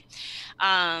 Okay,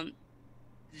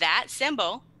 that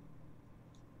symbol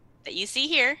that you see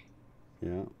here,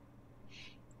 yeah,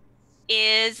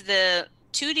 is the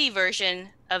 2D version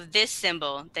of this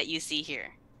symbol that you see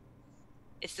here.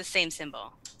 It's the same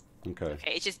symbol. Okay.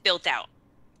 Okay, it's just built out.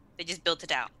 They just built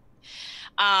it out.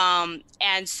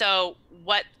 And so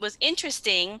what was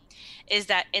interesting is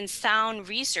that in sound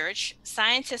research,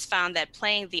 scientists found that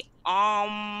playing the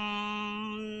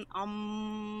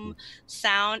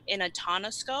sound in a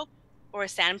tonoscope or a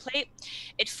sand plate,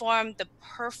 it formed the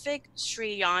perfect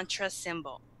Sri Yantra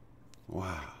symbol.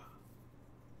 Wow.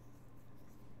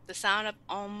 The sound of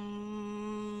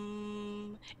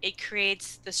it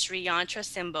creates the Sri Yantra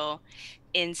symbol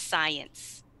in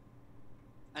science.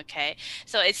 Okay,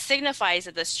 so it signifies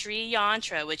that the Sri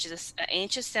Yantra, which is an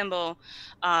ancient symbol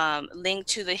linked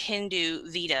to the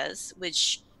Hindu Vedas,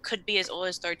 which could be as old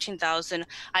as 13,000.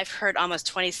 I've heard almost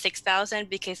 26,000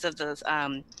 because of the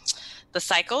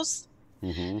cycles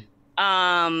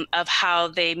of how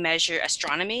they measure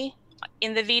astronomy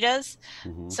in the Vedas.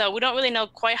 So we don't really know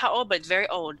quite how old, but it's very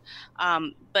old.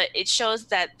 But it shows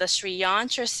that the Sri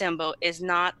Yantra symbol is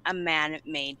not a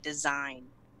man-made design.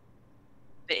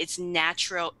 It's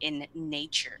natural in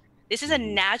nature. This is a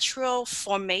natural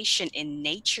formation in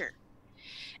nature.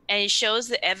 And it shows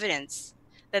the evidence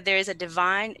that there is a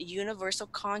divine universal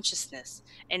consciousness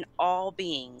in all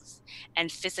beings, and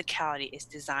physicality is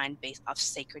designed based off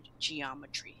sacred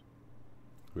geometry.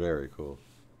 Very cool.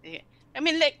 Yeah. I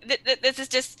mean, this is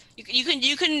just, you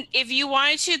can, if you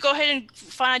wanted to, go ahead and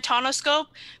find a tonoscope,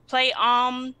 play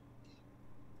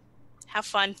have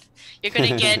fun. You're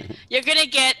gonna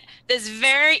get this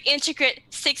very intricate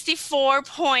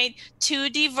 64-point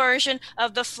 2D version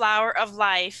of the flower of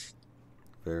life.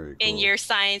 Very cool. In your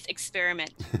science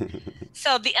experiment.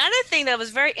 So the other thing that was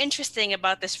very interesting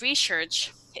about this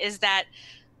research is that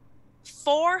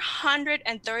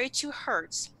 432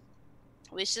 hertz,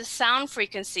 which is the sound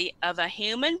frequency of a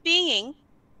human being.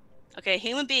 Okay,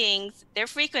 human beings, their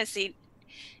frequency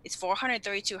is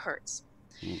 432 hertz.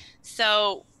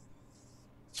 So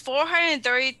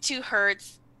 432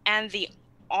 hertz and the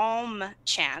Om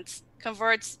chants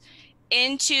converts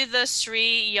into the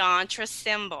Sri Yantra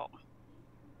symbol.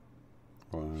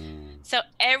 Wow. So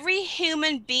every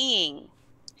human being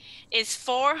is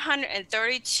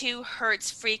 432 hertz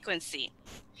frequency.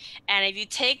 And if you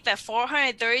take the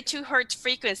 432 hertz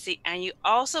frequency and you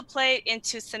also play it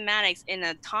into semantics in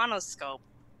a tonoscope,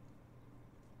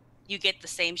 you get the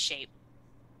same shape.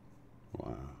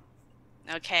 Wow.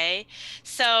 Okay,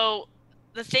 so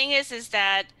the thing is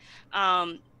that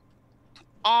Om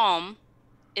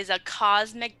is a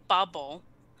cosmic bubble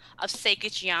of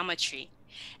sacred geometry,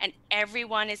 and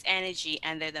everyone is energy,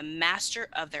 and they're the master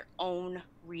of their own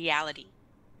reality.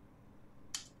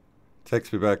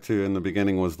 Takes me back to, in the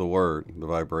beginning was the word, the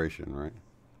vibration, right?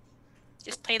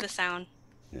 Just play the sound.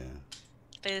 Yeah.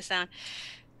 Play the sound.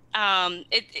 I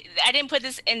didn't put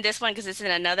this in this one because it's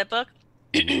in another book.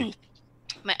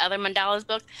 My other mandalas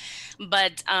book,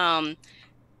 but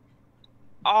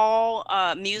all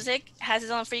music has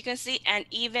its own frequency, and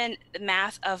even the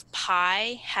math of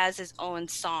pi has its own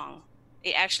song.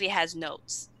 It actually has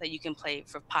notes that you can play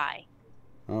for pi.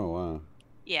 Oh, wow.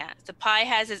 Yeah, so pi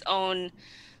has its own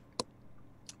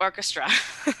orchestra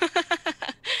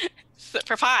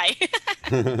for pi.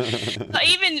 So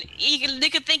even you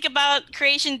could think about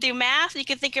creation through math, you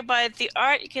can think about it through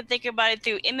art, you can think about it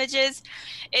through images.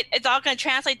 It's all going to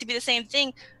translate to be the same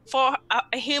thing. For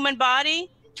a human body,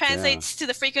 translates to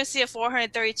the frequency of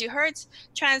 432 hertz,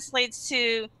 translates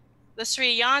to the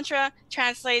Sri Yantra,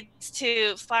 translates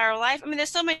to Flower of Life. I mean, there's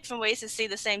so many different ways to see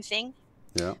the same thing.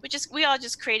 Yeah. We all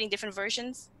just creating different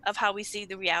versions of how we see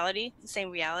the reality, the same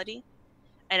reality,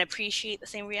 and appreciate the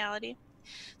same reality.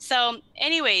 So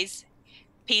anyways,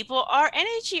 people are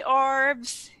energy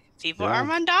orbs. People are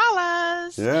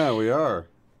mandalas. Yeah, we are.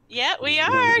 Yeah, we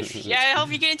are. Yeah, I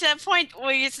hope you get into that point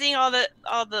where you're seeing all the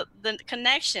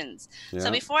connections. Yeah.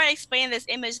 So before I explain this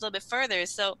image a little bit further,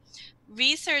 so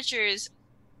researchers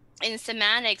in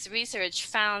semantics research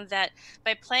found that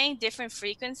by playing different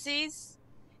frequencies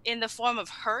in the form of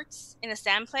hertz in a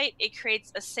sand plate, it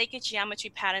creates a sacred geometry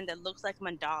pattern that looks like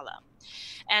mandala.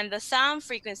 And the sound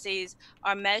frequencies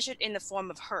are measured in the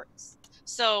form of hertz.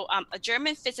 So a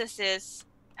German physicist,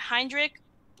 Heinrich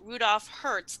Rudolf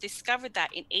Hertz, discovered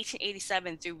that in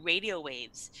 1887 through radio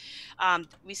waves,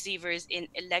 receivers in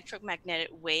electromagnetic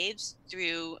waves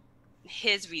through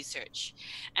his research.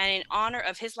 And in honor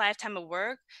of his lifetime of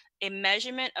work, a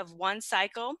measurement of 1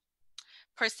 cycle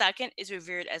per second is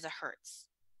revered as a hertz.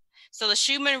 So the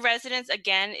Schumann resonance,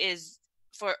 again, is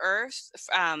for Earth,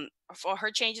 for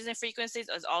her changes in frequencies,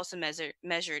 is also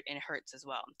measured in hertz as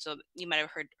well. So you might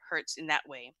have heard hertz in that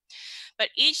way. But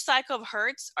each cycle of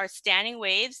hertz are standing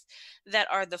waves that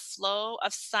are the flow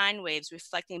of sine waves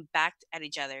reflecting back at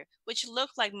each other, which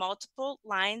look like multiple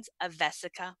lines of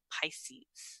Vesica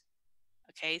Pisces.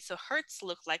 Okay, so hertz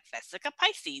look like Vesica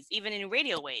Pisces, even in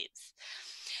radio waves.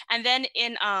 And then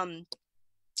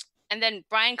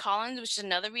Brian Collins, which is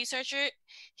another researcher,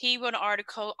 he wrote an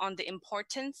article on the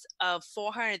importance of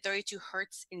 432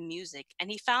 hertz in music.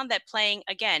 And he found that playing,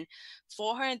 again,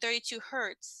 432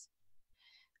 hertz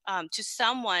to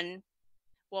someone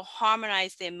will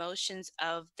harmonize the emotions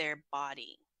of their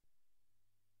body.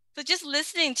 So just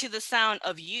listening to the sound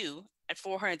of you at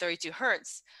 432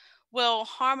 hertz will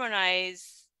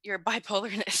harmonize your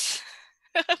bipolarness,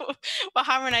 will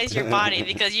harmonize your body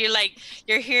because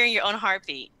you're hearing your own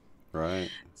heartbeat. Right.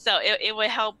 So it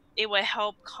would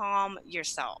help calm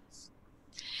yourself.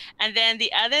 And then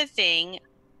the other thing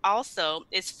also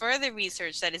is further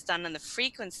research that is done on the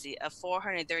frequency of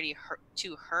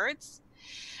 432 hertz,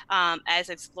 as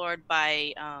explored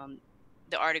by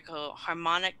the article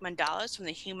Harmonic Mandalas from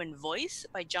the Human Voice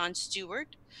by John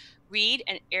Stewart Reed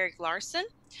and Eric Larson.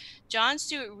 John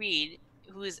Stewart Reed,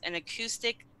 who is an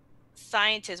acoustic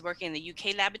scientist working in the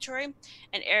UK laboratory,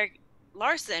 and Eric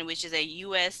Larson, which is a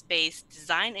US-based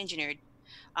design engineer,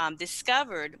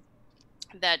 discovered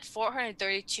that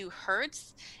 432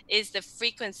 hertz is the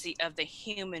frequency of the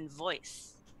human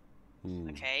voice.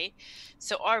 Okay,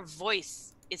 so our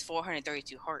voice is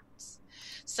 432 hertz.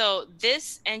 So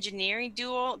this engineering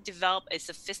duo developed a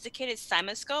sophisticated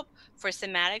simoscope for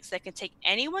semantics that can take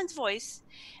anyone's voice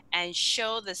and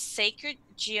show the sacred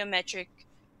geometric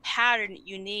pattern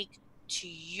unique to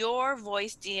your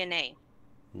voice DNA.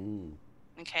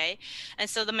 Okay, and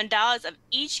so the mandalas of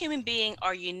each human being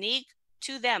are unique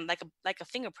to them, like a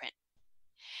fingerprint,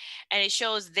 and it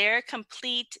shows their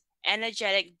complete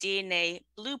energetic DNA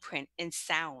blueprint in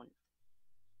sound.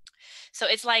 So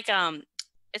it's like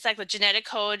the genetic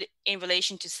code in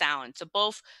relation to sound. So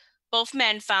both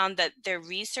men found that their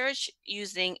research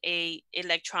using a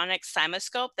electronic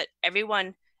simoscope that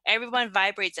everyone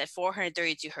vibrates at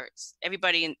 432 hertz.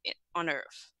 Everybody on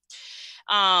Earth.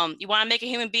 You want to make a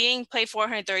human being, play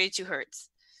 432 hertz.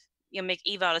 You'll make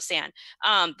Eva out of sand.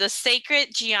 The sacred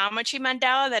geometry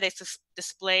mandala that is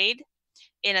displayed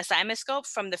in a simoscope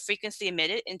from the frequency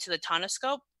emitted into the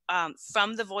tonoscope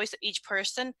from the voice of each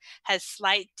person has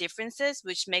slight differences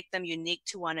which make them unique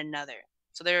to one another.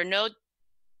 So there are no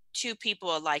two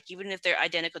people alike, even if they're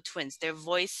identical twins. Their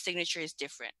voice signature is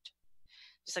different,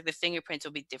 just like the fingerprints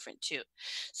will be different too.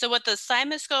 So what the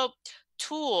simoscope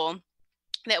tool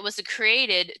that was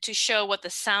created to show what the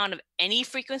sound of any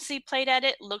frequency played at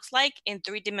it looks like in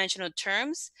three-dimensional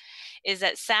terms is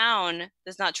that sound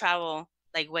does not travel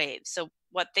like waves. So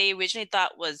what they originally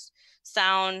thought was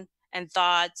sound and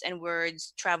thoughts and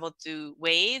words travel through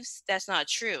waves, that's not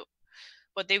true.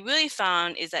 What they really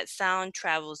found is that sound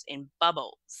travels in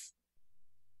bubbles,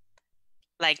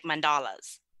 like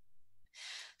mandalas.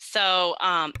 So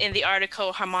in the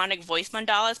article Harmonic Voice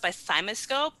Mandalas by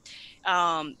Simoscope,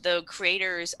 the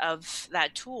creators of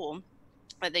that tool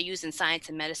that they use in science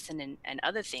and medicine and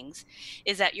other things,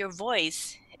 is that your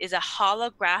voice is a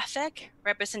holographic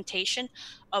representation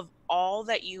of all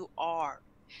that you are.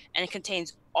 and it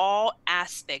contains all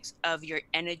aspects of your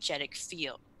energetic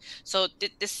field. So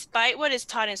despite what is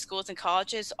taught in schools and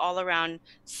colleges all around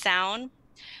sound,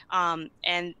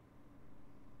 and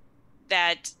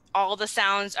that all the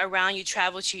sounds around you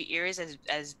travel to your ears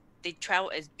as they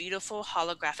travel as beautiful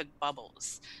holographic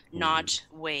bubbles, not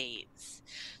waves.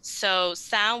 So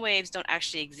sound waves don't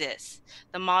actually exist.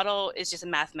 The model is just a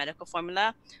mathematical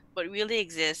formula. What really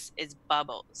exists is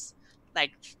bubbles,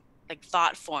 like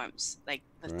thought forms. Like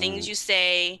the things you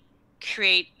say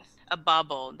create a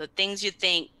bubble. The things you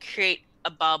think create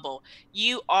a bubble.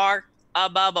 You are a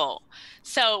bubble.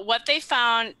 So what they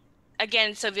found,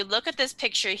 again, so if you look at this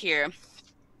picture here,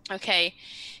 okay,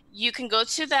 you can go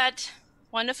to that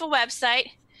wonderful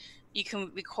website. You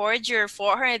can record your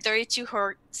 432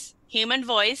 hertz human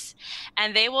voice,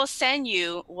 and they will send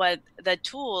you what the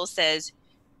tool says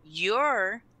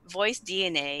your voice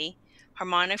DNA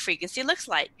harmonic frequency looks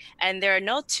like. And there are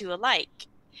no two alike.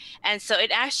 And so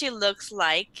it actually looks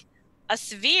like a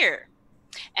sphere.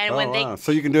 And when wow.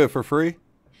 So you can do it for free?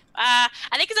 I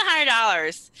think it's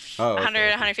 $100, Oh,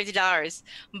 okay. $150.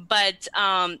 But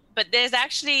there's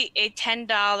actually a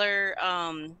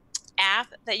 $10 app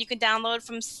that you can download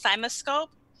from CymaScope,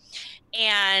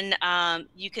 and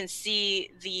you can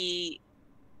see the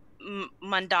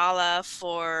mandala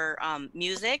for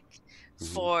music.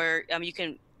 For you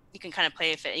can kind of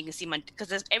play with it. You can see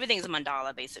because everything's a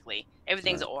mandala basically.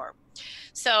 Everything's an orb.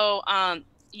 So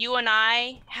you and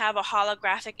I have a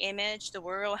holographic image. The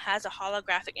world has a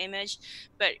holographic image,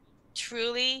 but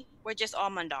truly, we're just all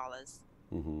mandalas.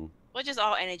 We're just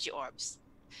all energy orbs.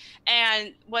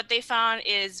 And what they found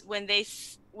is when they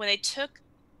took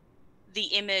the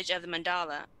image of the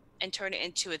mandala and turned it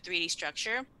into a 3D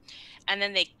structure, and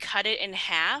then they cut it in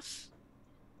half,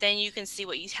 then you can see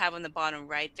what you have on the bottom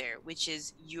right there, which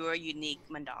is your unique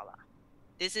mandala.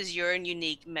 This is your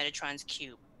unique Metatron's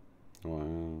cube. Wow.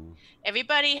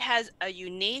 Everybody has a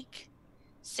unique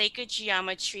sacred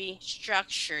geometry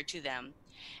structure to them.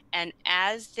 And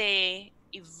as they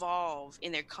evolve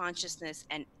in their consciousness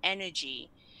and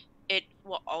energy, it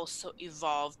will also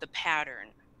evolve the pattern.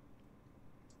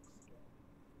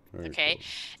 Very cool.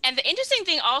 And the interesting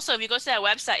thing also, if you go to that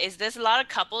website, is there's a lot of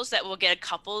couples that will get a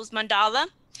couples mandala.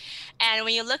 And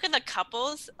when you look at the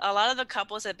couples, a lot of the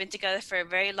couples have been together for a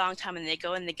very long time, and they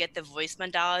go and they get the voice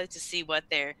mandala to see what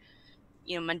their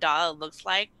mandala looks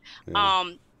like.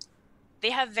 They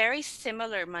have very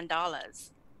similar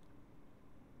mandalas.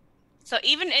 So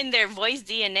even in their voice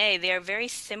DNA, they are very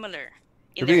similar.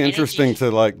 It'd be interesting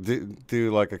to like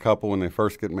do like a couple when they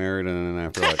first get married, and then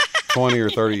after like 20 or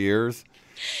 30 years,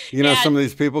 some of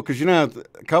these people, because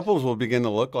couples will begin to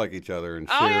look like each other and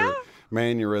share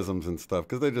mannerisms and stuff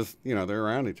because they just they're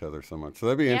around each other so much. So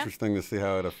that'd be interesting to see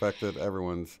how it affected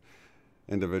everyone's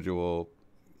individual,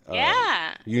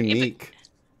 unique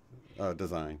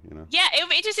design. Yeah, it would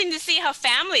be interesting to see how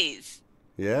families.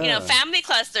 Family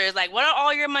clusters, like what are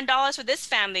all your mandalas for this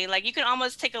family? Like you can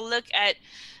almost take a look at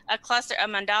a cluster of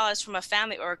mandalas from a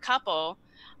family or a couple,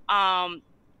 and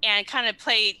kind of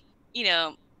play,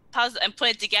 puzzle and put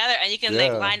it together, and you can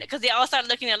like line it, because they all start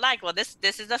looking alike. Well, this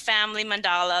is a family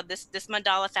mandala. This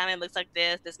mandala family looks like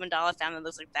this. This mandala family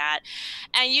looks like that,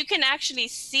 and you can actually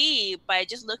see by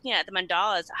just looking at the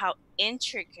mandalas how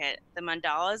intricate the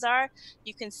mandalas are.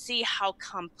 You can see how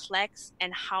complex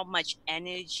and how much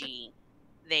energy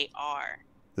they are.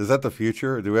 Is that the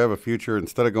future? Or do we have a future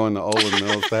instead of going to Olin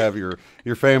Mills to have your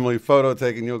family photo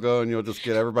taken? You'll go and you'll just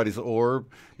get everybody's orb.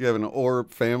 You have an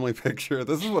orb family picture.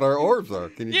 This is what our orbs are.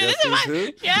 Can you guess these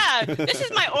too? Yeah, this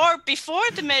is my orb before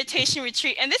the meditation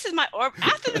retreat, and this is my orb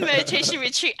after the meditation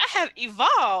retreat. I have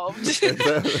evolved.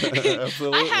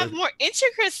 Absolutely. I have more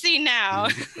intricacy now.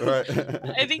 Right.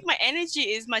 I think my energy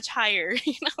is much higher.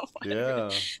 Yeah.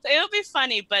 So it'll be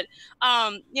funny, but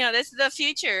this is the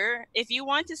future. If you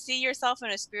want to see yourself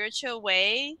in a spiritual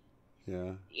way,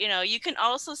 you can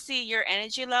also see your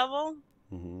energy level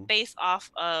based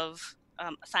off of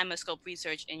CymaScope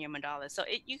research in your mandala. So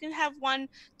you can have one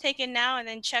taken now and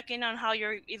then check in on how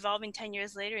you're evolving 10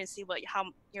 years later and see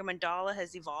how your mandala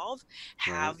has evolved.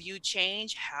 Have you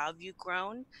changed? Have you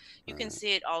grown? You can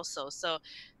see it also. So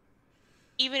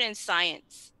even in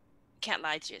science, you can't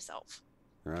lie to yourself.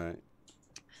 Right.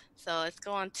 So let's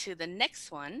go on to the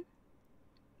next one.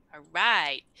 All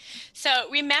right. So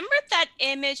remember that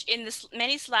image in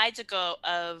many slides ago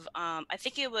of, I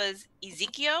think it was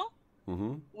Ezekiel,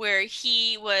 where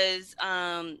he was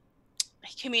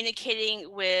communicating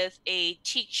with a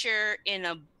teacher in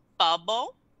a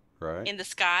bubble in the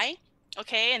sky.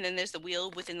 Okay. And then there's the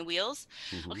wheel within the wheels.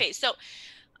 Okay. So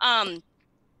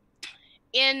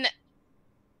in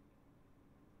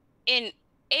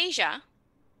Asia,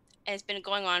 and it's been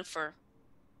going on for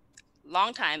a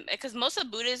long time because most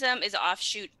of Buddhism is an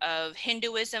offshoot of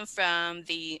Hinduism from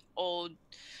the old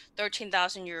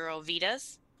 13,000-year-old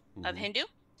Vedas of Mm-hmm. Hindu.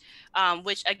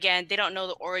 Which again, they don't know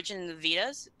the origin of the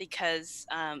Vedas because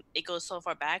it goes so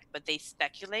far back, but they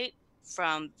speculate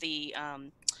from the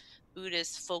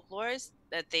Buddhist folklores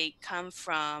that they come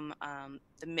from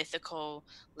the mythical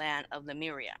land of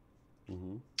Lemuria.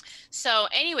 Mm-hmm. So,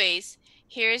 anyways,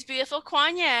 here's beautiful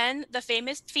Kuan Yin, the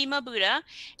famous female Buddha,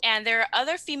 and there are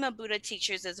other female Buddha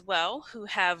teachers as well who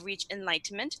have reached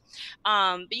enlightenment.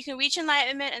 But you can reach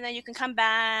enlightenment, and then you can come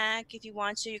back if you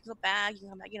want to. You can go back. You can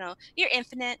come back. You know, you're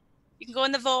infinite. You can go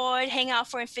in the void, hang out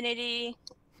for infinity,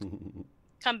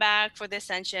 come back for the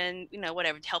ascension. You know,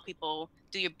 whatever, to help people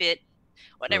do your bit,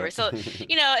 whatever. Right. So,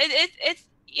 you know,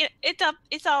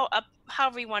 it's all up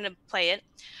however you want to play it.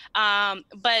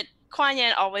 But Kuan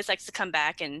Yin always likes to come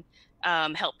back and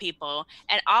help people.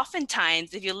 And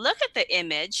oftentimes, if you look at the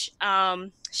image,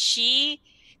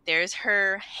 there's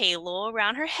her halo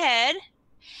around her head,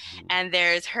 and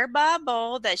there's her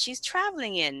bubble that she's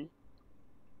traveling in.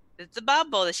 It's the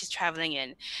bubble that she's traveling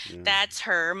in. Yeah. That's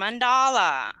her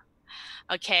mandala.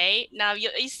 Okay. Now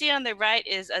you see on the right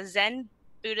is a Zen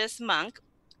Buddhist monk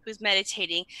who's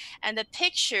meditating, and the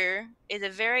picture is a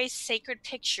very sacred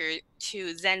picture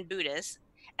to Zen Buddhists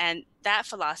and that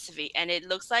philosophy. And it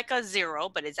looks like a zero,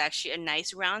 but it's actually a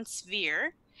nice round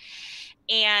sphere.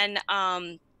 And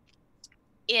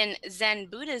in Zen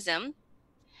Buddhism,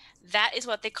 that is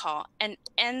what they call an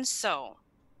Enso.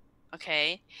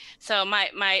 Okay, so my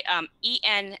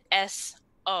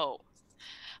ENSO.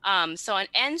 So an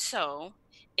Enso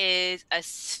is a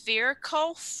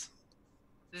spherical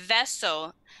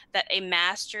vessel that a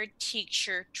master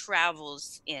teacher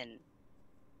travels in.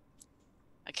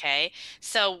 Okay,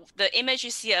 so the image you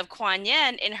see of Kuan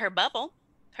Yin in her bubble,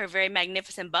 her very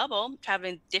magnificent bubble,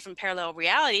 traveling different parallel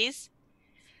realities,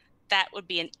 that would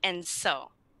be an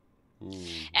Enso.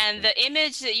 And the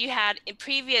image that you had in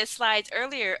previous slides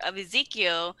earlier of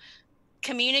Ezekiel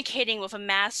communicating with a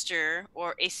master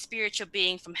or a spiritual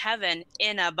being from heaven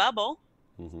in a bubble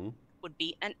would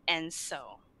be an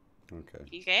Enso.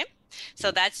 Okay.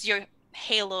 So that's your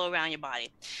halo around your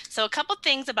body. So a couple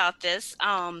things about this.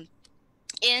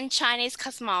 In Chinese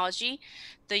cosmology,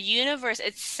 the universe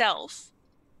itself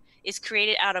is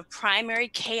created out of primary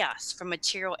chaos from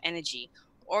material energy,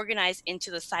 organized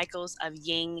into the cycles of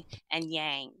yin and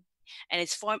yang, and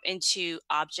it's formed into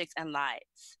objects and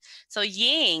lives. So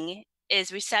yin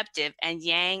is receptive and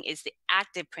yang is the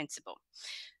active principle.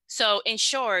 So in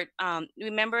short,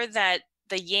 remember that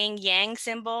the yin yang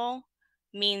symbol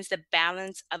means the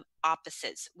balance of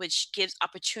opposites, which gives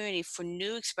opportunity for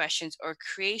new expressions or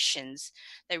creations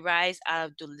that rise out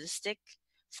of dualistic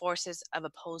forces of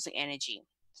opposing energy.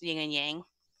 So yin and yang.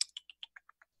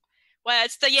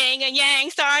 What's the yin and yang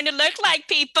starting to look like,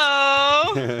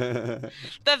 people? The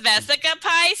Vesica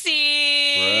Pisces.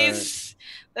 Right.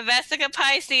 The Vesica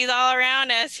Pisces all around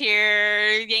us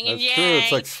here. Yin and yang. True.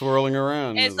 It's like swirling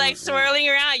around. It's like swirling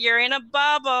around. You're in a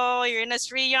bubble. You're in a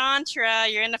Sri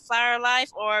Yantra. You're in the Flower Life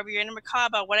Orb. You're in a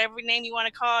Merkaba, whatever name you want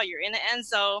to call. You're in the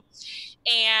Enso.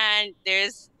 And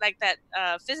there's like that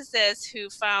physicist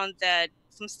who found that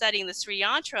from studying the Sri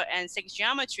Yantra and sacred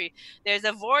geometry, there's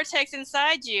a vortex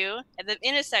inside you at the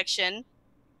intersection,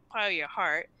 part of your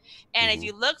heart. And if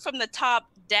you look from the top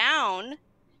down,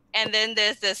 and then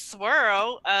there's this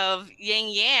swirl of yin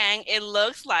yang, it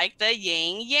looks like the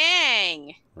yin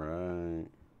yang. Right.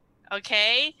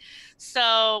 Okay,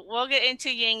 so we'll get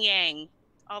into yin yang,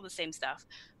 all the same stuff.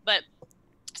 But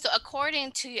so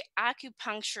according to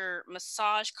acupuncture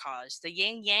massage cause, the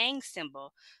yin yang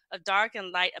symbol of dark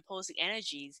and light opposing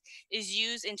energies is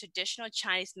used in traditional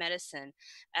Chinese medicine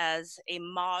as a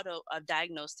model of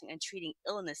diagnosing and treating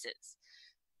illnesses.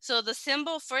 So the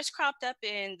symbol first cropped up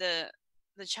in the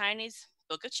Chinese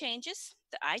Book of Changes,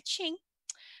 the I Ching,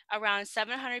 around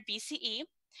 700 BCE.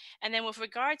 And then with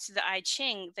regards to the I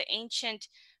Ching, the ancient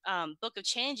Book of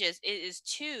Changes, it is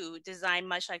too designed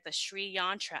much like the Sri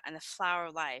Yantra and the Flower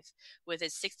of Life, with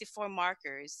its 64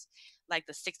 markers, like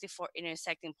the 64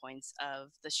 intersecting points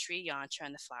of the Sri Yantra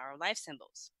and the Flower of Life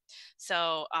symbols.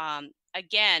 So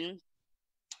again,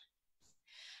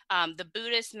 the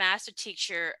Buddhist master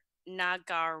teacher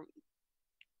Nagarjuna,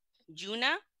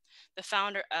 the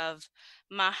founder of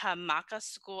Mahamaka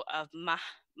school of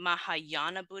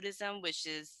Mahayana Buddhism, which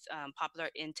is popular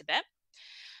in Tibet.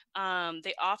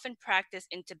 They often practice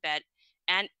in Tibet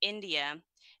and India.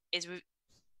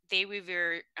 They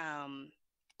revere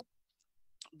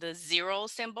the zero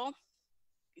symbol.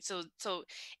 So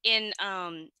in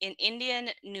Indian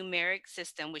numeric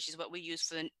system, which is what we use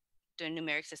for the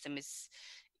numeric system, is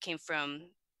came from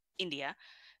India,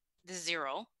 the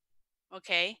zero.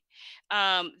 Okay.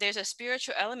 There's a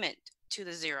spiritual element to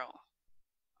the zero.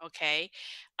 Okay.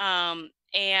 And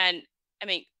I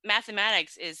mean,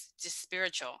 mathematics is just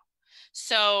spiritual.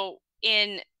 So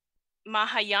in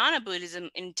Mahayana Buddhism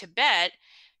in Tibet,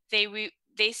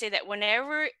 they say that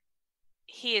whenever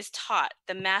he is taught,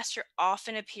 the master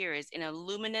often appears in a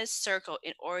luminous circle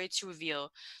in order to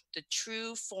reveal the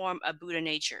true form of Buddha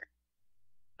nature.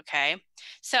 Okay.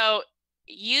 So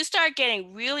you start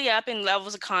getting really up in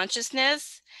levels of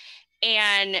consciousness,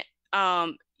 and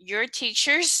your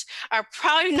teachers are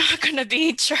probably not going to be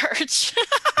in church.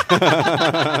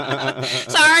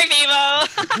 Sorry, people.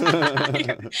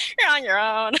 you're on your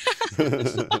own.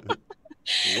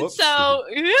 So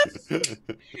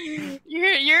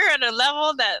you're at a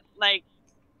level that like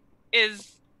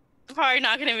is probably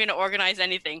not going to be able to organize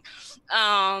anything.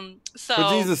 But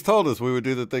Jesus told us we would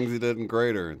do the things he did in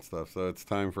greater and stuff. So it's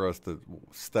time for us to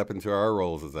step into our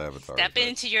roles as avatars. Step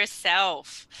into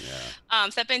yourself. Yeah.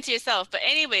 Step into yourself. But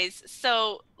anyways,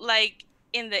 so like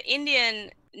in the Indian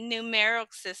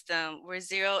numeric system where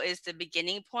zero is the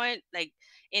beginning point, like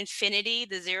infinity,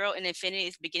 the zero in infinity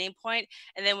is the beginning point.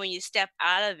 And then when you step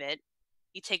out of it,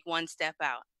 you take one step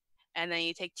out. And then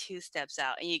you take two steps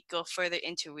out and you go further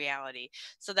into reality.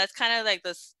 So that's kind of like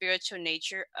the spiritual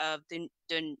nature of the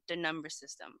number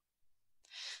system.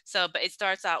 So, but it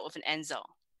starts out with an Enso.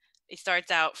 It starts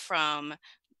out from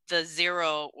the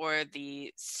zero or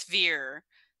the sphere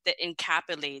that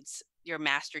encapsulates your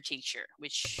master teacher,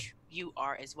 which you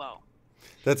are as well.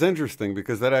 That's interesting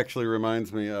because that actually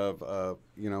reminds me of,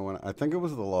 when I think it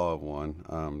was the Law of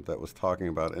One that was talking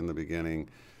about in the beginning.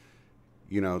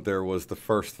 There was the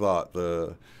first thought,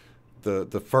 the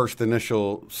first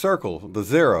initial circle, the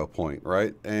 0 point,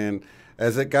 right? And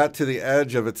as it got to the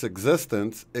edge of its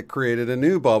existence, it created a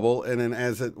new bubble, and then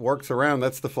as it works around,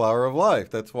 that's the flower of life.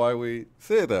 That's why we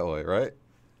see it that way, right?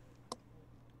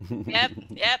 Yep.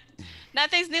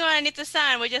 Nothing's new underneath the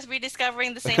sun. We're just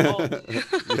rediscovering the same old.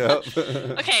 Yep.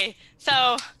 Okay,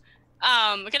 so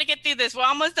we're gonna get through this. We're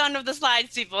almost done with the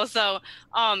slides, people. So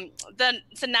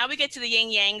so now we get to the yin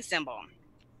yang symbol.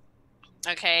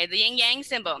 Okay, the yin yang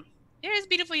symbol. Here's a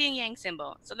beautiful yin yang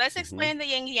symbol. So let's explain the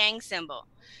yin yang symbol.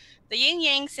 The yin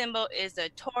yang symbol is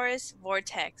the torus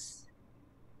vortex.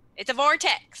 It's a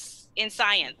vortex in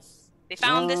science. They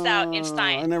found this out in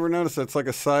science. I never noticed that. It's like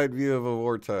a side view of a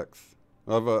vortex,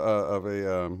 of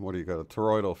a what do you call it?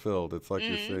 Toroidal field. It's like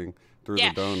you're seeing through the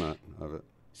donut of it.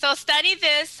 So study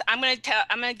this. I'm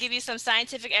gonna give you some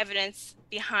scientific evidence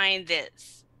behind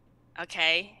this.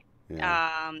 Okay.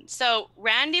 Yeah. So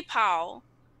Randy Powell,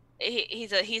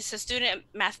 he's a student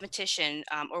mathematician,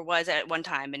 or was at one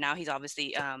time, and now he's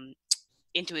obviously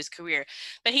into his career.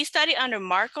 But he studied under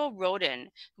Marco Rodin,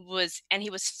 and he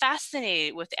was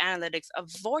fascinated with the analytics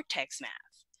of vortex math.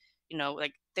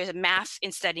 Like there's a math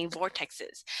in studying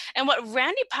vortexes. And what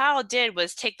Randy Powell did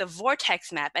was take the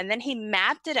vortex map, and then he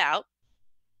mapped it out.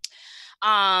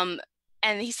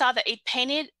 And he saw that it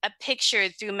painted a picture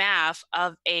through math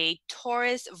of a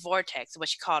torus vortex,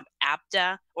 which he called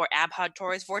Abda or Abha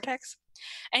torus vortex.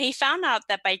 And he found out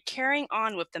that by carrying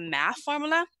on with the math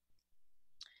formula,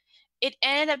 it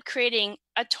ended up creating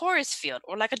a torus field,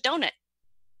 or like a donut.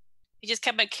 He just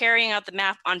kept on carrying out the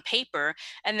math on paper.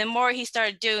 And the more he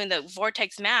started doing the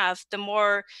vortex math, the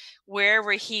more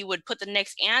wherever he would put the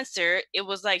next answer, it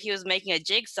was like he was making a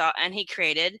jigsaw, and he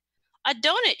created a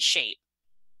donut shape.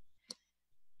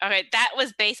 Okay, that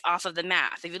was based off of the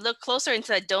math. If you look closer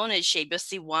into the donut shape, you'll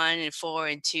see 1 and 4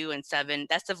 and 2 and 7.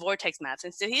 That's the vortex math.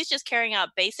 And so he's just carrying out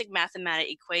basic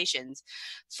mathematical equations,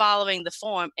 following the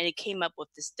form, and it came up with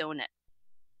this donut.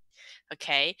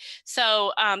 Okay,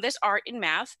 so there's art in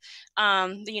math.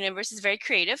 The universe is very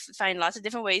creative, find lots of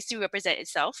different ways to represent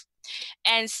itself.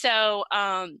 And so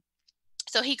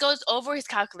so he goes over his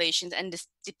calculations and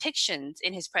depictions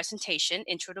in his presentation,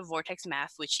 Intro to Vortex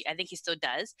Math, which I think he still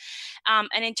does.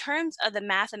 And in terms of the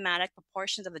mathematical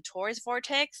proportions of the torus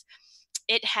vortex,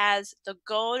 it has the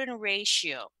golden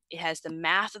ratio. It has the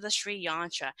math of the Sri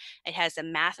Yantra. It has the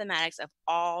mathematics of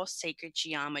all sacred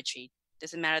geometry.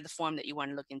 Doesn't matter the form that you want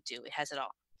to look into. It has it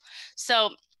all. So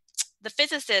the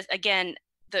physicist, again,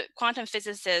 the quantum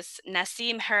physicist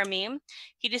Nassim Haramein,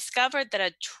 he discovered that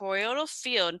a toroidal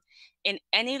field in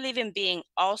any living being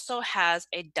also has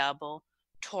a double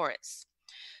torus.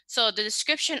 So the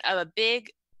description of a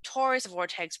big torus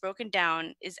vortex broken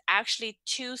down is actually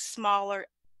 2 smaller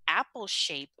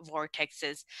apple-shaped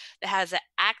vortexes that has an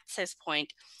access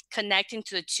point connecting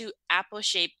to the 2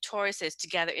 apple-shaped toruses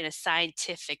together in a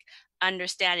scientific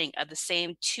understanding of the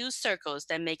same 2 circles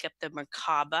that make up the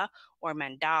Merkaba or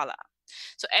mandala.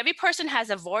 So every person has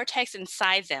a vortex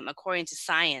inside them, according to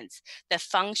science, that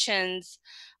functions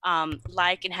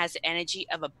like and has the energy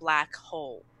of a black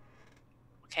hole.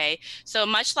 Okay, so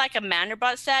much like a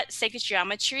Mandelbrot set, sacred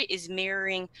geometry is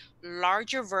mirroring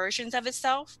larger versions of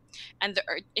itself, and the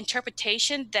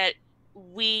interpretation that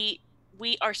we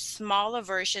are smaller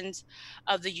versions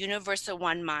of the universal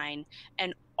one mind,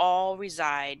 and all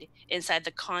reside inside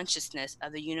the consciousness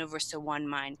of the universal one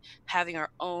mind, having our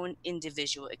own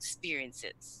individual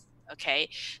experiences. Okay,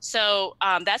 so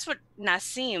that's what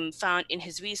Nassim found in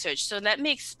his research. So let me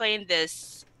explain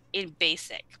this in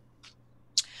basic.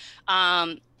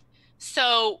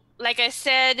 So like I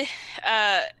said,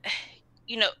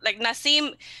 like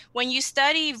Nassim, when you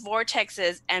study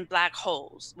vortexes and black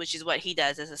holes, which is what he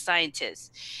does as a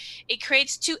scientist, it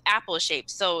creates two apple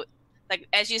shapes. So like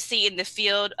as you see in the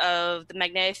field of the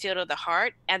magnetic field of the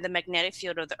heart and the magnetic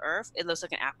field of the earth, it looks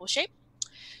like an apple shape.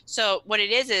 So what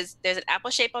it is there's an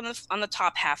apple shape on the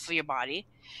top half of your body.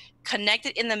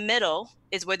 Connected in the middle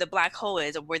is where the black hole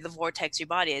is, or where the vortex of your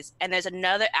body is, and there's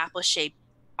another apple shape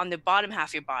on the bottom half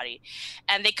of your body,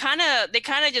 and they kind of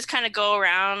just go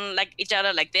around like each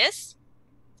other like this.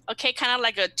 Okay, kind of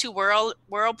like a two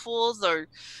whirlpools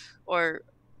or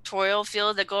toroidal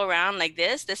fields that go around like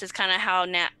this. This is kind of how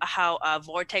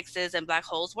vortexes and black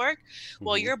holes work.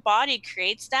 Well, your body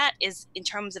creates that is in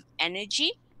terms of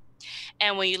energy,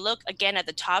 and when you look again at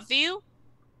the top view,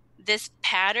 this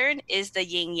pattern is the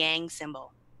yin yang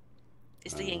symbol.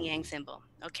 It's the yin yang symbol.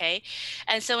 Okay,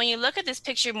 and so when you look at this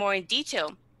picture more in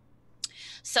detail,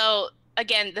 so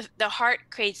again, the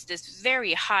heart creates this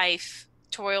very high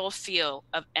toroidal field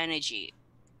of energy,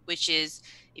 which is,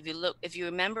 if you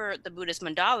remember the Buddhist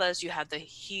mandalas, you have the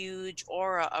huge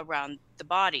aura around the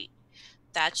body.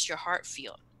 That's your heart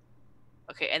field.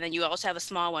 Okay, and then you also have a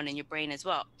small one in your brain as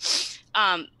well.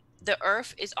 The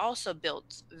earth is also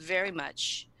built very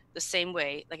much the same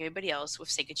way like everybody else, with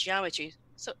sacred geometry.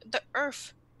 So the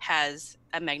earth has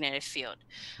a magnetic field,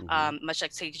 much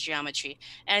like sacred geometry.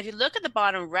 And if you look at the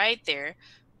bottom right there,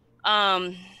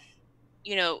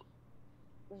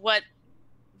 what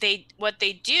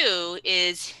they do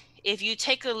is, if you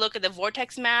take a look at the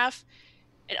vortex math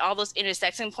and all those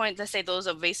intersection points, let's say those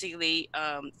are basically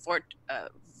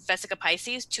Vesica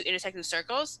Pisces, two intersecting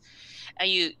circles, and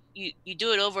you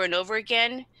do it over and over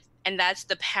again, and that's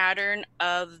the pattern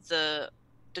of the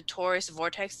torus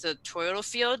vortex, the toroidal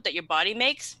field that your body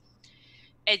makes.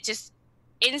 It just,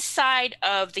 inside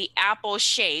of the apple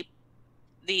shape,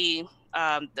 the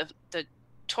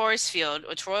torus field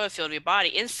or toroidal field of your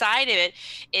body, inside of it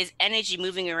is energy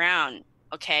moving around.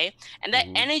 Okay, and that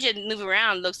energy moving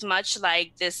around looks much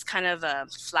like this kind of a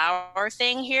flower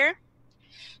thing here.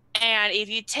 And if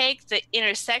you take the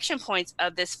intersection points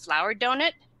of this flower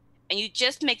donut and you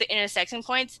just make the intersection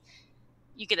points,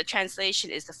 you get a translation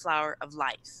is the flower of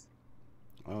life.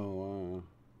 Oh, wow.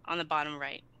 On the bottom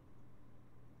right.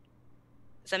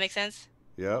 Does that make sense?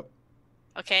 Yep.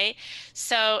 Okay,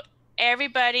 so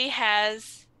everybody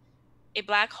has a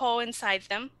black hole inside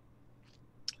them.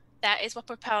 That is what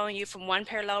propelling you from one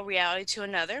parallel reality to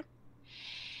another.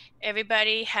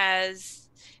 Everybody has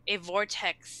a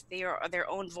vortex. They are their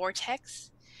own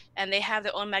vortex, and they have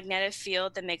their own magnetic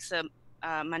field that makes a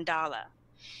mandala.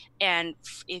 And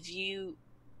if you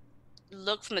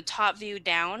look from the top view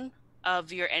down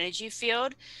of your energy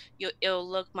field, it'll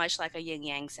look much like a yin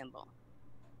yang symbol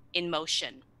in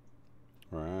motion.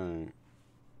 Right.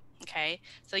 Okay,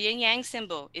 so yin yang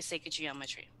symbol is sacred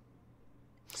geometry.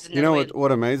 You know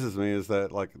what amazes me is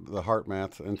that, like, the Heart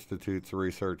Math Institute's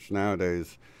research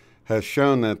nowadays has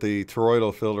shown that the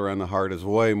toroidal field around the heart is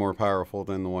way more powerful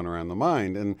than the one around the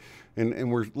mind.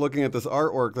 And we're looking at this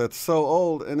artwork that's so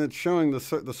old, and it's showing the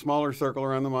smaller circle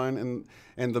around the mind,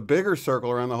 and the bigger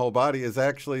circle around the whole body is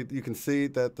actually, you can see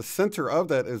that the center of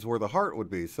that is where the heart would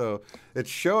be. So it's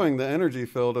showing the energy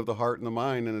field of the heart and the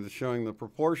mind, and it's showing the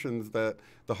proportions that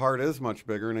the heart is much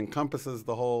bigger and encompasses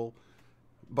the whole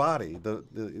body, the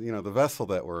vessel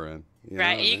that we're in.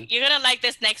 Right. You're gonna like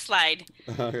this next slide.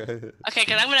 Okay. Okay,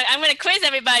 because I'm gonna quiz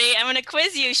everybody. I'm gonna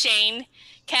quiz you, Shane.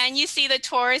 Can you see the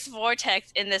torus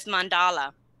vortex in this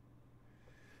mandala?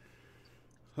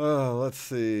 Oh, let's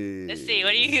see. Let's see.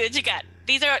 What you got?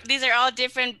 These are all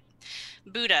different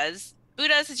Buddhas.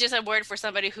 Buddhas is just a word for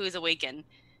somebody who is awakened.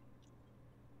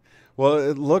 Well,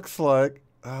 it looks like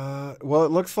the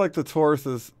torus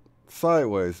is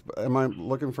sideways. Am I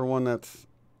looking for one that's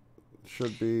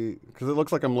should be, because it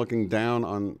looks like I'm looking down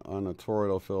on a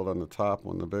toroidal field on the top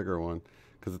one, the bigger one,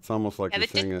 because it's almost like you're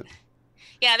seeing it.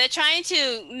 Yeah, they're trying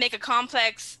to make a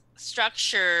complex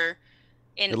structure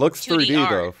in. It looks 3D art.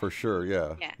 though, for sure.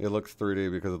 Yeah, it looks 3D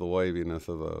because of the waviness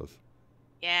of those.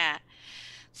 Yeah,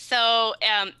 So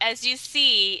as you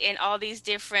see in all these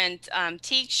different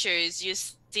tinctures, you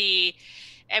see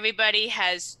everybody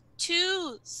has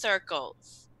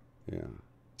Yeah.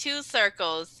 two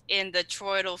circles in the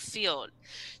toroidal field.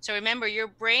 So remember, your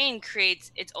brain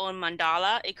creates its own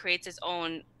mandala, it creates its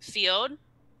own field,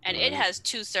 and it Right. has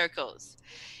two circles.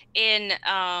 In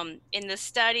the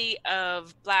study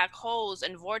of black holes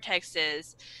and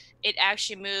vortexes, it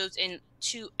actually moves in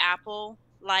two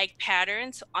apple-like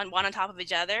patterns on one on top of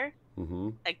each other, Mm-hmm.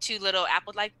 like two little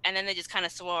apple-like, and then they just kind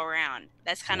of swirl around.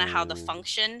 That's kind of how the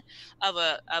function of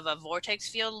a vortex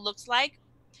field looks like.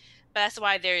 But that's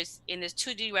why there's in this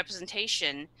 2D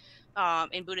representation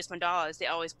in Buddhist mandalas, they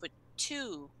always put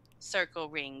two circle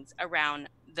rings around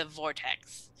the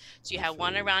vortex. So you I have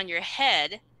one see. around your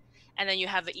head, and then you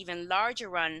have an even larger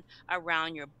one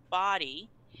around your body.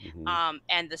 Mm-hmm.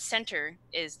 And the center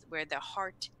is where the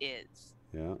heart is.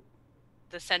 Yeah.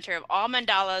 The center of all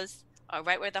mandalas are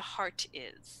right where the heart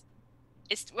is.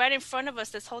 It's right in front of us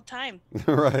this whole time.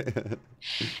 Right.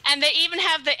 And they even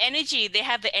have the energy. They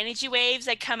have the energy waves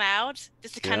that come out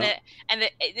just to kind Yeah.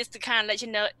 of, just to kind of let you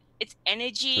know it's It's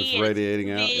energy and it's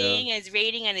radiating out. Yeah. moving and it's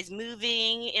radiating and it's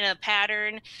moving in a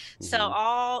pattern. So Mm-hmm.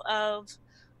 all of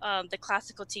the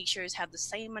classical teachers have the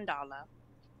same mandala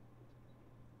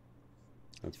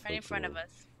That's right so in front of cool.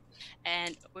 us.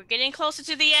 And we're getting closer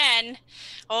to the end.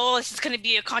 Oh, this is going to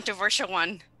be a controversial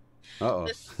one. Uh-oh.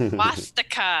 The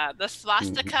swastika. The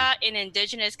swastika in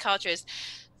indigenous cultures.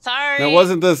 Sorry. Now,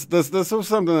 wasn't this was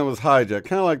something that was hijacked?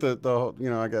 Kind of like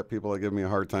I got people that give me a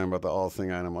hard time about the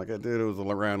all-seeing eye. I'm like, dude, it was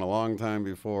around a long time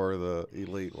before the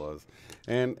elite was.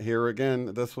 And here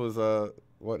again, this was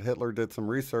what Hitler did some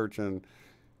research and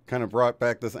kind of brought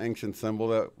back this ancient symbol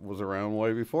that was around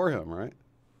way before him, right?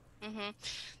 Mm-hmm.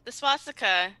 The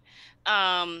swastika,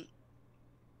 um,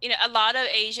 a lot of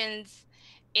Asians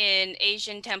in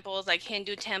Asian temples, like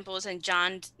Hindu temples and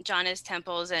Jainist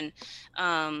temples and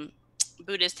um,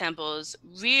 Buddhist temples,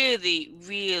 really,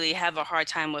 really have a hard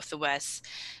time with the West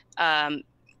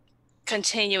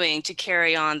continuing to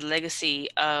carry on the legacy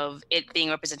of it being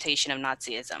representation of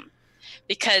Nazism.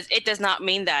 Because it does not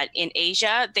mean that in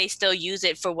Asia, they still use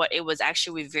it for what it was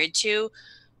actually revered to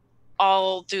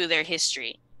all through their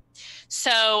history.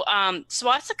 So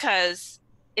swastikas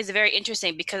is very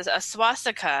interesting because a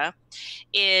swastika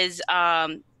is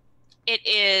it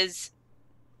is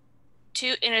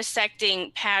two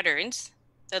intersecting patterns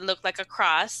that look like a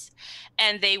cross,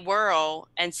 and they whirl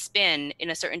and spin in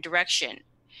a certain direction,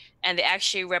 and they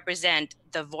actually represent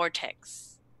the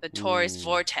vortex, the torus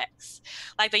vortex.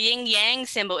 Like the yin yang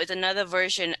symbol is another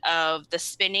version of the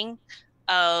spinning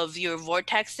of your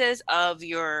vortexes of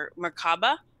your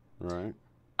Merkaba. Right.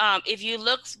 If you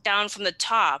look down from the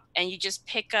top and you just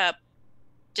pick up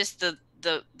just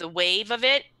the wave of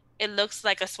it, it looks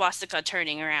like a swastika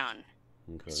turning around.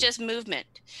 Okay. It's just movement.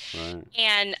 Right.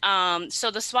 And so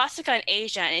the swastika in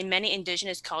Asia and in many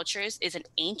indigenous cultures is an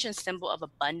ancient symbol of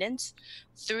abundance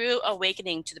through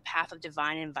awakening to the path of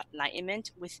divine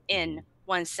enlightenment within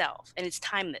oneself, and it's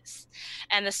timeless.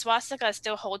 And the swastika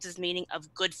still holds its meaning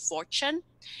of good fortune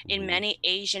in many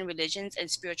Asian religions and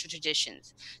spiritual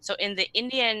traditions. So in the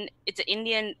Indian, it's an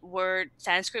Indian word,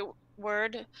 Sanskrit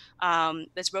word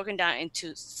that's broken down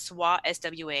into swa,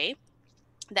 S-W-A,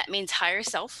 that means higher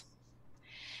self.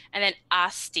 And then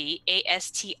asti,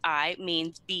 A-S-T-I,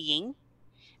 means being.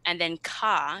 And then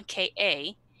ka,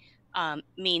 K-A,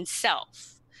 means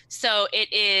self. So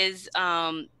it is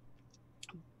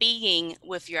being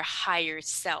with your higher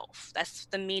self. That's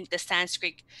the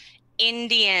Sanskrit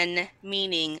Indian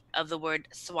meaning of the word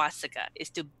swastika, is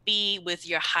to be with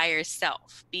your higher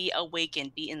self, be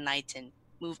awakened, be enlightened,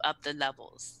 move up the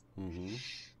levels.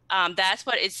 That's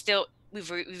what it's still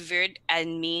revered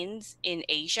and means in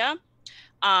Asia.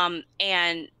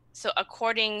 And so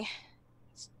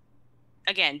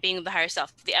again, being the higher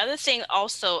self. The other thing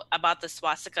also about the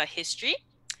swastika history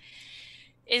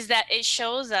is that it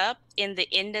shows up in the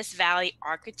Indus Valley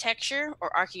architecture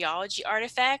or archaeology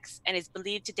artifacts, and is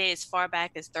believed to date as far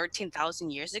back as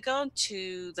 13,000 years ago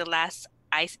to the last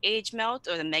ice age melt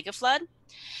or the mega flood.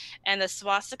 And the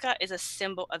swastika is a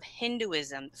symbol of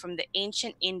Hinduism from the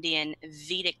ancient Indian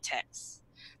Vedic texts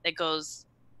that goes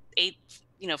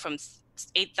from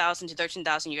 8,000 to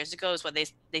 13,000 years ago is what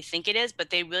they think it is,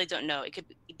 but they really don't know. It could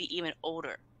be even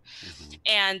older.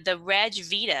 And the Raj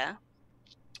Veda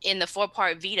in the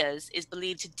 4-part Vedas is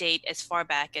believed to date as far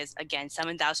back as, again,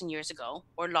 7,000 years ago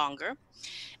or longer.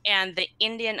 And the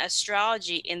Indian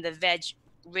astrology in the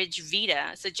Rig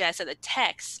Veda suggests that the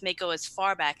texts may go as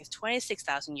far back as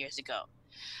 26,000 years ago.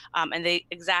 And the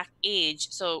exact age,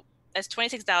 so as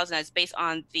 26,000 is based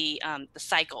on the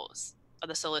cycles. of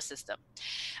the solar system.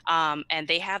 And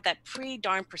they have that pretty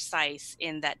darn precise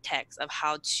in that text of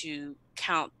how to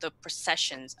count the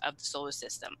precessions of the solar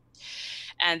system.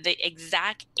 And the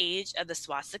exact age of the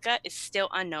swastika is still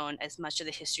unknown, as much of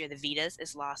the history of the Vedas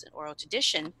is lost in oral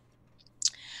tradition.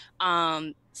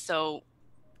 So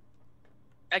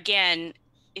again,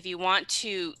 if you want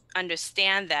to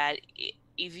understand that,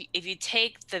 if you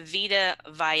take the Veda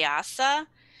Vyasa,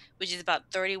 which is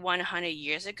about 3,100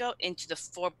 years ago, into the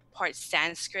 4-part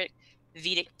Sanskrit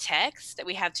Vedic text that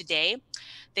we have today,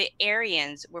 the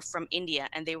Aryans were from India,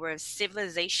 and they were a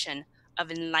civilization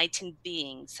of enlightened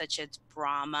beings such as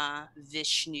Brahma,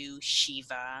 Vishnu,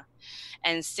 Shiva,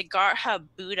 and Siddhartha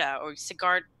Buddha, or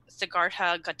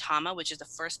Siddhartha Gautama, which is the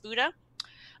first Buddha.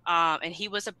 And he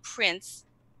was a prince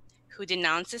who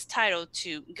denounced his title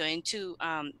to going to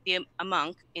be a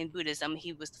monk in Buddhism.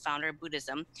 He was the founder of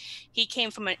Buddhism. He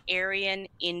came from an Aryan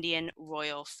Indian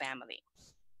royal family.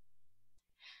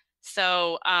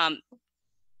 So,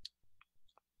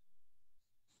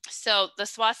 so the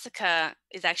swastika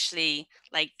is actually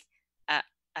like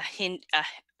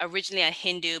originally a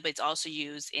Hindu, but it's also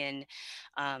used in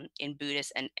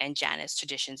Buddhist and Jainist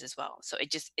traditions as well. So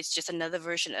it's just another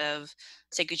version of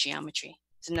sacred geometry.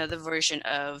 It's another version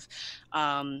of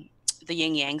the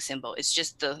yin yang symbol. It's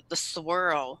just the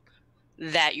swirl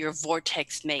that your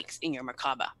vortex makes in your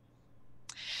Merkaba.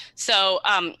 So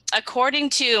according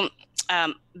to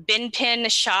Binpin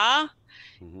Shah,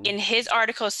 in his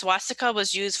article, swastika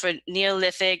was used for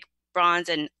Neolithic, Bronze,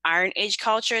 and Iron Age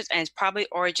cultures, and it's probably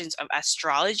origins of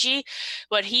astrology.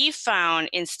 What he found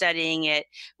in studying it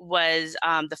was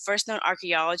the first known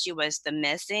archaeology was the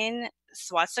Messene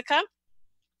swastika.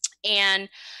 And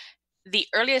the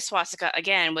earliest swastika,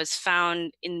 again, was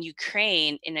found in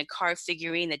Ukraine in a carved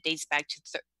figurine that dates back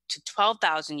to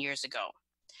 12,000 years ago.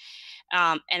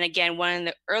 And again, one of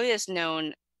the earliest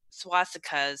known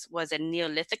swastikas was a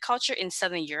Neolithic culture in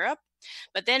Southern Europe.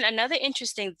 But then another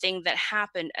interesting thing that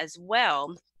happened as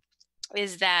well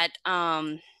is that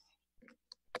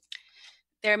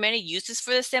there are many uses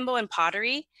for the symbol in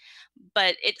pottery,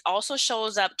 but it also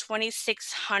shows up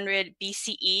 2600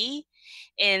 BCE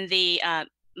in the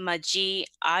Maji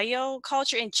Ayo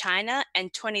culture in China,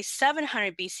 and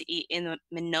 2700 BCE in the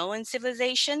Minoan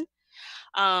civilization.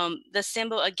 The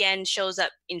symbol again shows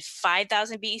up in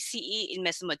 5000 BCE in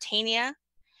Mesopotamia,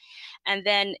 and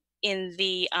then in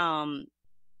the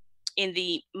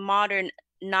modern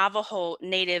Navajo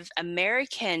Native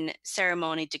American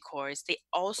ceremony decors, they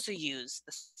also use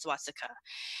the swastika,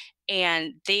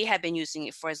 and they have been using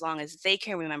it for as long as they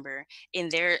can remember in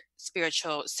their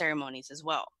spiritual ceremonies as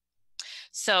well.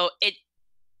 So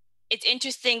it's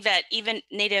interesting that even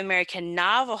Native American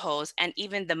Navajos and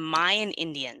even the Mayan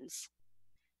Indians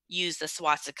use the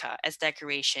swastika as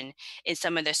decoration in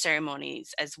some of their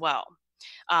ceremonies as well,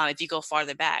 if you go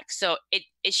farther back. So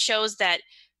it shows that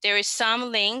there is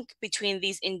some link between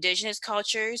these indigenous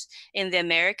cultures in the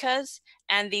Americas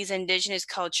and these indigenous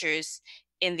cultures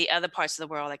in the other parts of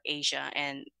the world, like Asia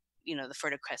and, the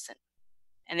Fertile Crescent.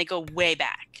 And they go way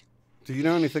back. Do you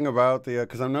know anything about the,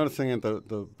 because I'm noticing at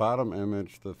the bottom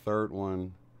image, the third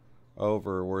one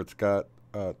over, where it's got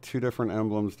two different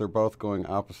emblems. They're both going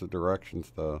opposite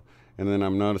directions, though. And then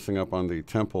I'm noticing up on the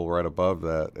temple right above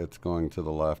that, it's going to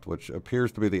the left, which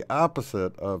appears to be the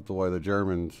opposite of the way the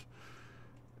Germans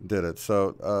did it.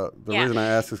 So the reason I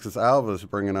ask is because Alva's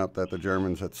bringing up that the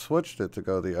Germans had switched it to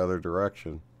go the other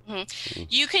direction.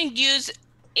 You can use...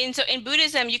 So in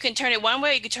Buddhism, you can turn it one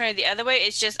way, you can turn it the other way.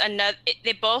 It's just another,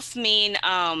 they both mean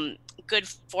good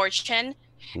fortune.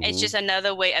 It's just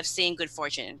another way of seeing good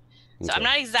fortune. So I'm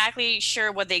not exactly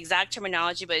sure what the exact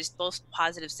terminology, but it's both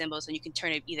positive symbols, and you can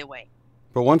turn it either way.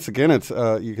 But once again, it's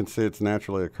you can see it's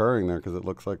naturally occurring there, because it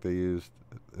looks like they used,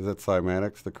 is it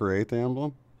cymatics to create the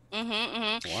emblem?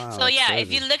 Wow. So yeah,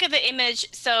 if you look at the image,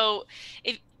 so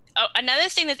another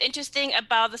thing that's interesting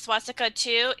about the swastika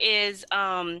too is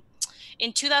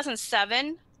in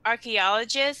 2007,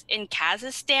 archaeologists in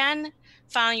Kazakhstan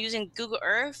found using Google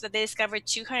Earth that they discovered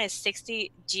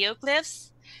 260 geoglyphs.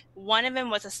 One of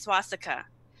them was a swastika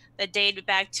that dated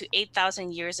back to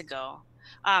 8,000 years ago.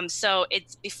 So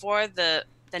it's before the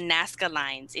Nazca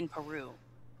lines in Peru.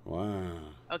 Wow.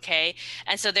 Okay,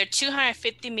 and so they're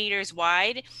 250 meters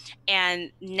wide,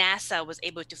 and NASA was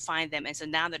able to find them. And so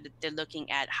now they're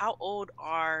looking at how old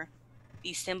are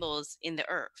these symbols in the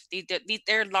earth.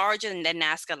 They're larger than the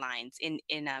Nazca lines in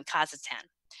Kazakhstan.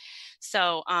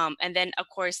 So, and then of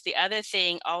course the other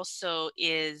thing also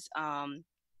is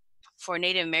for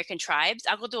Native American tribes,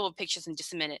 I'll go through pictures in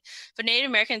just a minute. For Native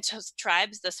American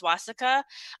tribes, the swastika,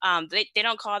 they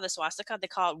don't call it the swastika, they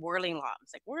call it whirling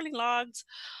logs, like whirling logs.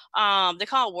 They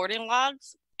call it whirling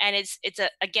logs, and it's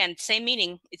again, same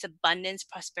meaning. It's abundance,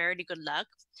 prosperity, good luck.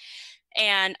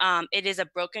 And it is a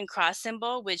broken cross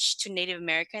symbol, which to Native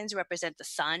Americans represent the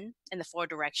sun and the four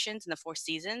directions and the four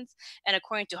seasons. And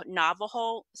according to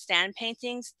Navajo stand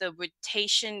paintings, the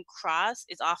rotation cross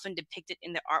is often depicted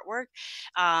in the artwork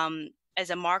as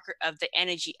a marker of the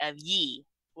energy of Yi,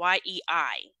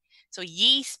 Y-E-I. So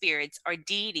Yi spirits are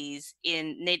deities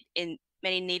in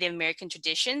many Native American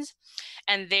traditions,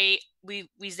 and we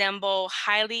resemble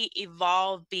highly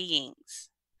evolved beings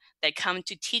that come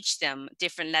to teach them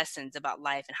different lessons about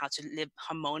life and how to live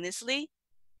harmoniously.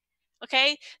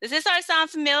 Okay, does this start sound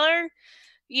familiar?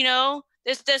 You know,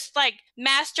 there's this like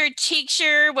master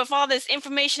teacher with all this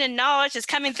information and knowledge is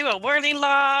coming through a whirling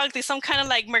log. There's some kind of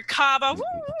like Merkaba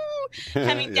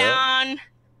coming down.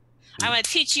 I'm going to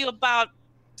teach you about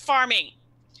farming,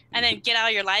 and then get out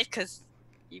of your life because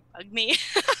you bug me.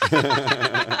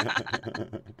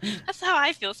 That's how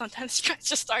I feel sometimes. You guys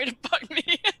just started to bug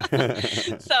me.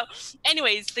 So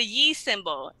anyways, the Yi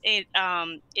symbol, it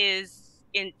is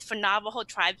for Navajo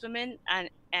tribeswomen,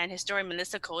 and historian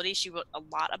Melissa Cody, she wrote a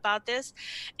lot about this,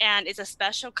 and it's a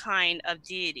special kind of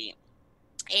deity.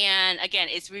 And again,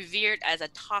 it's revered as a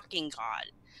talking god,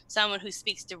 someone who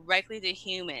speaks directly to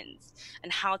humans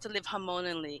and how to live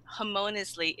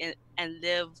harmoniously and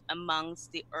live amongst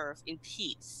the earth in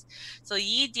peace. So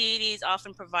Yi deities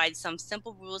often provide some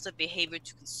simple rules of behavior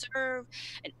to conserve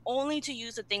and only to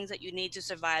use the things that you need to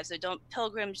survive. So don't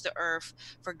pilgrimage the earth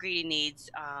for greedy needs.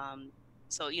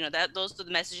 So, you know, those are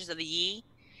the messages of the Yi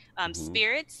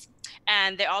spirits.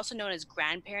 And they're also known as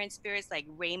grandparent spirits like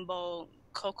Rainbow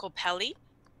Kokopelli,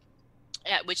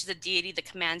 which is a deity that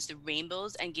commands the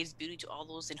rainbows and gives beauty to all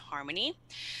those in harmony.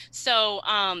 So,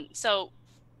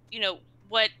 you know,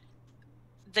 what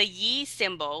the Yi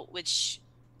symbol, which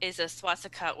is a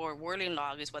swastika or whirling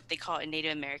log, is what they call it in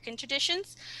Native American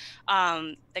traditions.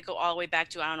 They go all the way back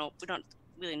to, I don't know, we don't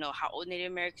really know how old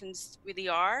Native Americans really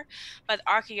are, but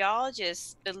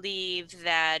archaeologists believe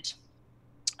that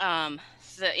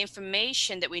the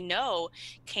information that we know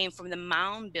came from the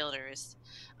mound builders.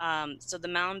 So the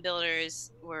mound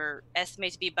builders were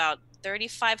estimated to be about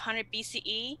 3,500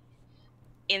 BCE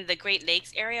in the Great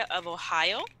Lakes area of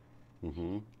Ohio.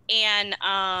 And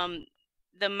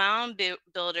the mound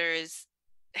builders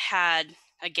had,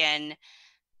 again,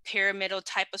 pyramidal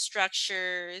type of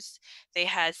structures. They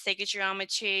had sacred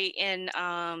geometry in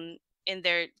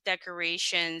their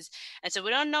decorations, and so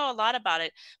we don't know a lot about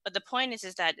it, but the point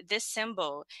is that this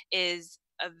symbol is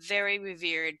a very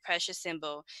revered, precious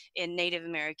symbol in Native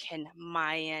American,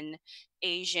 Mayan,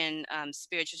 Asian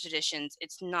spiritual traditions.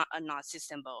 It's not a Nazi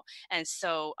symbol. And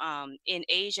so in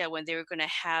Asia, when they were going to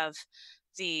have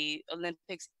the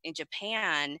Olympics in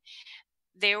Japan,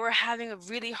 they were having a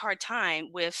really hard time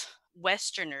with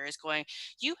Westerners going,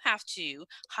 you have to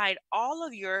hide all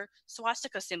of your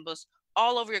swastika symbols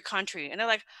all over your country. And they're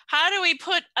like, how do we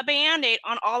put a Band-Aid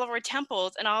on all of our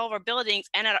temples and all of our buildings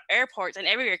and at our airports and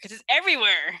everywhere? Because it's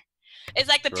everywhere. It's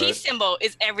like the peace symbol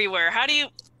is everywhere. How do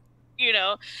you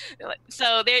know,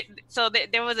 so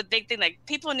there was a big thing, like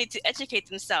people need to educate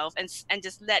themselves and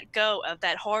just let go of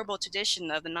that horrible tradition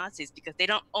of the Nazis, because they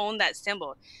don't own that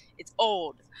symbol. It's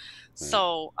old.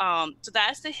 So so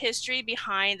that's the history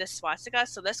behind the swastika.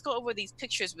 So let's go over these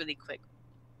pictures really quick.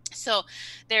 So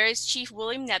there is Chief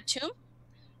William Neptune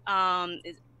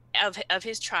of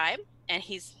his tribe, and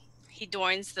he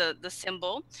adorns the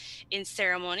symbol in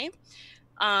ceremony.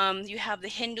 You have the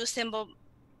Hindu symbol,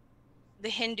 the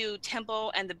Hindu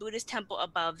temple, and the Buddhist temple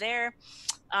above there.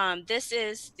 This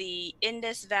is the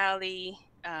Indus Valley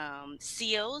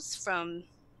seals from,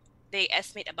 they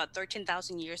estimate about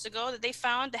 13,000 years ago that they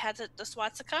found that had the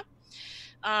swastika.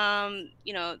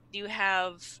 You know, you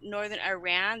have northern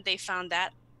Iran, they found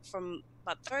that from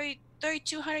about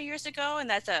 3,200 years ago, and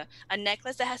that's a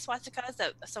necklace that has swastikas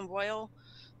that some royal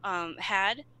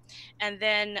had. And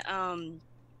then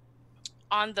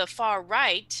on the far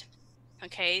right,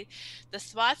 okay, the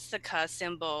swastika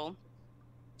symbol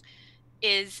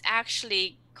is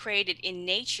actually created in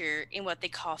nature in what they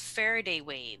call Faraday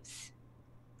waves.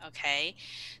 Okay,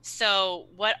 so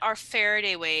what are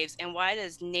Faraday waves, and why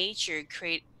does nature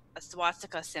create a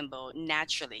swastika symbol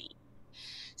naturally?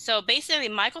 So basically,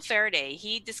 Michael Faraday,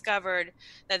 he discovered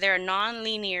that there are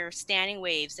nonlinear standing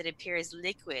waves that appear as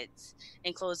liquids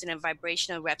enclosed in a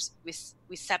vibrational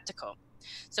receptacle.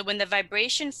 So when the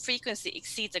vibration frequency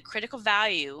exceeds a critical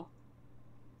value,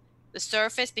 the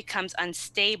surface becomes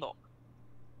unstable.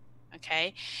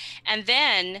 Okay, and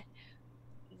then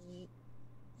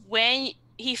when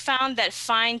he found that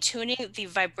fine-tuning the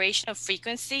vibrational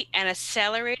frequency and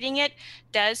accelerating it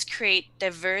does create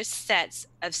diverse sets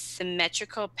of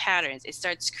symmetrical patterns. It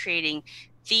starts creating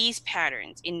these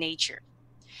patterns in nature.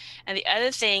 And the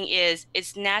other thing is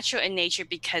it's natural in nature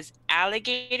because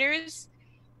alligators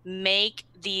make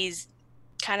these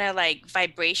kind of like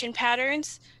vibration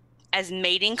patterns as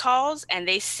mating calls, and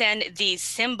they send these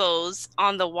symbols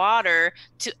on the water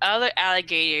to other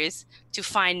alligators to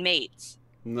find mates.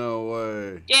 No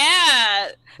way.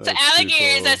 Yeah. So That's too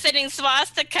alligators cool. are sending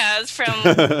swastikas from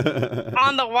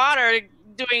on the water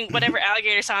doing whatever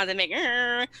alligator sounds they make.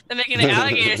 They're making the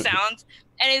alligator sounds,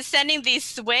 and it's sending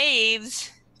these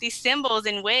waves, these symbols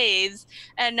in waves.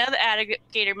 And another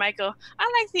alligator might go,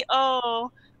 I like the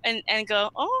O, and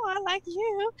go, oh, I like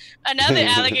you. Another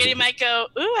alligator might go,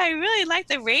 ooh, I really like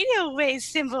the radio wave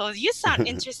symbols. You sound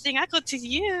interesting. I'll go to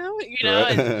you. You know,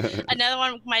 and another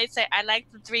one might say, I like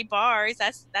the 3 bars.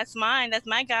 That's mine. That's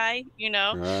my guy. You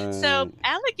know, so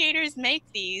alligators make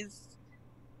these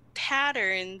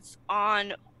patterns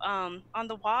on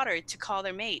the water to call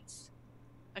their mates.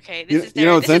 Okay, this is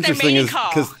their, what's this interesting is is their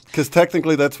mating call. because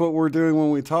technically that's what we're doing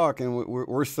when we talk, and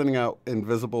we're sending out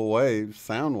invisible waves,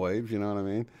 sound waves. You know what I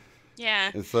mean?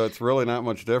 Yeah. And so it's really not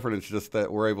much different. It's just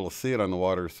that we're able to see it on the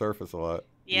water's surface a lot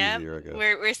easier, I guess.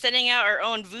 We're sending out our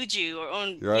own vuju, our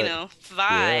own Right. vibe.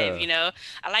 Yeah. You know,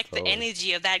 I like Totally. the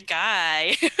energy of that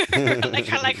guy.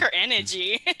 I like her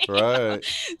energy. Right.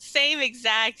 Same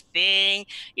exact thing.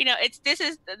 You know,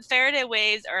 Faraday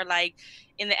waves are like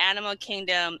in the animal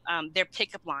kingdom, their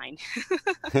pickup line.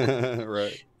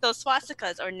 Right. So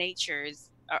swastikas are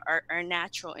are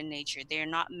natural in nature. They are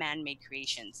not man-made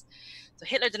creations. So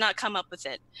Hitler did not come up with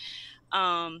it.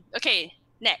 Okay,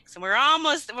 next, and we're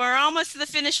almost to the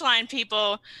finish line,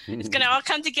 people. It's gonna all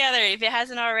come together if it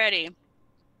hasn't already.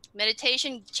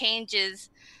 Meditation changes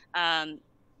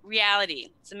reality.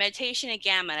 So meditation and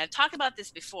gamma. And I've talked about this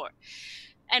before.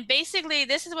 And basically,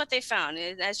 this is what they found.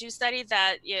 As you study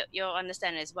that, you'll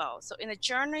understand it as well. So in the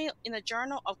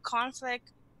Journal of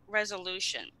Conflict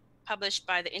Resolution, published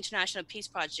by the International Peace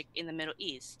Project in the Middle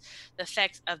East, the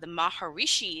effects of the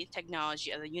Maharishi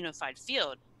technology of the unified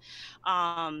field,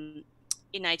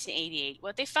 in 1988.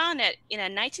 What they found that in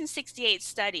a 1968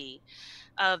 study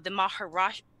of the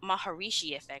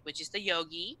Maharishi effect, which is the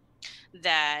yogi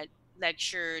that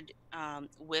lectured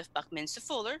with Buckminster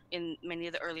Fuller in many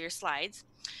of the earlier slides.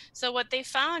 So what they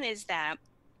found is that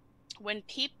when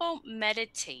people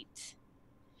meditate,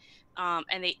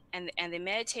 and they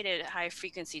meditated at high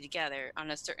frequency together on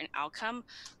a certain outcome,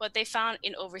 what they found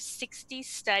in over 60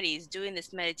 studies doing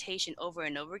this meditation over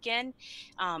and over again,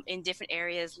 in different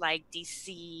areas like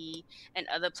DC and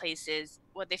other places,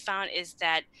 what they found is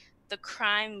that the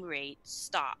crime rate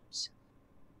stopped.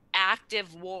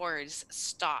 Active wars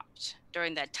stopped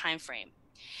during that time frame.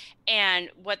 And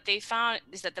what they found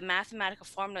is that the mathematical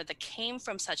formula that came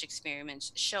from such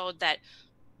experiments showed that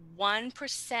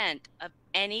 1% of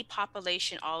any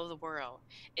population all over the world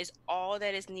is all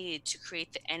that is needed to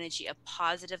create the energy of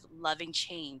positive, loving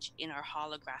change in our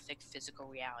holographic physical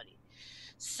reality.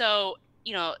 So,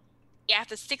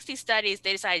 after 60 studies,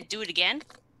 they decided to do it again.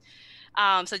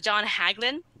 So John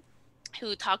Hagelin,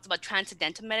 who talked about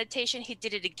transcendental meditation, he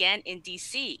did it again in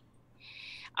DC.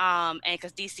 And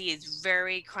because DC is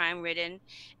very crime ridden,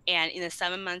 and in the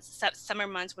summer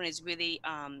months when it's really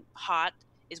hot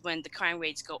is when the crime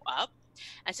rates go up.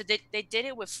 And so they did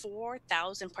it with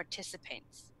 4,000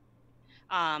 participants.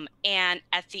 And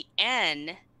at the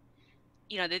end,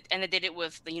 and they did it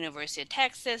with the University of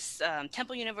Texas,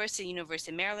 Temple University,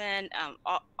 University of Maryland,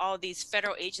 all these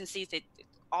federal agencies,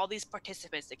 all these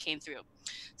participants that came through.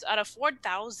 So out of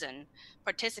 4,000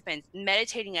 participants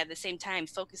meditating at the same time,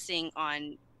 focusing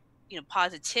on,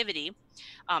 positivity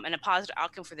and a positive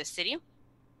outcome for the city,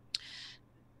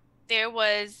 there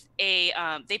was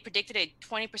they predicted a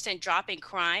 20% drop in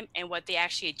crime, and what they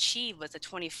actually achieved was a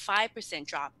 25%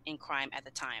 drop in crime at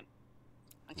the time.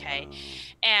 Okay. Wow.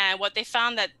 And what they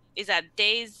found is that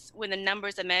days when the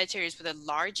numbers of meditators were the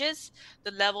largest,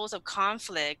 the levels of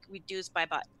conflict reduced by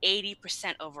about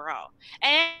 80% overall.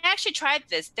 And I actually tried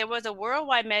this. There was a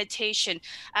worldwide meditation,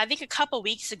 I think a couple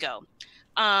weeks ago.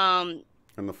 And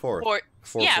the fourth.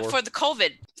 For the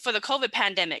COVID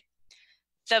pandemic.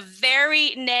 The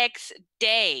very next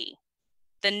day,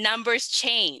 the numbers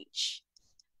change.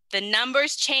 The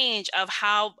numbers change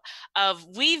of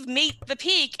we've met the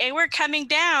peak and we're coming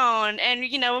down, and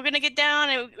we're gonna get down,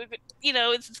 and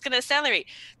it's gonna accelerate.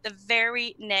 The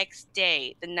very next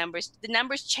day, the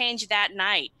numbers changed that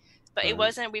night, but It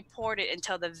wasn't reported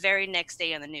until the very next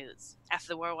day on the news after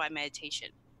the worldwide meditation.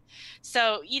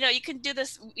 So, you know, you can do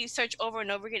this research over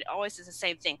and over again. It always is the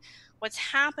same thing. What's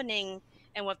happening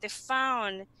and what they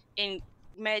found in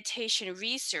meditation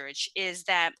research is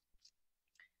that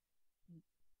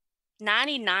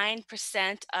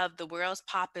 99% of the world's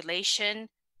population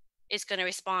is going to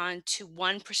respond to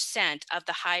 1% of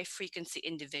the high frequency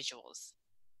individuals.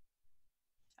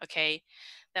 Okay.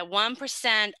 That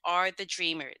 1% are the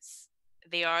dreamers.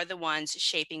 They are the ones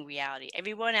shaping reality.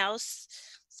 Everyone else,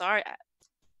 sorry,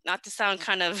 not to sound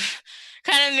kind of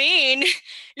mean,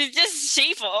 it's just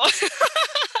sheeple.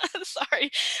 Sorry.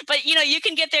 But you know, you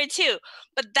can get there too.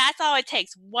 But that's all it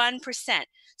takes, 1%.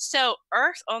 So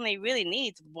Earth only really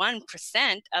needs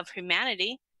 1% of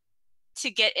humanity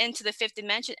to get into the fifth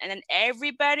dimension, and then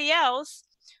everybody else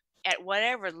at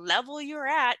whatever level you're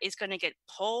at is going to get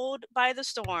pulled by the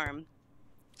storm.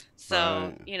 So,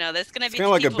 Right. you know, there's going to It's be kind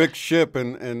of like a people. big ship,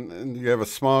 and you have a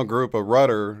small group, a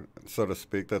rudder, so to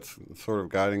speak, that's sort of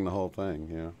guiding the whole thing.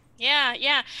 Yeah. Yeah,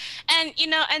 yeah. And, you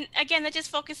know, and again, they're just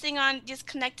focusing on just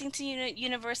connecting to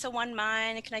universal one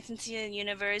mind and connecting to the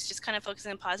universe, just kind of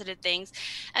focusing on positive things.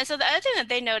 And so the other thing that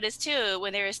they noticed too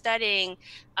when they were studying,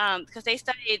 because they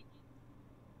studied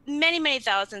many, many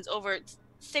thousands, over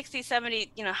 60,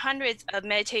 70, you know, hundreds of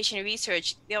meditation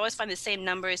research, they always find the same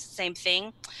numbers, the same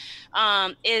thing,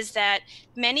 is that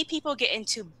many people get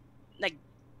into like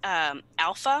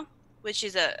alpha, which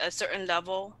is a certain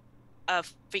level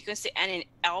of frequency, and in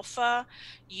alpha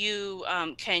you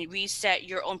can reset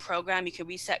your own program, you can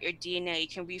reset your DNA,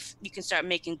 you can start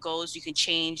making goals, you can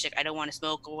change, like I don't want to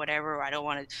smoke or whatever, or I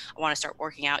want to start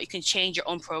working out. You can change your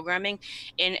own programming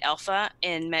in alpha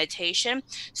in meditation.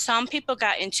 Some people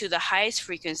got into the highest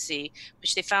frequency,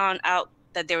 which they found out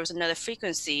that there was another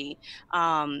frequency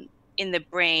in the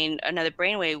brain, another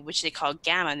brainwave, which they call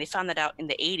gamma, and they found that out in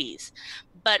the 80s.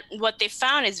 But what they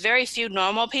found is very few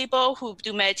normal people who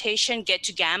do meditation get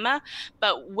to gamma.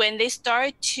 But when they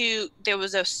started to, there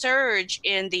was a surge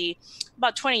in the,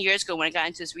 about 20 years ago when I got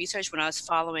into this research, when I was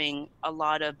following a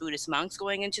lot of Buddhist monks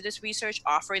going into this research,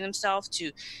 offering themselves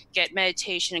to get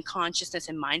meditation and consciousness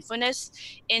and mindfulness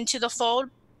into the fold.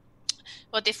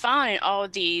 What they found in all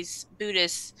of these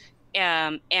Buddhists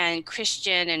and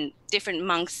Christian and different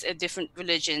monks of different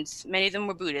religions, many of them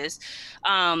were Buddhists,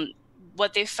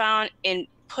 what they found in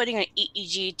putting an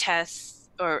EEG test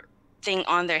or thing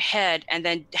on their head and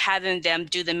then having them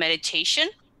do the meditation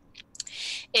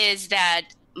is that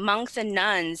monks and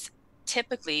nuns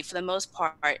typically, for the most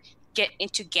part, get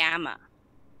into gamma.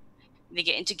 They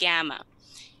get into gamma.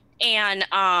 And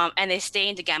they stay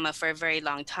into gamma for a very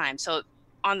long time. So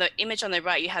on the image on the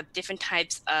right, you have different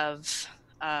types of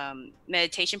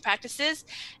meditation practices,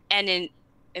 and in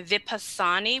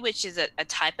Vipassana, which is a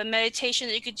type of meditation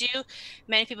that you could do,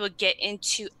 many people get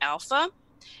into alpha,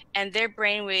 and their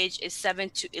brain wave is 7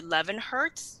 to 11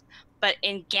 hertz. But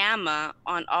in gamma,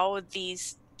 on all of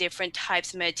these different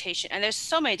types of meditation, and there's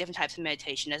so many different types of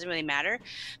meditation, doesn't really matter.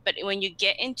 But when you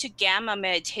get into gamma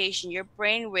meditation, your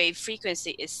brain wave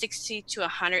frequency is 60 to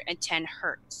 110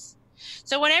 hertz.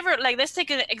 So whenever, like, let's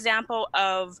take an example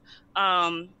of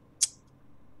the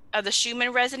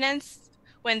Schumann resonance.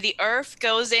 When the earth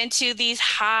goes into these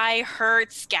high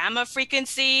hertz gamma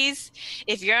frequencies,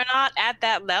 if you're not at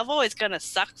that level, it's going to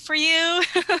suck for you.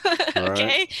 Right.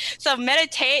 Okay. So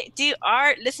meditate, do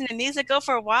art, listen to music, go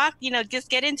for a walk, you know, just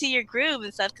get into your groove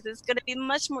and stuff, because it's going to be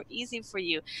much more easy for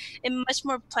you and much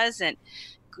more pleasant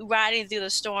riding through the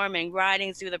storm and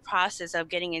riding through the process of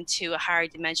getting into a higher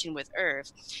dimension with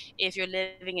earth. If you're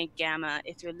living in gamma,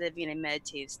 if you're living in a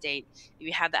meditative state, if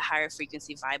you have that higher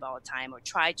frequency vibe all the time, or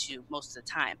try to most of the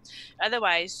time.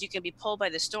 Otherwise, you can be pulled by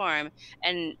the storm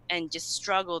and just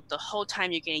struggle the whole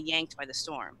time you're getting yanked by the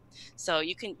storm. So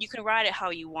you can ride it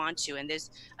how you want to, and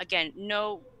there's, again,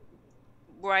 no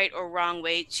right or wrong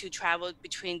way to travel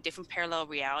between different parallel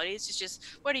realities. It's just,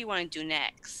 what do you want to do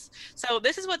next? So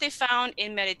this is what they found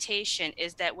in meditation,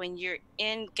 is that when you're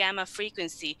in gamma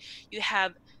frequency, you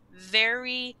have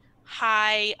very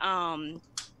high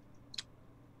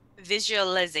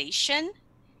visualization.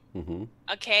 Mm-hmm.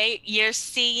 Okay, you're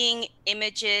seeing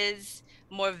images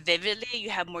more vividly,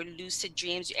 you have more lucid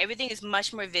dreams, everything is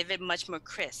much more vivid, much more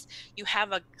crisp. You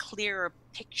have a clearer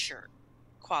picture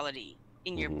quality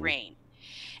in your Mm-hmm. brain.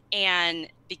 And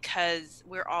because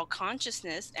we're all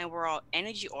consciousness and we're all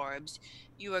energy orbs,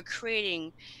 you are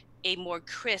creating a more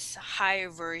crisp, higher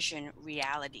version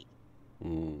reality.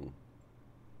 Mm.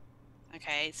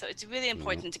 Okay, so it's really Yeah.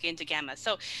 important to get into gamma.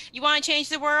 So you want to change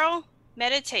the world?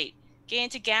 Meditate, get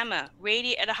into gamma,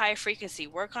 radiate at a higher frequency,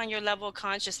 work on your level of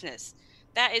consciousness.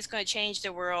 That is going to change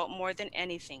the world more than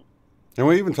anything. And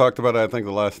we even talked about it, I think,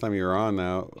 the last time you were on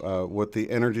now, with the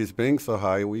energies being so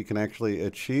high, we can actually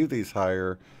achieve these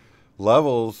higher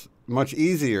levels much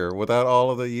easier without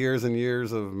all of the years and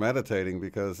years of meditating,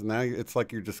 because now it's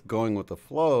like you're just going with the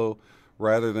flow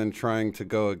rather than trying to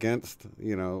go against,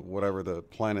 whatever the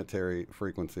planetary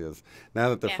frequency is. Now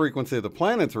that the Yeah. frequency of the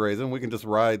planet's raising, we can just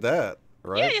ride that, Yeah,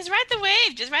 right? just ride the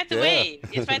wave. Just ride the Yeah. wave.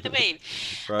 Just ride the wave.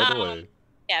 Ride the Um, wave.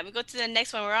 yeah, we go to the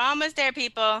next one. We're almost there,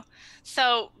 people.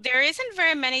 So there isn't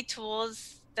very many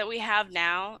tools that we have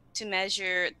now to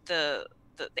measure the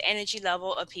energy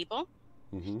level of people.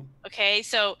 Mm-hmm. Okay,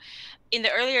 so in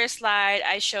the earlier slide,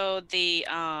 I showed the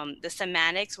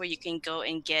semantics where you can go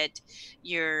and get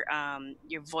your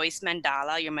voice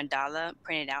mandala, your mandala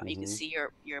printed out. You can Mm-hmm. see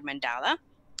your mandala,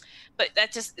 but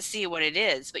that's just to see what it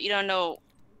is. But you don't know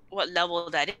what level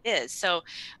that is. So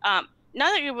not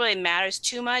that it really matters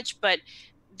too much, but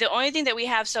the only thing that we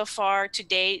have so far to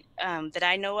date that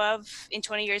I know of in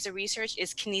 20 years of research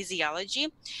is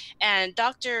kinesiology, and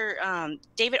Dr.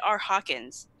 David R.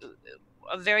 Hawkins,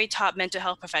 a very top mental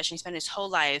health professional. He spent his whole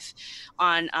life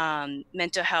on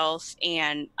mental health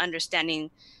and understanding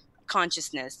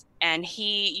consciousness. And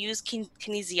he used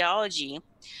kinesiology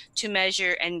to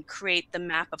measure and create the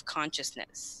map of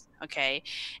consciousness. Okay.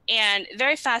 And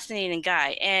very fascinating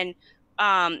guy. And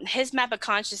his map of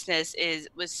consciousness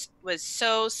was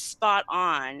so spot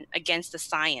on against the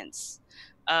science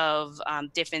of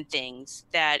different things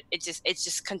that it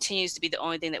just continues to be the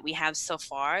only thing that we have so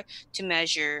far to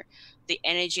measure the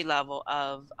energy level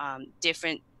of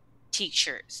different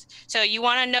teachers. So you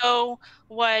want to know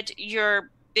what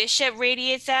your bishop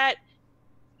radiates at?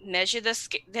 Measure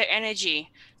their energy.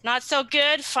 Not so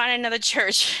good, find another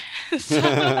church. So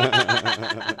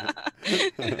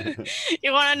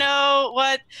you want to know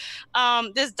what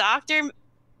this doctor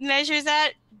measures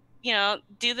at?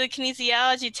 Do the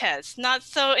kinesiology test. Not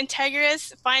so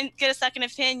integrous, get a second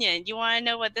opinion. You want to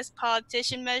know what this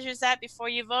politician measures at before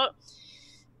you vote?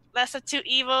 Less of two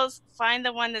evils, find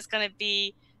the one that's going to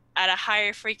be at a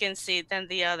higher frequency than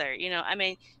the other. I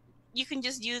mean, you can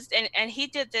just use, and he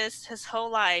did this his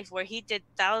whole life, where he did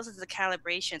thousands of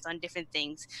calibrations on different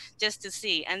things just to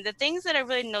see. And the things that are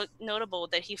really notable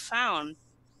that he found,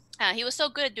 he was so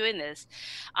good at doing this.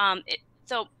 um, it,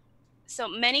 so so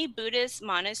many Buddhist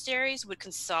monasteries would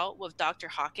consult with Dr.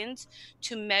 Hawkins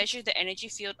to measure the energy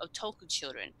field of Toku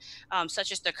children,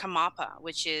 such as the Karmapa,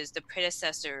 which is the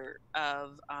predecessor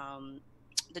of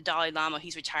the Dalai Lama.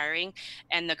 He's retiring,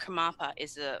 and the Karmapa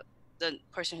is the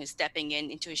person who's stepping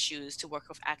into his shoes to work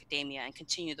with academia and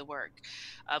continue the work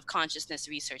of consciousness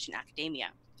research in academia,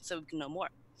 so we can know more.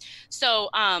 So,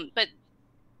 but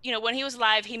when he was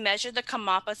alive, he measured the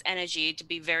Karmapa's energy to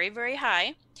be very, very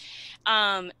high.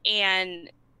 And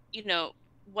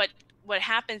what what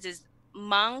happens is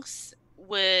monks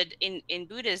would in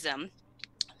Buddhism,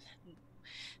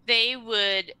 they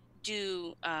would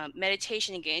do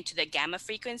meditation and get into the gamma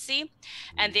frequency,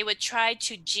 and they would try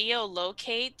to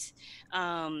geolocate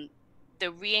um,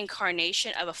 the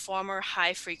reincarnation of a former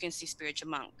high frequency spiritual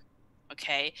monk.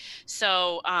 Okay,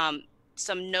 so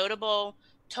some notable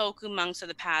Toku monks of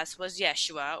the past was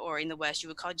Yeshua, or in the West you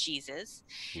would call Jesus.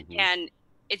 Mm-hmm. And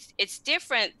it's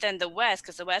different than the West,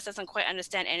 because the West doesn't quite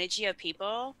understand energy of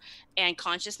people and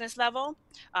consciousness level.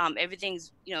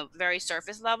 Everything's very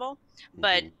surface level.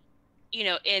 But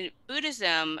Mm-hmm. in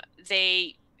Buddhism,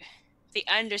 they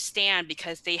understand,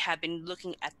 because they have been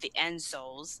looking at the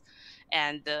Ensos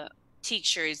and the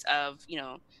teachers of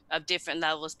different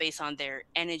levels based on their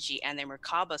energy and their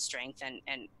Merkaba strength,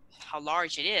 and how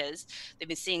large it is. They've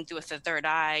been seeing through with the third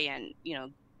eye, and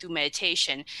through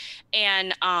meditation.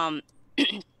 And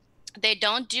they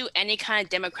don't do any kind of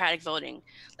democratic voting.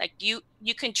 Like you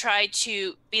can try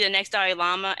to be the next Dalai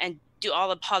Lama and do all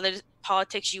the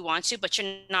politics you want to, but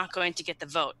you're not going to get the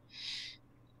vote.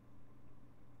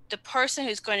 The person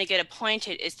who's going to get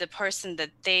appointed is the person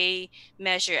that they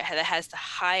measure that has the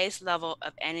highest level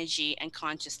of energy and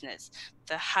consciousness,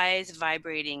 the highest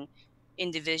vibrating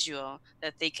individual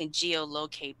that they can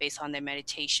geolocate based on their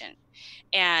meditation.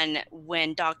 And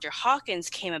when Dr. Hawkins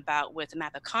came about with the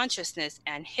map of consciousness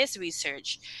and his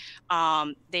research,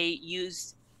 they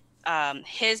used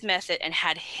his method and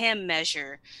had him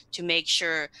measure to make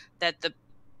sure that the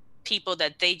people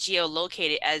that they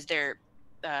geolocated as their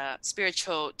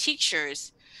spiritual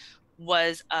teachers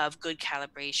was of good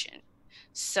calibration.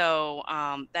 So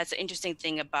that's an interesting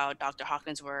thing about Dr.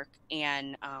 Hawkins' work.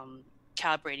 And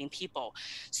calibrating people.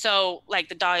 So like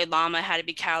the Dalai Lama had to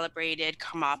be calibrated,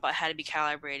 Karmapa had to be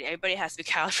calibrated, everybody has to be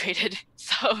calibrated.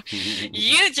 So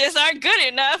you just aren't good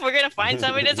enough. We're gonna find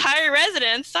somebody that's higher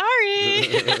residence. Sorry.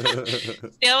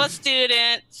 Still a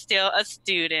student, still a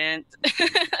student.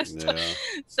 Yeah.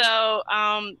 So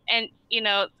and you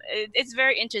know, it's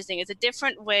very interesting. It's a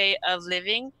different way of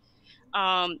living.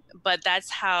 But that's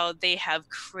how they have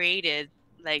created,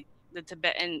 like the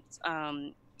Tibetan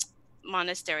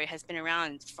monastery has been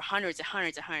around for hundreds and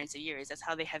hundreds and hundreds of years. That's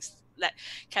how they have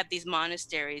kept these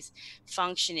monasteries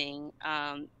functioning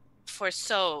for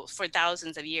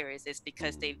thousands of years. It's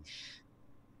because they've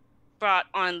brought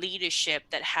on leadership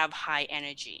that have high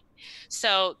energy.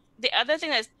 So the other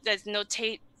thing that's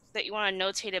that you want to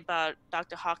notate about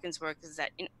Dr. Hawkins' work is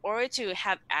that in order to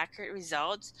have accurate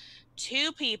results,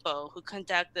 2 people who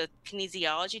conduct the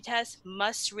kinesiology test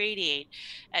must radiate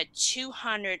at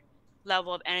 200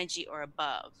 level of energy or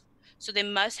above. So they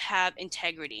must have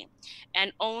integrity.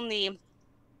 And only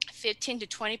 15 to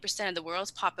 20% of the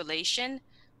world's population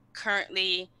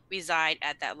currently reside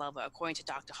at that level, according to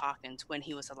Dr. Hawkins when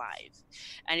he was alive.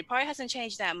 And it probably hasn't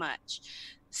changed that much.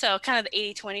 So kind of the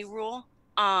 80-20 rule.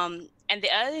 And the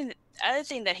other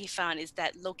thing that he found is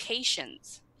that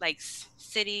locations like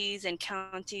cities and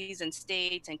counties and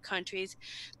states and countries,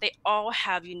 they all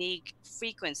have unique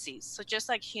frequencies. So just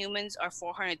like humans are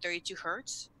 432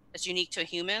 hertz, that's unique to a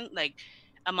human. Like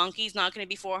a monkey's not going to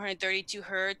be 432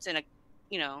 hertz, and a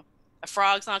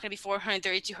frog's not going to be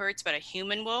 432 hertz, but a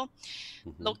human will.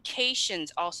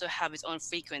 Locations also have its own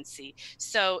frequency.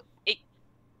 So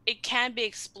it can be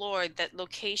explored that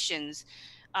locations,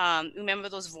 remember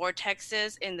those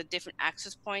vortexes in the different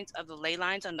access points of the ley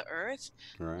lines on the earth?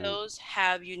 Right. Those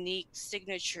have unique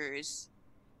signatures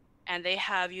and they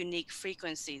have unique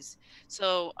frequencies.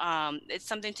 So it's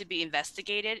something to be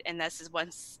investigated. And this is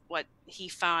what he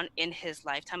found in his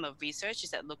lifetime of research, is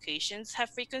that locations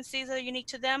have frequencies that are unique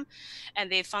to them,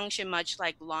 and they function much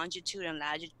like longitude and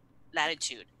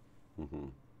latitude.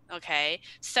 Okay,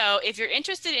 so if you're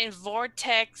interested in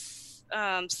vortex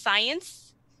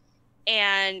science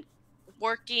and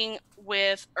working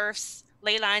with Earth's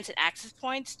ley lines and access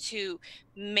points to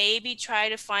maybe try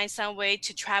to find some way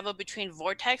to travel between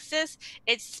vortexes,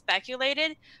 it's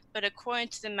speculated, but according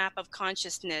to the map of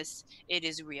consciousness, it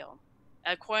is real.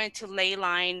 According to ley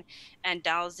line and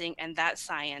dowsing and that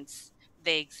science,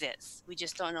 they exist. We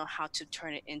just don't know how to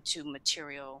turn it into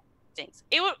material things.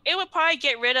 It would probably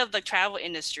get rid of the travel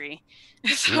industry.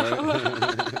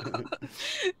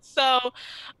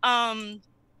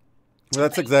 Well,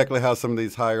 that's exactly how some of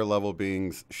these higher level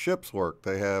beings' ships work.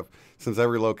 They have, since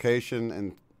every location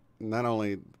and not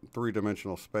only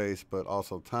 3-dimensional space, but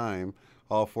also time,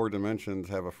 all 4 dimensions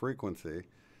have a frequency.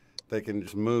 They can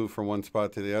just move from one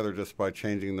spot to the other just by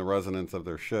changing the resonance of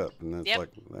their ship. And it's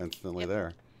like instantly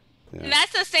there. Yeah. And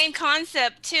that's the same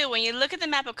concept too. When you look at the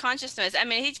map of consciousness, I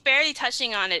mean, he's barely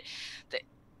touching on it.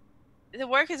 The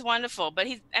work is wonderful, but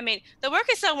the work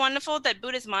is so wonderful that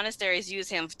Buddhist monasteries use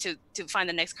him to find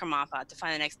the next Karmapa, to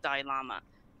find the next Dalai Lama.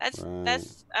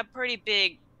 That's a pretty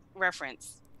big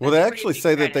reference. Well, they actually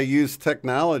say that they use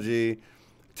technology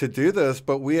to do this,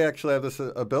 but we actually have this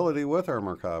ability with our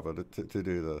Merkaba to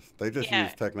do this. They just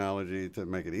use technology to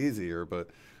make it easier, but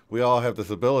we all have this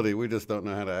ability. We just don't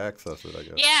know how to access it, I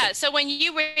guess. Yeah. So when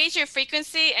you raise your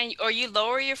frequency or you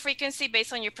lower your frequency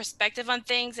based on your perspective on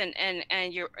things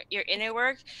and your inner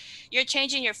work, you're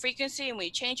changing your frequency. And when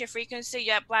you change your frequency,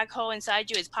 that black hole inside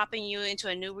you is popping you into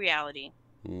a new reality.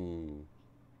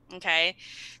 Okay.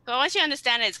 So once you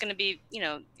understand it, it's going to be,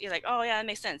 you're like, oh yeah, that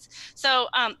makes sense. So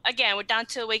again, we're down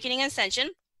to awakening and ascension.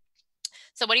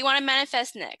 So what do you want to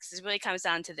manifest next? It really comes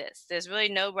down to this. There's really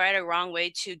no right or wrong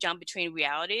way to jump between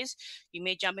realities. You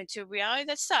may jump into a reality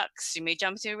that sucks. You may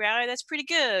jump into a reality that's pretty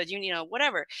good.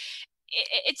 Whatever.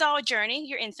 It's all a journey.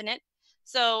 You're infinite.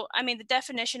 So, the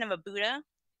definition of a Buddha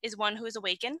is one who is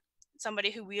awakened,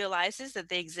 somebody who realizes that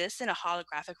they exist in a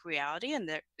holographic reality and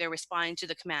they're responding to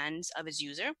the commands of his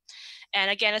user. And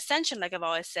again, ascension, like I've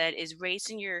always said, is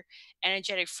raising your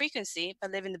energetic frequency by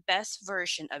living the best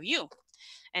version of you.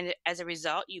 And as a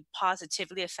result, you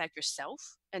positively affect yourself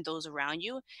and those around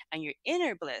you, and your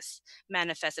inner bliss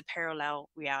manifests a parallel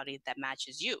reality that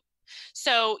matches you.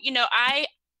 So, I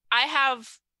have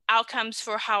outcomes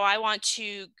for how I want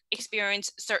to experience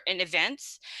certain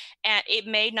events, and it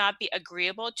may not be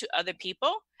agreeable to other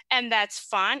people. And that's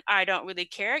fine. I don't really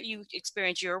care. You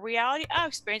experience your reality. I'll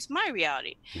experience my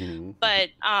reality. But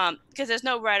because there's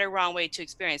no right or wrong way to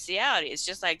experience reality. It's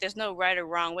just like there's no right or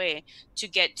wrong way to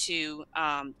get to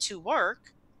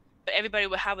work. but everybody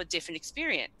will have a different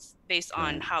experience based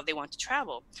on Right. how they want to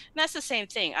travel. And that's the same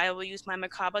thing. I will use my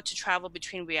Merkaba to travel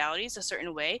between realities a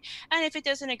certain way. And if it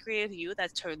doesn't agree with you,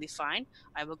 that's totally fine.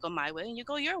 I will go my way and you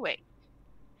go your way.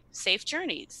 Safe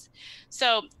journeys.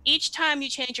 So each time you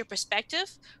change your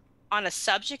perspective on a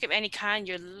subject of any kind,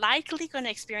 you're likely going to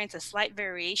experience a slight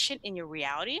variation in your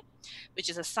reality, which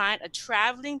is a sign of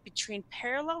traveling between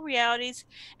parallel realities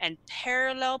and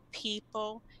parallel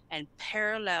people and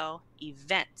parallel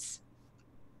events.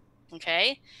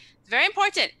 Okay? It's very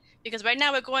important because right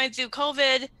now we're going through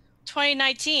COVID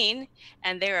 2019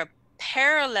 and there are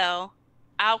parallel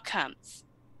outcomes.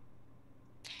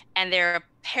 And there are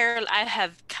I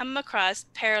have come across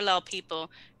parallel people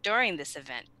during this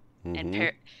event. And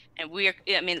Mm-hmm. and we are,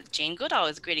 I mean, Jane Goodall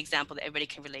is a great example that everybody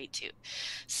can relate to.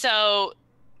 So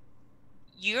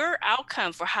your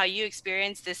outcome for how you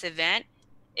experience this event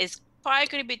is probably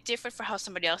going to be different for how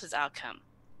somebody else's outcome.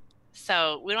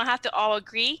 So we don't have to all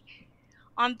agree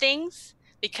on things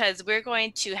because we're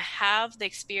going to have the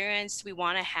experience we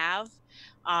want to have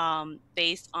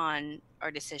based on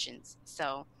our decisions.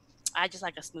 So I just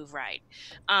like a smooth ride.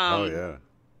 Oh Um, yeah.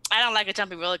 I don't like a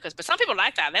jumpy roller coaster, but some people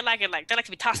like that. They like it, like they like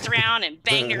to be tossed around and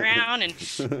banged around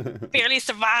and barely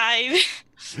survive.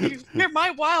 Hear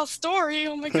my wild story.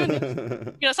 Oh my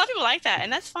goodness. You know, some people like that, and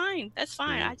that's fine. That's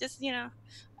fine. Yeah. I just, you know,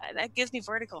 that gives me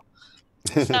vertigo.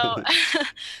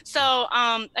 So,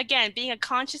 again, being a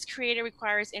conscious creator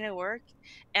requires inner work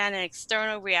and an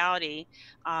external reality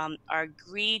are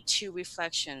agreed to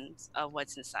reflections of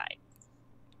what's inside.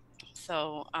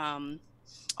 So,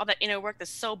 all that inner work is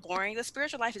so boring. The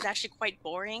spiritual life is actually quite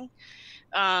boring.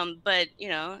 But you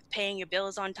know, paying your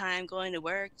bills on time, going to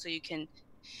work so you can,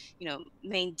 you know,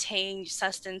 maintain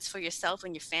sustenance for yourself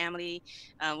and your family,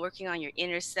 working on your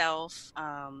inner self,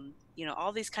 you know,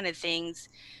 all these kind of things.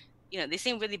 You know, they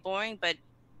seem really boring, but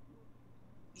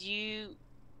you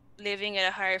living at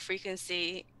a higher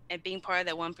frequency and being part of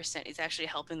that 1% is actually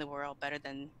helping the world better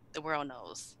than the world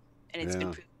knows. And it's been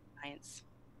Yeah. proven by science.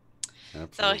 So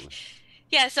Absolutely.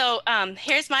 yeah, so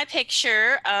here's my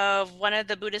picture of one of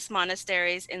the Buddhist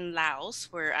monasteries in Laos,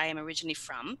 where I am originally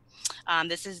from.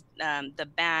 This is the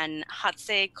Ban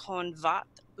Hatse Kon Wat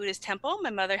Buddhist temple my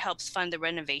mother helps fund the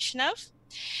renovation of.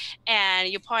 And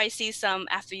you'll probably see some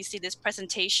after you see this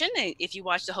presentation. If you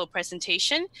watch the whole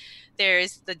presentation,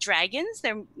 there's the dragons,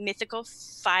 they're mythical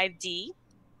 5D.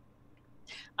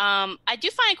 I do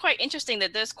find it quite interesting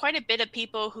that there's quite a bit of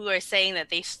people who are saying that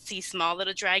they see small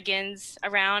little dragons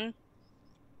around.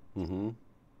 Mm-hmm.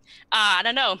 I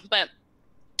don't know, but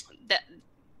the,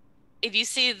 if you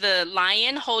see the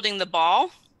lion holding the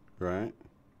ball, Right.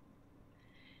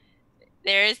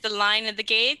 there's the lion at the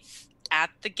gates,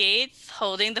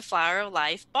 holding the flower of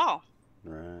life ball.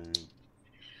 Right.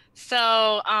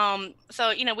 So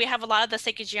you know, we have a lot of the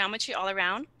sacred geometry all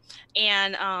around,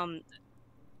 and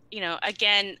you know,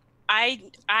 again,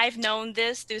 I've known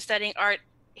this through studying art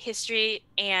history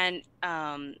and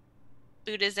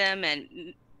Buddhism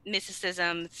and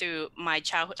mysticism through my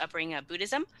childhood upbringing of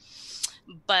Buddhism,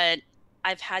 but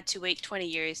I've had to wait 20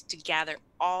 years to gather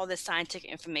all the scientific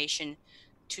information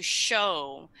to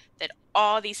show that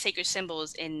all these sacred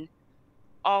symbols in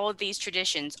all of these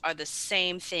traditions are the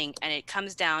same thing. And it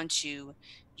comes down to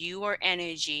you are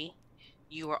energy.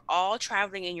 You are all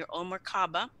traveling in your own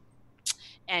Merkaba,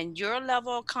 and your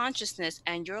level of consciousness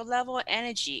and your level of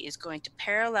energy is going to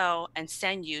parallel and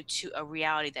send you to a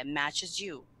reality that matches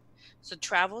you. So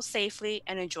travel safely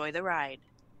and enjoy the ride.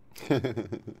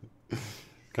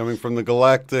 Coming from the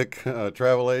galactic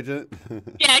travel agent.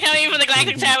 Yeah, coming from the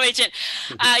Galactic Travel Agent.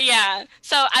 Yeah.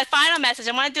 So a final message.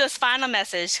 I want to do a final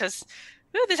message because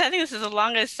I think this is the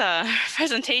longest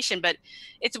presentation, but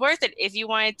it's worth it if you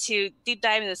wanted to deep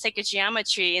dive into sacred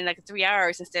geometry in like 3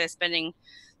 hours instead of spending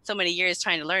so many years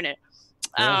trying to learn it.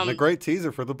 Yeah, and a great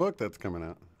teaser for the book that's coming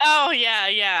out. Oh yeah,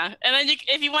 yeah. And then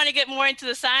if you want to get more into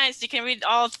the science, you can read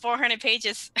all 400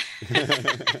 pages.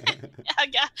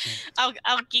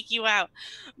 I'll geek you out.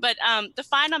 But the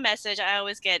final message I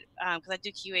always get, because I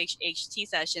do QHT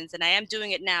sessions, and I am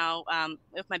doing it now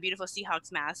with my beautiful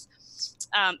Seahawks mask,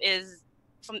 is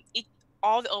from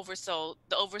all the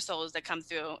oversouls that come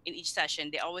through in each session.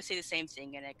 They always say the same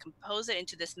thing, and I compose it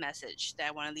into this message that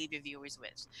I want to leave your viewers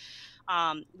with,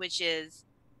 which is,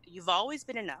 you've always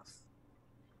been enough.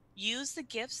 Use the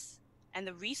gifts and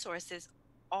the resources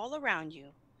all around you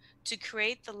to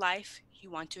create the life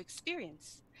you want to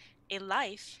experience, a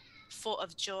life full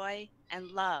of joy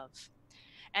and love.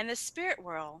 And the spirit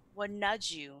world will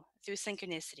nudge you through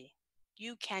synchronicity.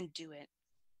 You can do it.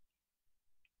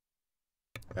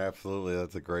 Absolutely,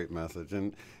 that's a great message.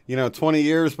 And 20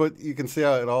 years, but you can see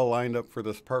how it all lined up for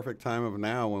this perfect time of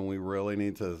now when we really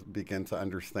need to begin to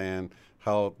understand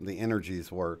how the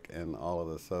energies work and all of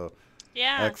this. So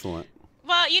Yeah. excellent.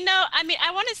 Well, I mean,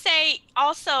 I want to say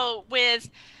also with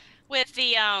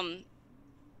the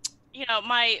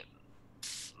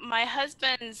my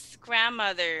husband's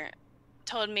grandmother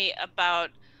told me about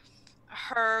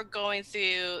her going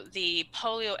through the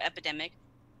polio epidemic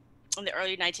in the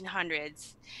early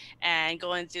 1900s and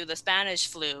going through the Spanish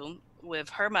flu with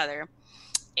her mother.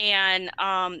 And,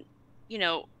 you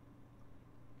know,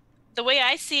 the way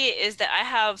I see it is that I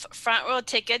have front row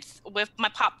tickets with my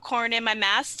popcorn and my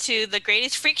mask to the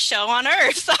greatest freak show on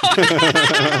earth. So, so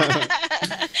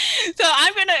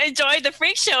I'm going to enjoy the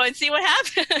freak show and see what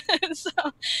happens.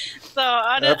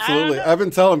 Absolutely. I've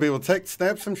been telling people,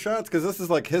 snap some shots because this is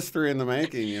like history in the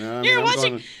making. You're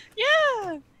watching,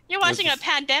 yeah. You're watching a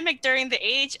pandemic during the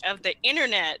age of the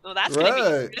internet. Well, that's going to be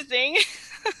interesting.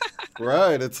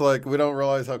 Right. It's like we don't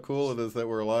realize how cool it is that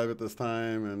we're alive at this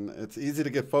time. And it's easy to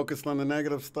get focused on the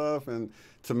negative stuff and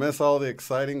to miss all the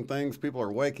exciting things. People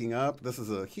are waking up. This is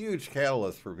a huge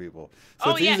catalyst for people.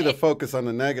 So it's easy to focus on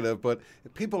the negative, but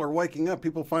if people are waking up,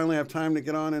 people finally have time to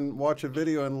get on and watch a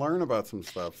video and learn about some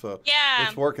stuff. So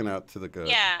it's working out to the good.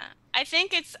 Yeah. I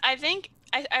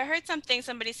heard something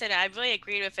somebody said, and I really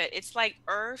agreed with it. It's like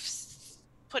Earth's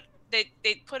they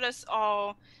put us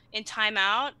all in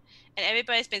timeout, and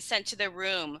everybody's been sent to their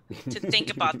room to think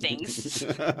about things.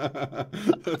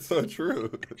 That's so true.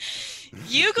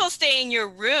 You go stay in your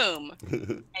room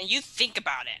and you think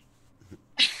about it.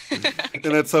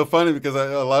 And it's so funny because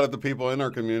a lot of the people in our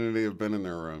community have been in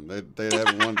their room. They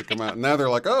haven't wanted to come out. Now they're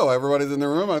like, oh, everybody's in their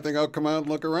room. I think I'll come out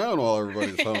and look around while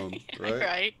everybody's home.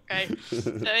 Right? Right.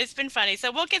 So it's been funny.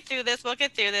 So we'll get through this.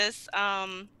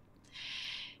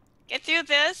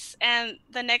 And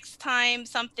the next time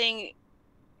something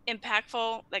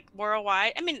impactful, like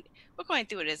worldwide, I mean, we're going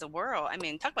through it as a world. I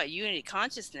mean, talk about unity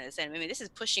consciousness. And I mean, this is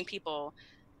pushing people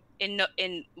in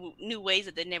new ways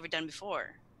that they've never done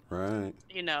before. Right.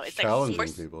 It's challenging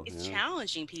like people. It's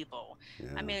challenging people. Yeah.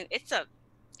 I mean,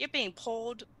 you're being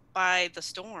pulled by the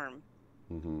storm.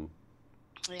 Mm-hmm.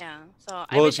 Yeah. So well,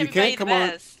 I wish if you can't come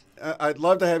on, I'd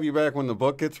love to have you back when the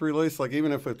book gets released. Like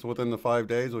even if it's within the 5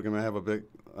 days, we can have a big,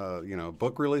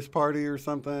 book release party or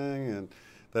something, and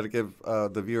that'll give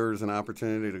the viewers an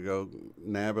opportunity to go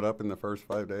nab it up in the first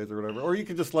 5 days or whatever. Or you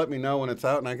can just let me know when it's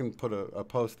out, and I can put a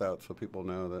post out so people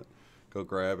know that go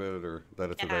grab it or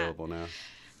that it's available now.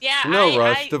 Yeah, no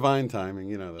rush, divine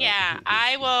timing, that. Yeah,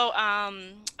 I will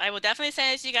definitely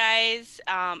send it to you guys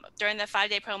during the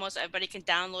 5-day promo so everybody can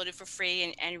download it for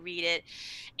free and read it.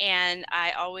 And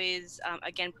I always,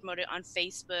 again, promote it on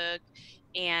Facebook.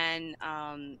 And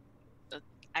I'm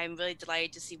really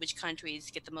delighted to see which countries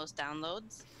get the most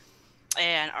downloads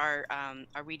and are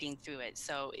reading through it.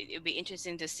 So it'll be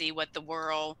interesting to see how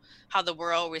the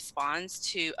world responds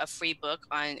to a free book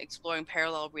on exploring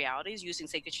parallel realities using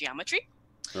sacred geometry.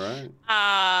 Right.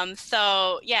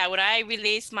 So yeah, when I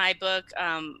released my book,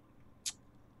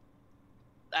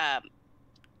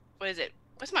 what is it?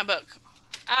 What's my book?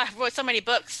 I wrote so many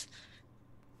books.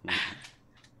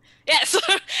 Yeah, so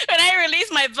when I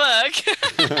released my book,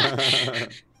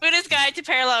 Buddhist Guide to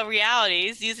Parallel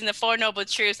Realities, using the Four Noble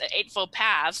Truths and Eightfold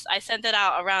Paths, I sent it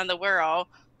out around the world,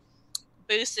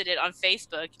 boosted it on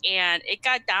Facebook, and it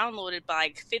got downloaded by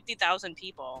like 50,000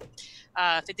 people.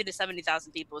 50 to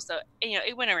 70,000 people. So,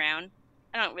 it went around.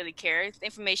 I don't really care. If the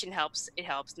information helps, it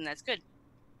helps, and that's good.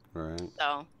 Right.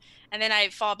 So, and then I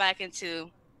fall back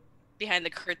into behind the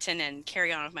curtain and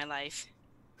carry on with my life.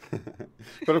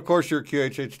 But of course, you're a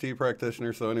QHHT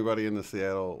practitioner, so anybody in the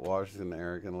Seattle, Washington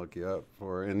area can look you up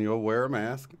and you'll wear a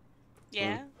mask.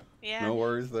 Yeah. So yeah. No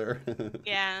worries there.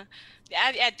 Yeah.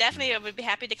 I definitely would be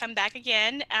happy to come back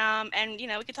again. And,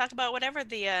 we could talk about whatever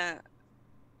the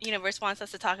universe wants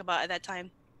us to talk about at that time.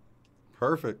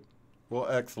 Perfect. Well,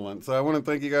 excellent. So I want to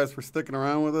thank you guys for sticking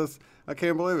around with us. I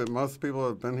can't believe it. Most people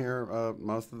have been here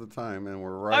most of the time, and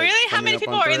we're right. Oh, really? How many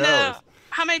people are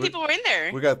How many people were in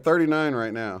there? We got 39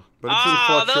 right now, but it's been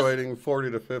fluctuating 40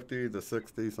 to 50 to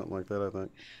 60, something like that, I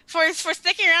think. For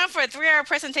sticking around for a 3-hour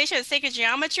presentation of sacred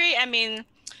geometry, I mean,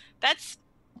 that's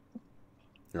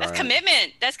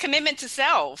commitment. That's commitment to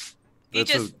self.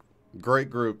 It's a great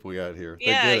group we got here. They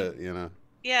get it,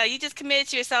 Yeah, you just committed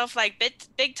to yourself like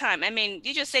big time. I mean,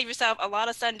 you just saved yourself a lot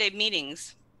of Sunday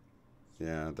meetings.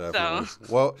 Yeah, definitely.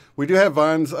 So. Well, we do have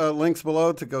Von's links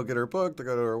below to go get her book, to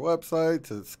go to her website,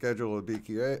 to schedule a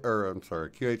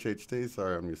QHHT.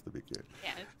 Sorry, I'm used to BQA.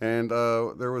 Yeah. And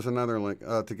there was another link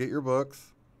to get your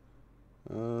books.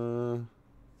 And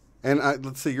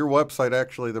let's see, your website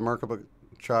actually, the Merkaba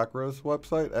Chakras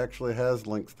website actually has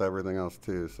links to everything else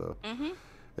too. So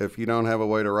if you don't have a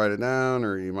way to write it down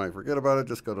or you might forget about it,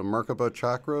 just go to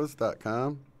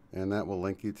merkabachakras.com and that will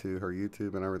link you to her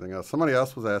YouTube and everything else. Somebody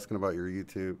else was asking about your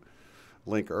YouTube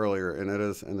link earlier, and it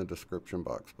is in the description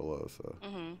box below, so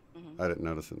I didn't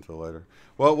notice it until later.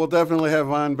 Well, we'll definitely have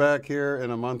Vaughn back here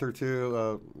in a month or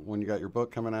two when you got your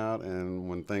book coming out, and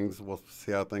when we'll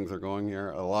see how things are going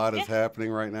here. A lot is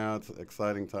happening right now. It's an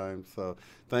exciting time, so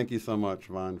thank you so much,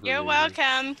 Vaughn. You're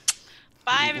welcome.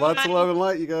 Bye, everyone. Lots of love and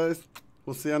light, you guys.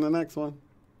 We'll see you on the next one.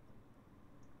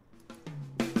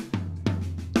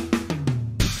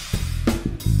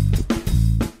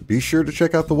 Be sure to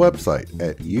check out the website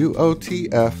at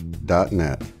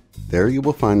uotf.net. There you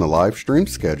will find the live stream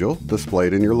schedule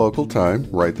displayed in your local time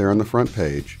right there on the front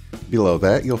page. Below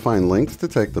that, you'll find links to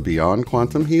take the Beyond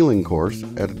Quantum Healing course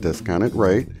at a discounted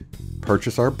rate,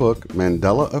 purchase our book,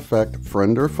 Mandala Effect,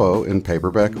 Friend or Foe, in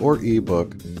paperback or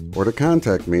ebook, or to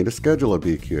contact me to schedule a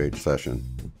BQH session.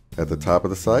 At the top of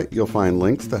the site, you'll find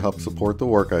links to help support the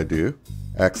work I do,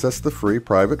 access the free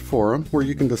private forum where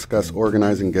you can discuss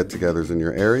organizing get-togethers in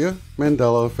your area,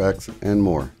 Mandela effects, and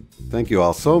more. Thank you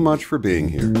all so much for being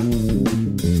here.